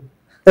way.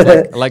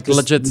 like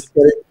legit.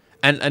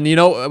 And you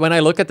know, when I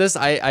look at this,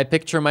 I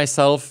picture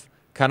myself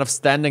kind of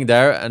standing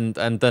there and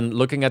then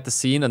looking at the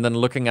scene and then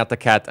looking at the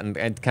cat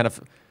and kind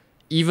of,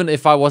 even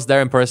if I was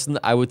there in person,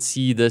 I would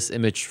see this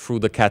image through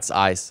the cat's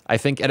eyes. I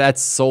think it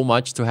adds so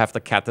much to have the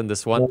cat in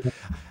this one.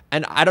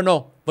 And I don't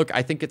know. Look,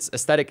 I think it's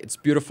aesthetic. It's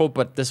beautiful,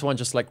 but this one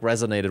just like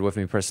resonated with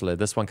me personally.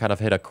 This one kind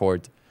of hit a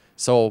chord.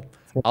 So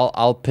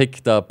I'll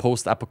pick the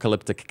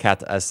post-apocalyptic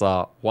cat as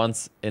a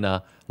once in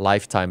a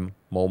lifetime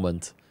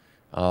moment.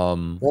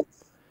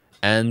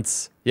 And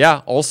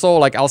yeah, also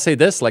like I'll say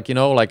this, like, you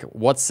know, like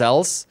what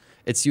sells,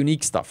 it's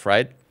unique stuff,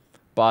 right?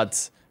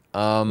 But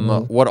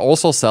what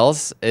also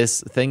sells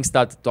is things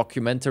that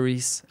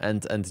documentaries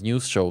and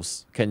news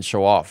shows can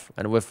show off.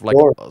 And with like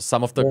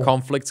some of the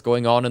conflicts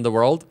going on in the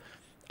world,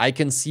 I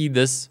can see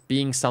this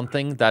being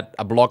something that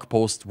a blog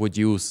post would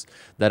use,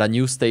 that a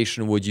news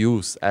station would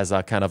use as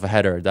a kind of a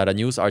header, that a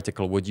news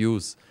article would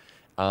use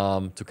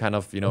to kind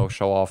of, you know,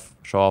 show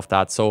off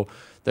that. So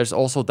there's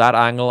also that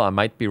angle. I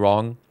might be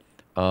wrong.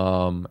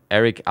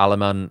 Eric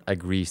Aleman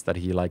agrees that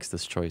he likes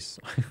this choice.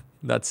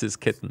 That's his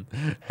kitten.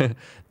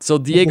 So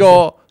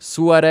Diego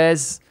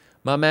Suarez,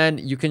 my man,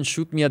 you can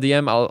shoot me a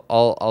DM.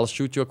 I'll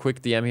shoot you a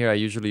quick DM here. I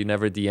usually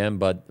never DM,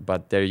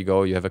 but there you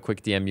go. You have a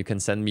quick DM. You can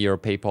send me your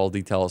PayPal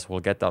details. We'll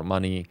get that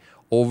money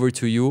over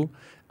to you.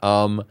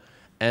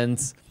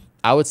 And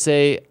I would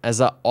say as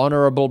an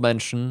honorable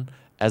mention,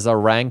 as a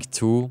rank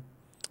 2,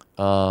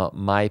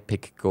 my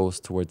pick goes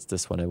towards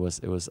this one. It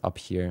was up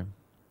here.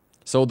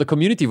 So the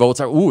community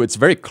votes are, ooh, it's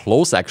very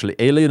close actually.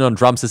 Alien on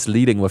Drums is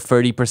leading with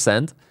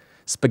 30%.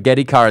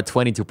 Spaghetti Car at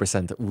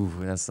 22%. Ooh,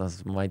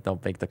 that's might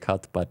not make the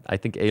cut, but I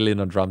think Alien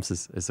on Drums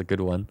is a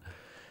good one.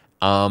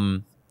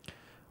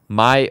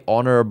 My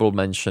honorable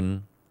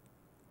mention.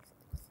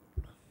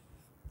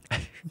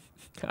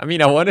 I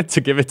mean, I wanted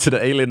to give it to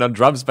the Alien on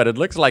Drums, but it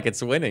looks like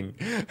it's winning.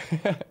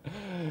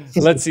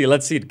 Let's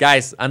see,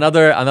 guys.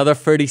 Another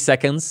 30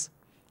 seconds.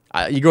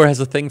 Igor has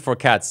a thing for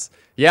cats.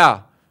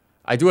 Yeah.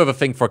 I do have a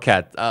thing for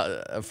cats.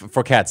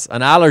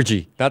 An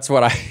allergy. That's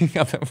what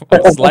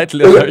I'm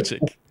slightly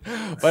allergic.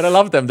 But I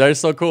love them. They're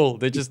so cool.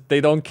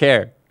 They don't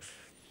care.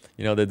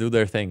 You know, they do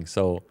their thing.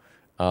 So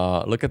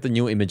look at the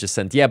new images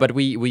sent. Yeah, but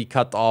we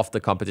cut off the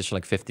competition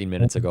like 15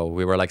 minutes ago.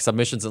 We were like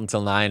submissions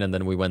until 9 and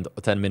then we went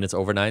 10 minutes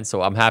over 9.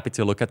 So I'm happy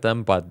to look at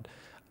them, but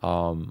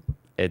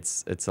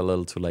it's a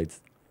little too late.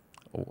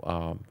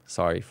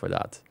 Sorry for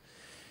that.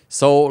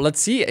 So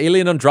let's see.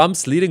 Alien on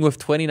Drums leading with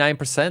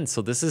 29%.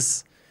 So this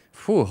is...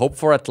 hope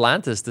for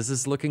Atlantis. This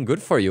is looking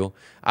good for you.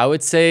 I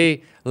would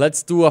say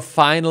let's do a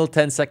final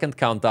 10-second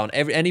countdown.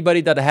 Anybody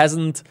that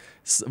hasn't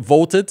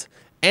voted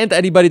and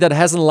anybody that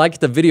hasn't liked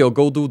the video,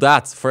 go do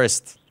that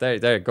first.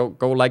 There,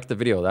 go like the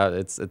video.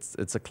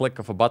 It's a click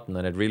of a button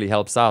and it really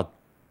helps out.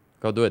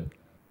 Go do it.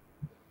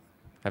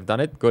 I've done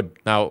it? Good.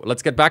 Now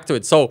let's get back to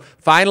it. So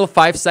final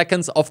 5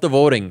 seconds of the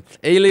voting.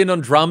 Alien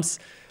on Drums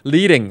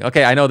leading.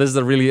 Okay, I know this is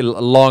a really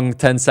long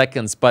 10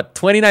 seconds, but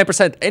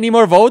 29%. Any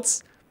more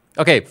votes?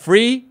 Okay,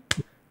 3,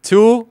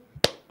 2,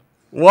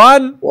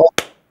 1.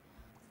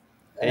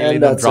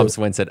 Alien on Drums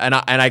wins it. And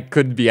I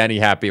couldn't be any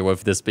happier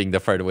with this being the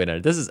third winner.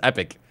 This is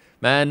epic.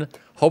 Man,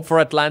 hope for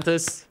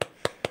Atlantis.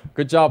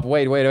 Good job.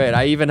 Wait.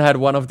 I even had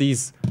one of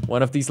these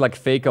like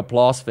fake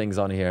applause things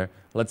on here.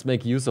 Let's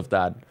make use of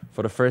that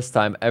for the first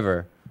time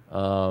ever.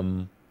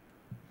 Yeah,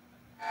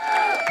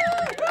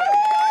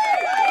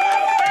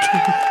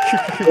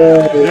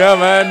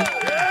 man.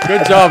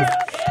 Good job.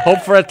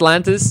 Hope for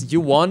Atlantis.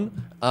 You won.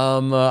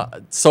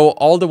 So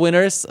all the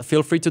winners,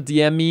 feel free to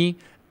DM me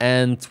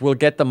and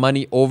we'll get the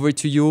money over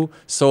to you.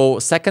 So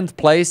second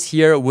place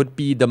here would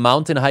be the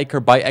Mountain Hiker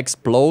by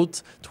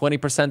Explode.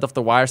 20% of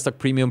the Wirestock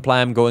Premium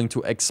Plan going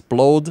to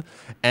Explode.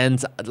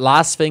 And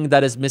last thing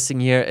that is missing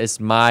here is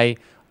my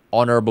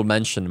honorable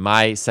mention,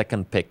 my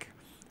second pick.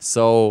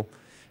 So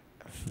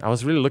I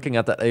was really looking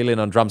at that Alien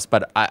on Drums,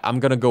 but I'm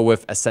going to go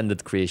with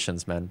Ascended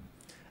Creations, man.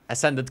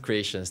 Ascended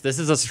Creations. This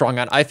is a strong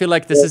one. I feel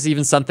like this is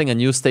even something a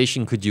news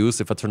station could use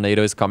if a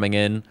tornado is coming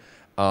in,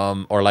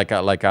 or like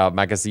a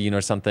magazine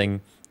or something.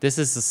 This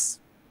is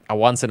a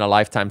once in a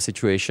lifetime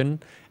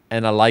situation,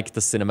 and I like the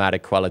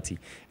cinematic quality.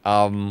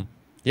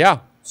 Yeah,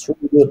 it's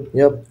really good.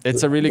 Yep,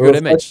 it's a really good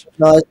image.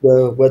 Nice,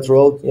 the wet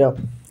road. Yeah,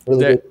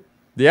 really good.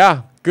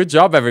 Yeah, good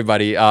job,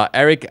 everybody.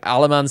 Eric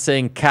Aleman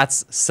saying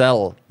cats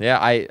sell. Yeah,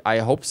 I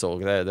hope so.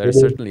 They're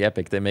certainly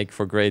epic. They make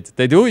for great.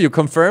 They do. You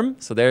confirm?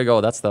 So there you go.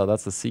 That's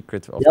the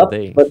secret of the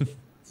day. But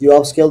you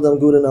upscale them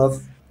good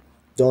enough.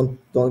 Don't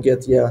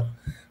get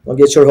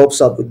your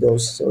hopes up with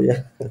those. So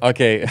yeah.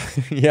 Okay.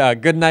 Yeah.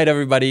 Good night,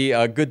 everybody.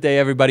 Good day,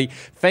 everybody.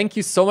 Thank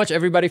you so much,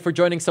 everybody, for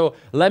joining. So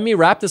let me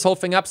wrap this whole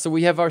thing up. So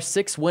we have our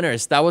 6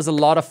 winners. That was a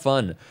lot of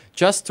fun.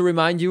 Just to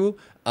remind you,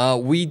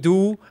 we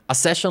do a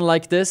session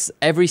like this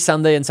every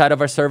Sunday inside of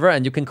our server,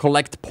 and you can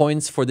collect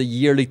points for the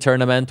yearly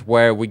tournament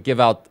where we give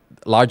out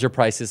larger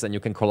prizes and you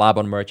can collab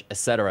on merch,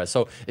 etc.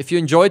 So if you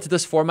enjoyed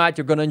this format,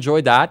 you're going to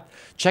enjoy that.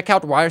 Check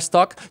out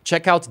Wirestock.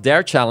 Check out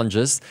their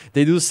challenges.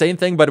 They do the same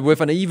thing, but with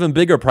an even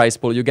bigger prize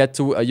pool. You get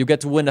to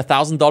win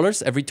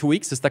 $1,000 every 2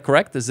 weeks. Is that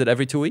correct? Is it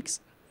every 2 weeks?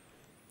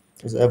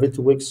 It's every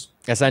 2 weeks.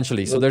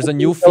 essentially. So So there's a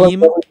we new challenge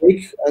theme. every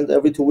week, and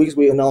every 2 weeks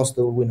we announce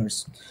the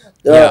winners.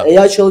 There are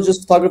Yeah. AI challenges,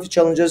 photography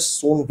challenges,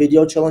 soon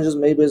video challenges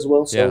maybe as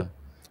well. Yeah.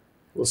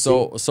 So we'll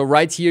see. So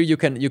right here you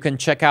can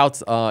check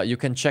out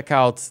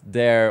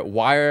their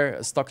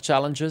wire stock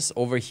challenges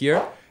over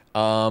here,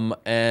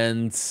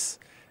 and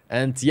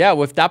yeah.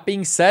 With that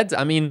being said,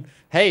 I mean,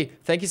 hey,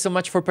 thank you so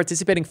much for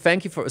participating.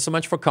 Thank you so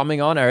much for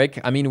coming on, Eric.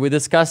 I mean, we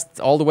discussed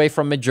all the way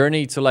from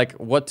Midjourney to like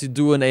what to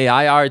do in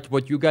AI art,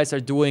 what you guys are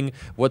doing,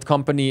 what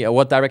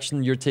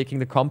direction you're taking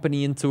the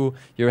company into.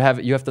 You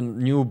have the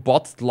new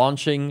bot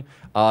launching.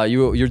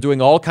 You're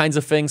doing all kinds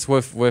of things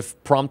with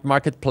prompt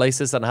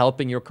marketplaces and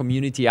helping your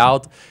community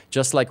out,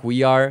 just like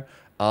we are.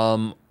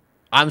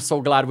 I'm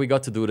so glad we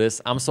got to do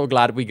this. I'm so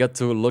glad we got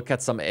to look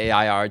at some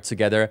AI art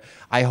together.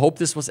 I hope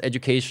this was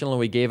educational.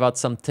 We gave out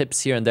some tips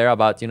here and there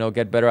about, you know,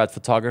 get better at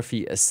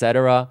photography,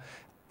 etc.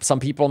 Some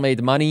people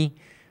made money.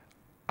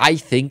 I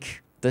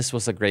think this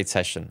was a great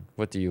session.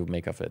 What do you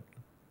make of it?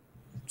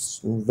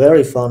 It's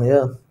very fun.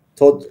 Yeah.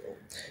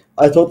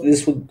 I thought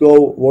this would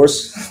go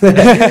worse.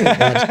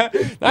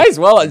 Nice.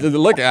 Well,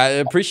 look, I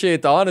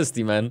appreciate the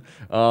honesty, man.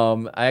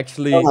 I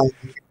actually,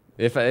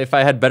 if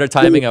I had better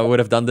timing, I would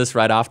have done this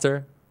right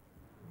after.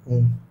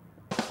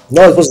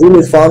 No, it was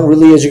really fun,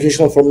 really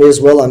educational for me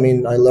as well. I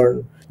mean, I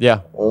learned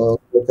Yeah.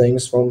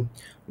 things from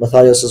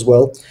Matthias as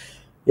well.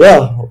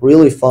 Yeah,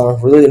 really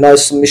fun, really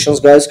nice submissions,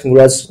 guys.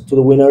 Congrats to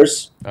the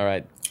winners. All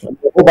right.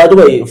 Oh, by the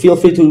way, feel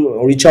free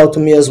to reach out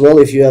to me as well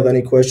if you have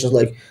any questions,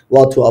 like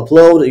what to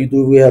upload.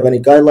 We have any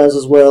guidelines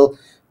as well?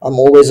 I'm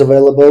always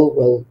available.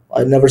 Well,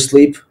 I never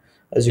sleep,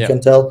 as you Yeah.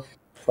 can tell,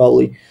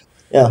 probably.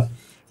 Yeah.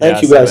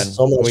 Thank you so, guys man,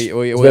 so much.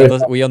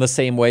 we on the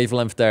same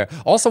wavelength there.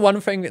 Also, one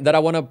thing that I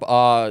want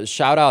to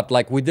shout out,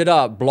 like we did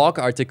a blog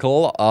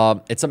article.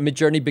 It's a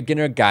Midjourney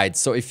beginner guide.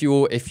 So if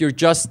you're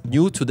just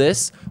new to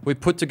this, we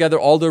put together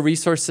all the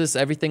resources,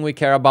 everything we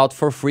care about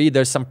for free.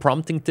 There's some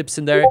prompting tips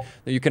in there.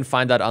 You can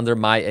find that under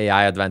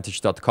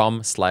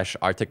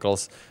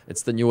myaiadvantage.com/articles.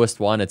 It's the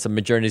newest one. It's a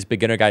Midjourney's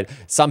beginner guide.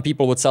 Some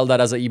people would sell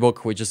that as an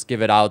ebook. We just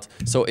give it out.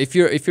 So if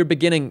you're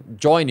beginning,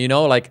 join. You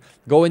know, like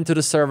go into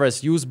the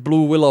servers, use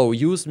Blue Willow,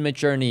 use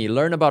Midjourney.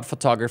 Learn about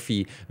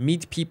photography,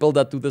 meet people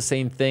that do the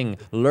same thing,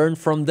 learn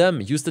from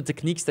them, use the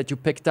techniques that you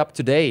picked up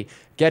today,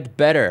 get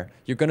better.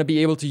 You're going to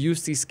be able to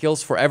use these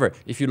skills forever.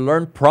 If you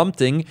learn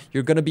prompting,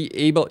 you're going to be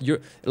able,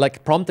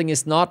 prompting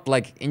is not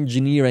like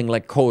engineering,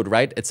 like code,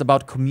 right? It's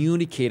about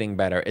communicating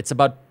better. It's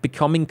about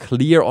becoming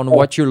clear on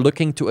what you're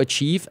looking to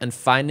achieve and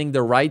finding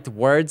the right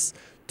words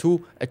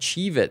to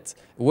achieve it.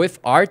 With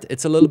art,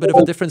 it's a little bit of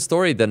a different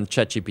story than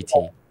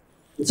ChatGPT.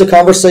 It's a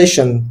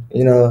conversation,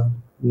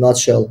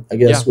 nutshell, I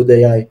guess, with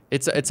AI.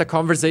 It's a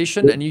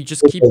conversation, and you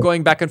just keep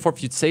going back and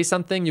forth. You say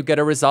something, you get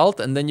a result,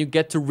 and then you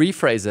get to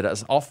rephrase it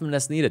as often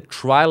as needed.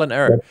 Trial and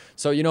error.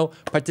 So,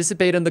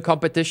 participate in the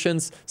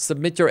competitions,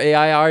 submit your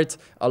AI art,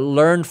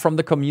 learn from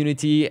the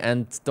community,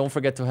 and don't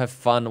forget to have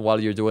fun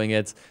while you're doing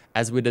it,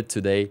 as we did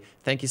today.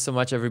 Thank you so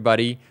much,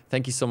 everybody.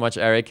 Thank you so much,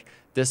 Eric.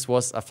 This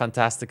was a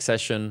fantastic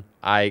session.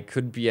 I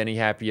couldn't be any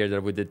happier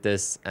that we did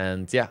this.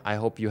 And yeah, I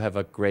hope you have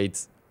a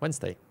great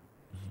Wednesday.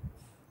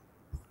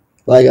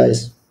 Bye,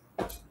 guys.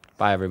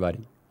 Bye,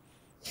 everybody.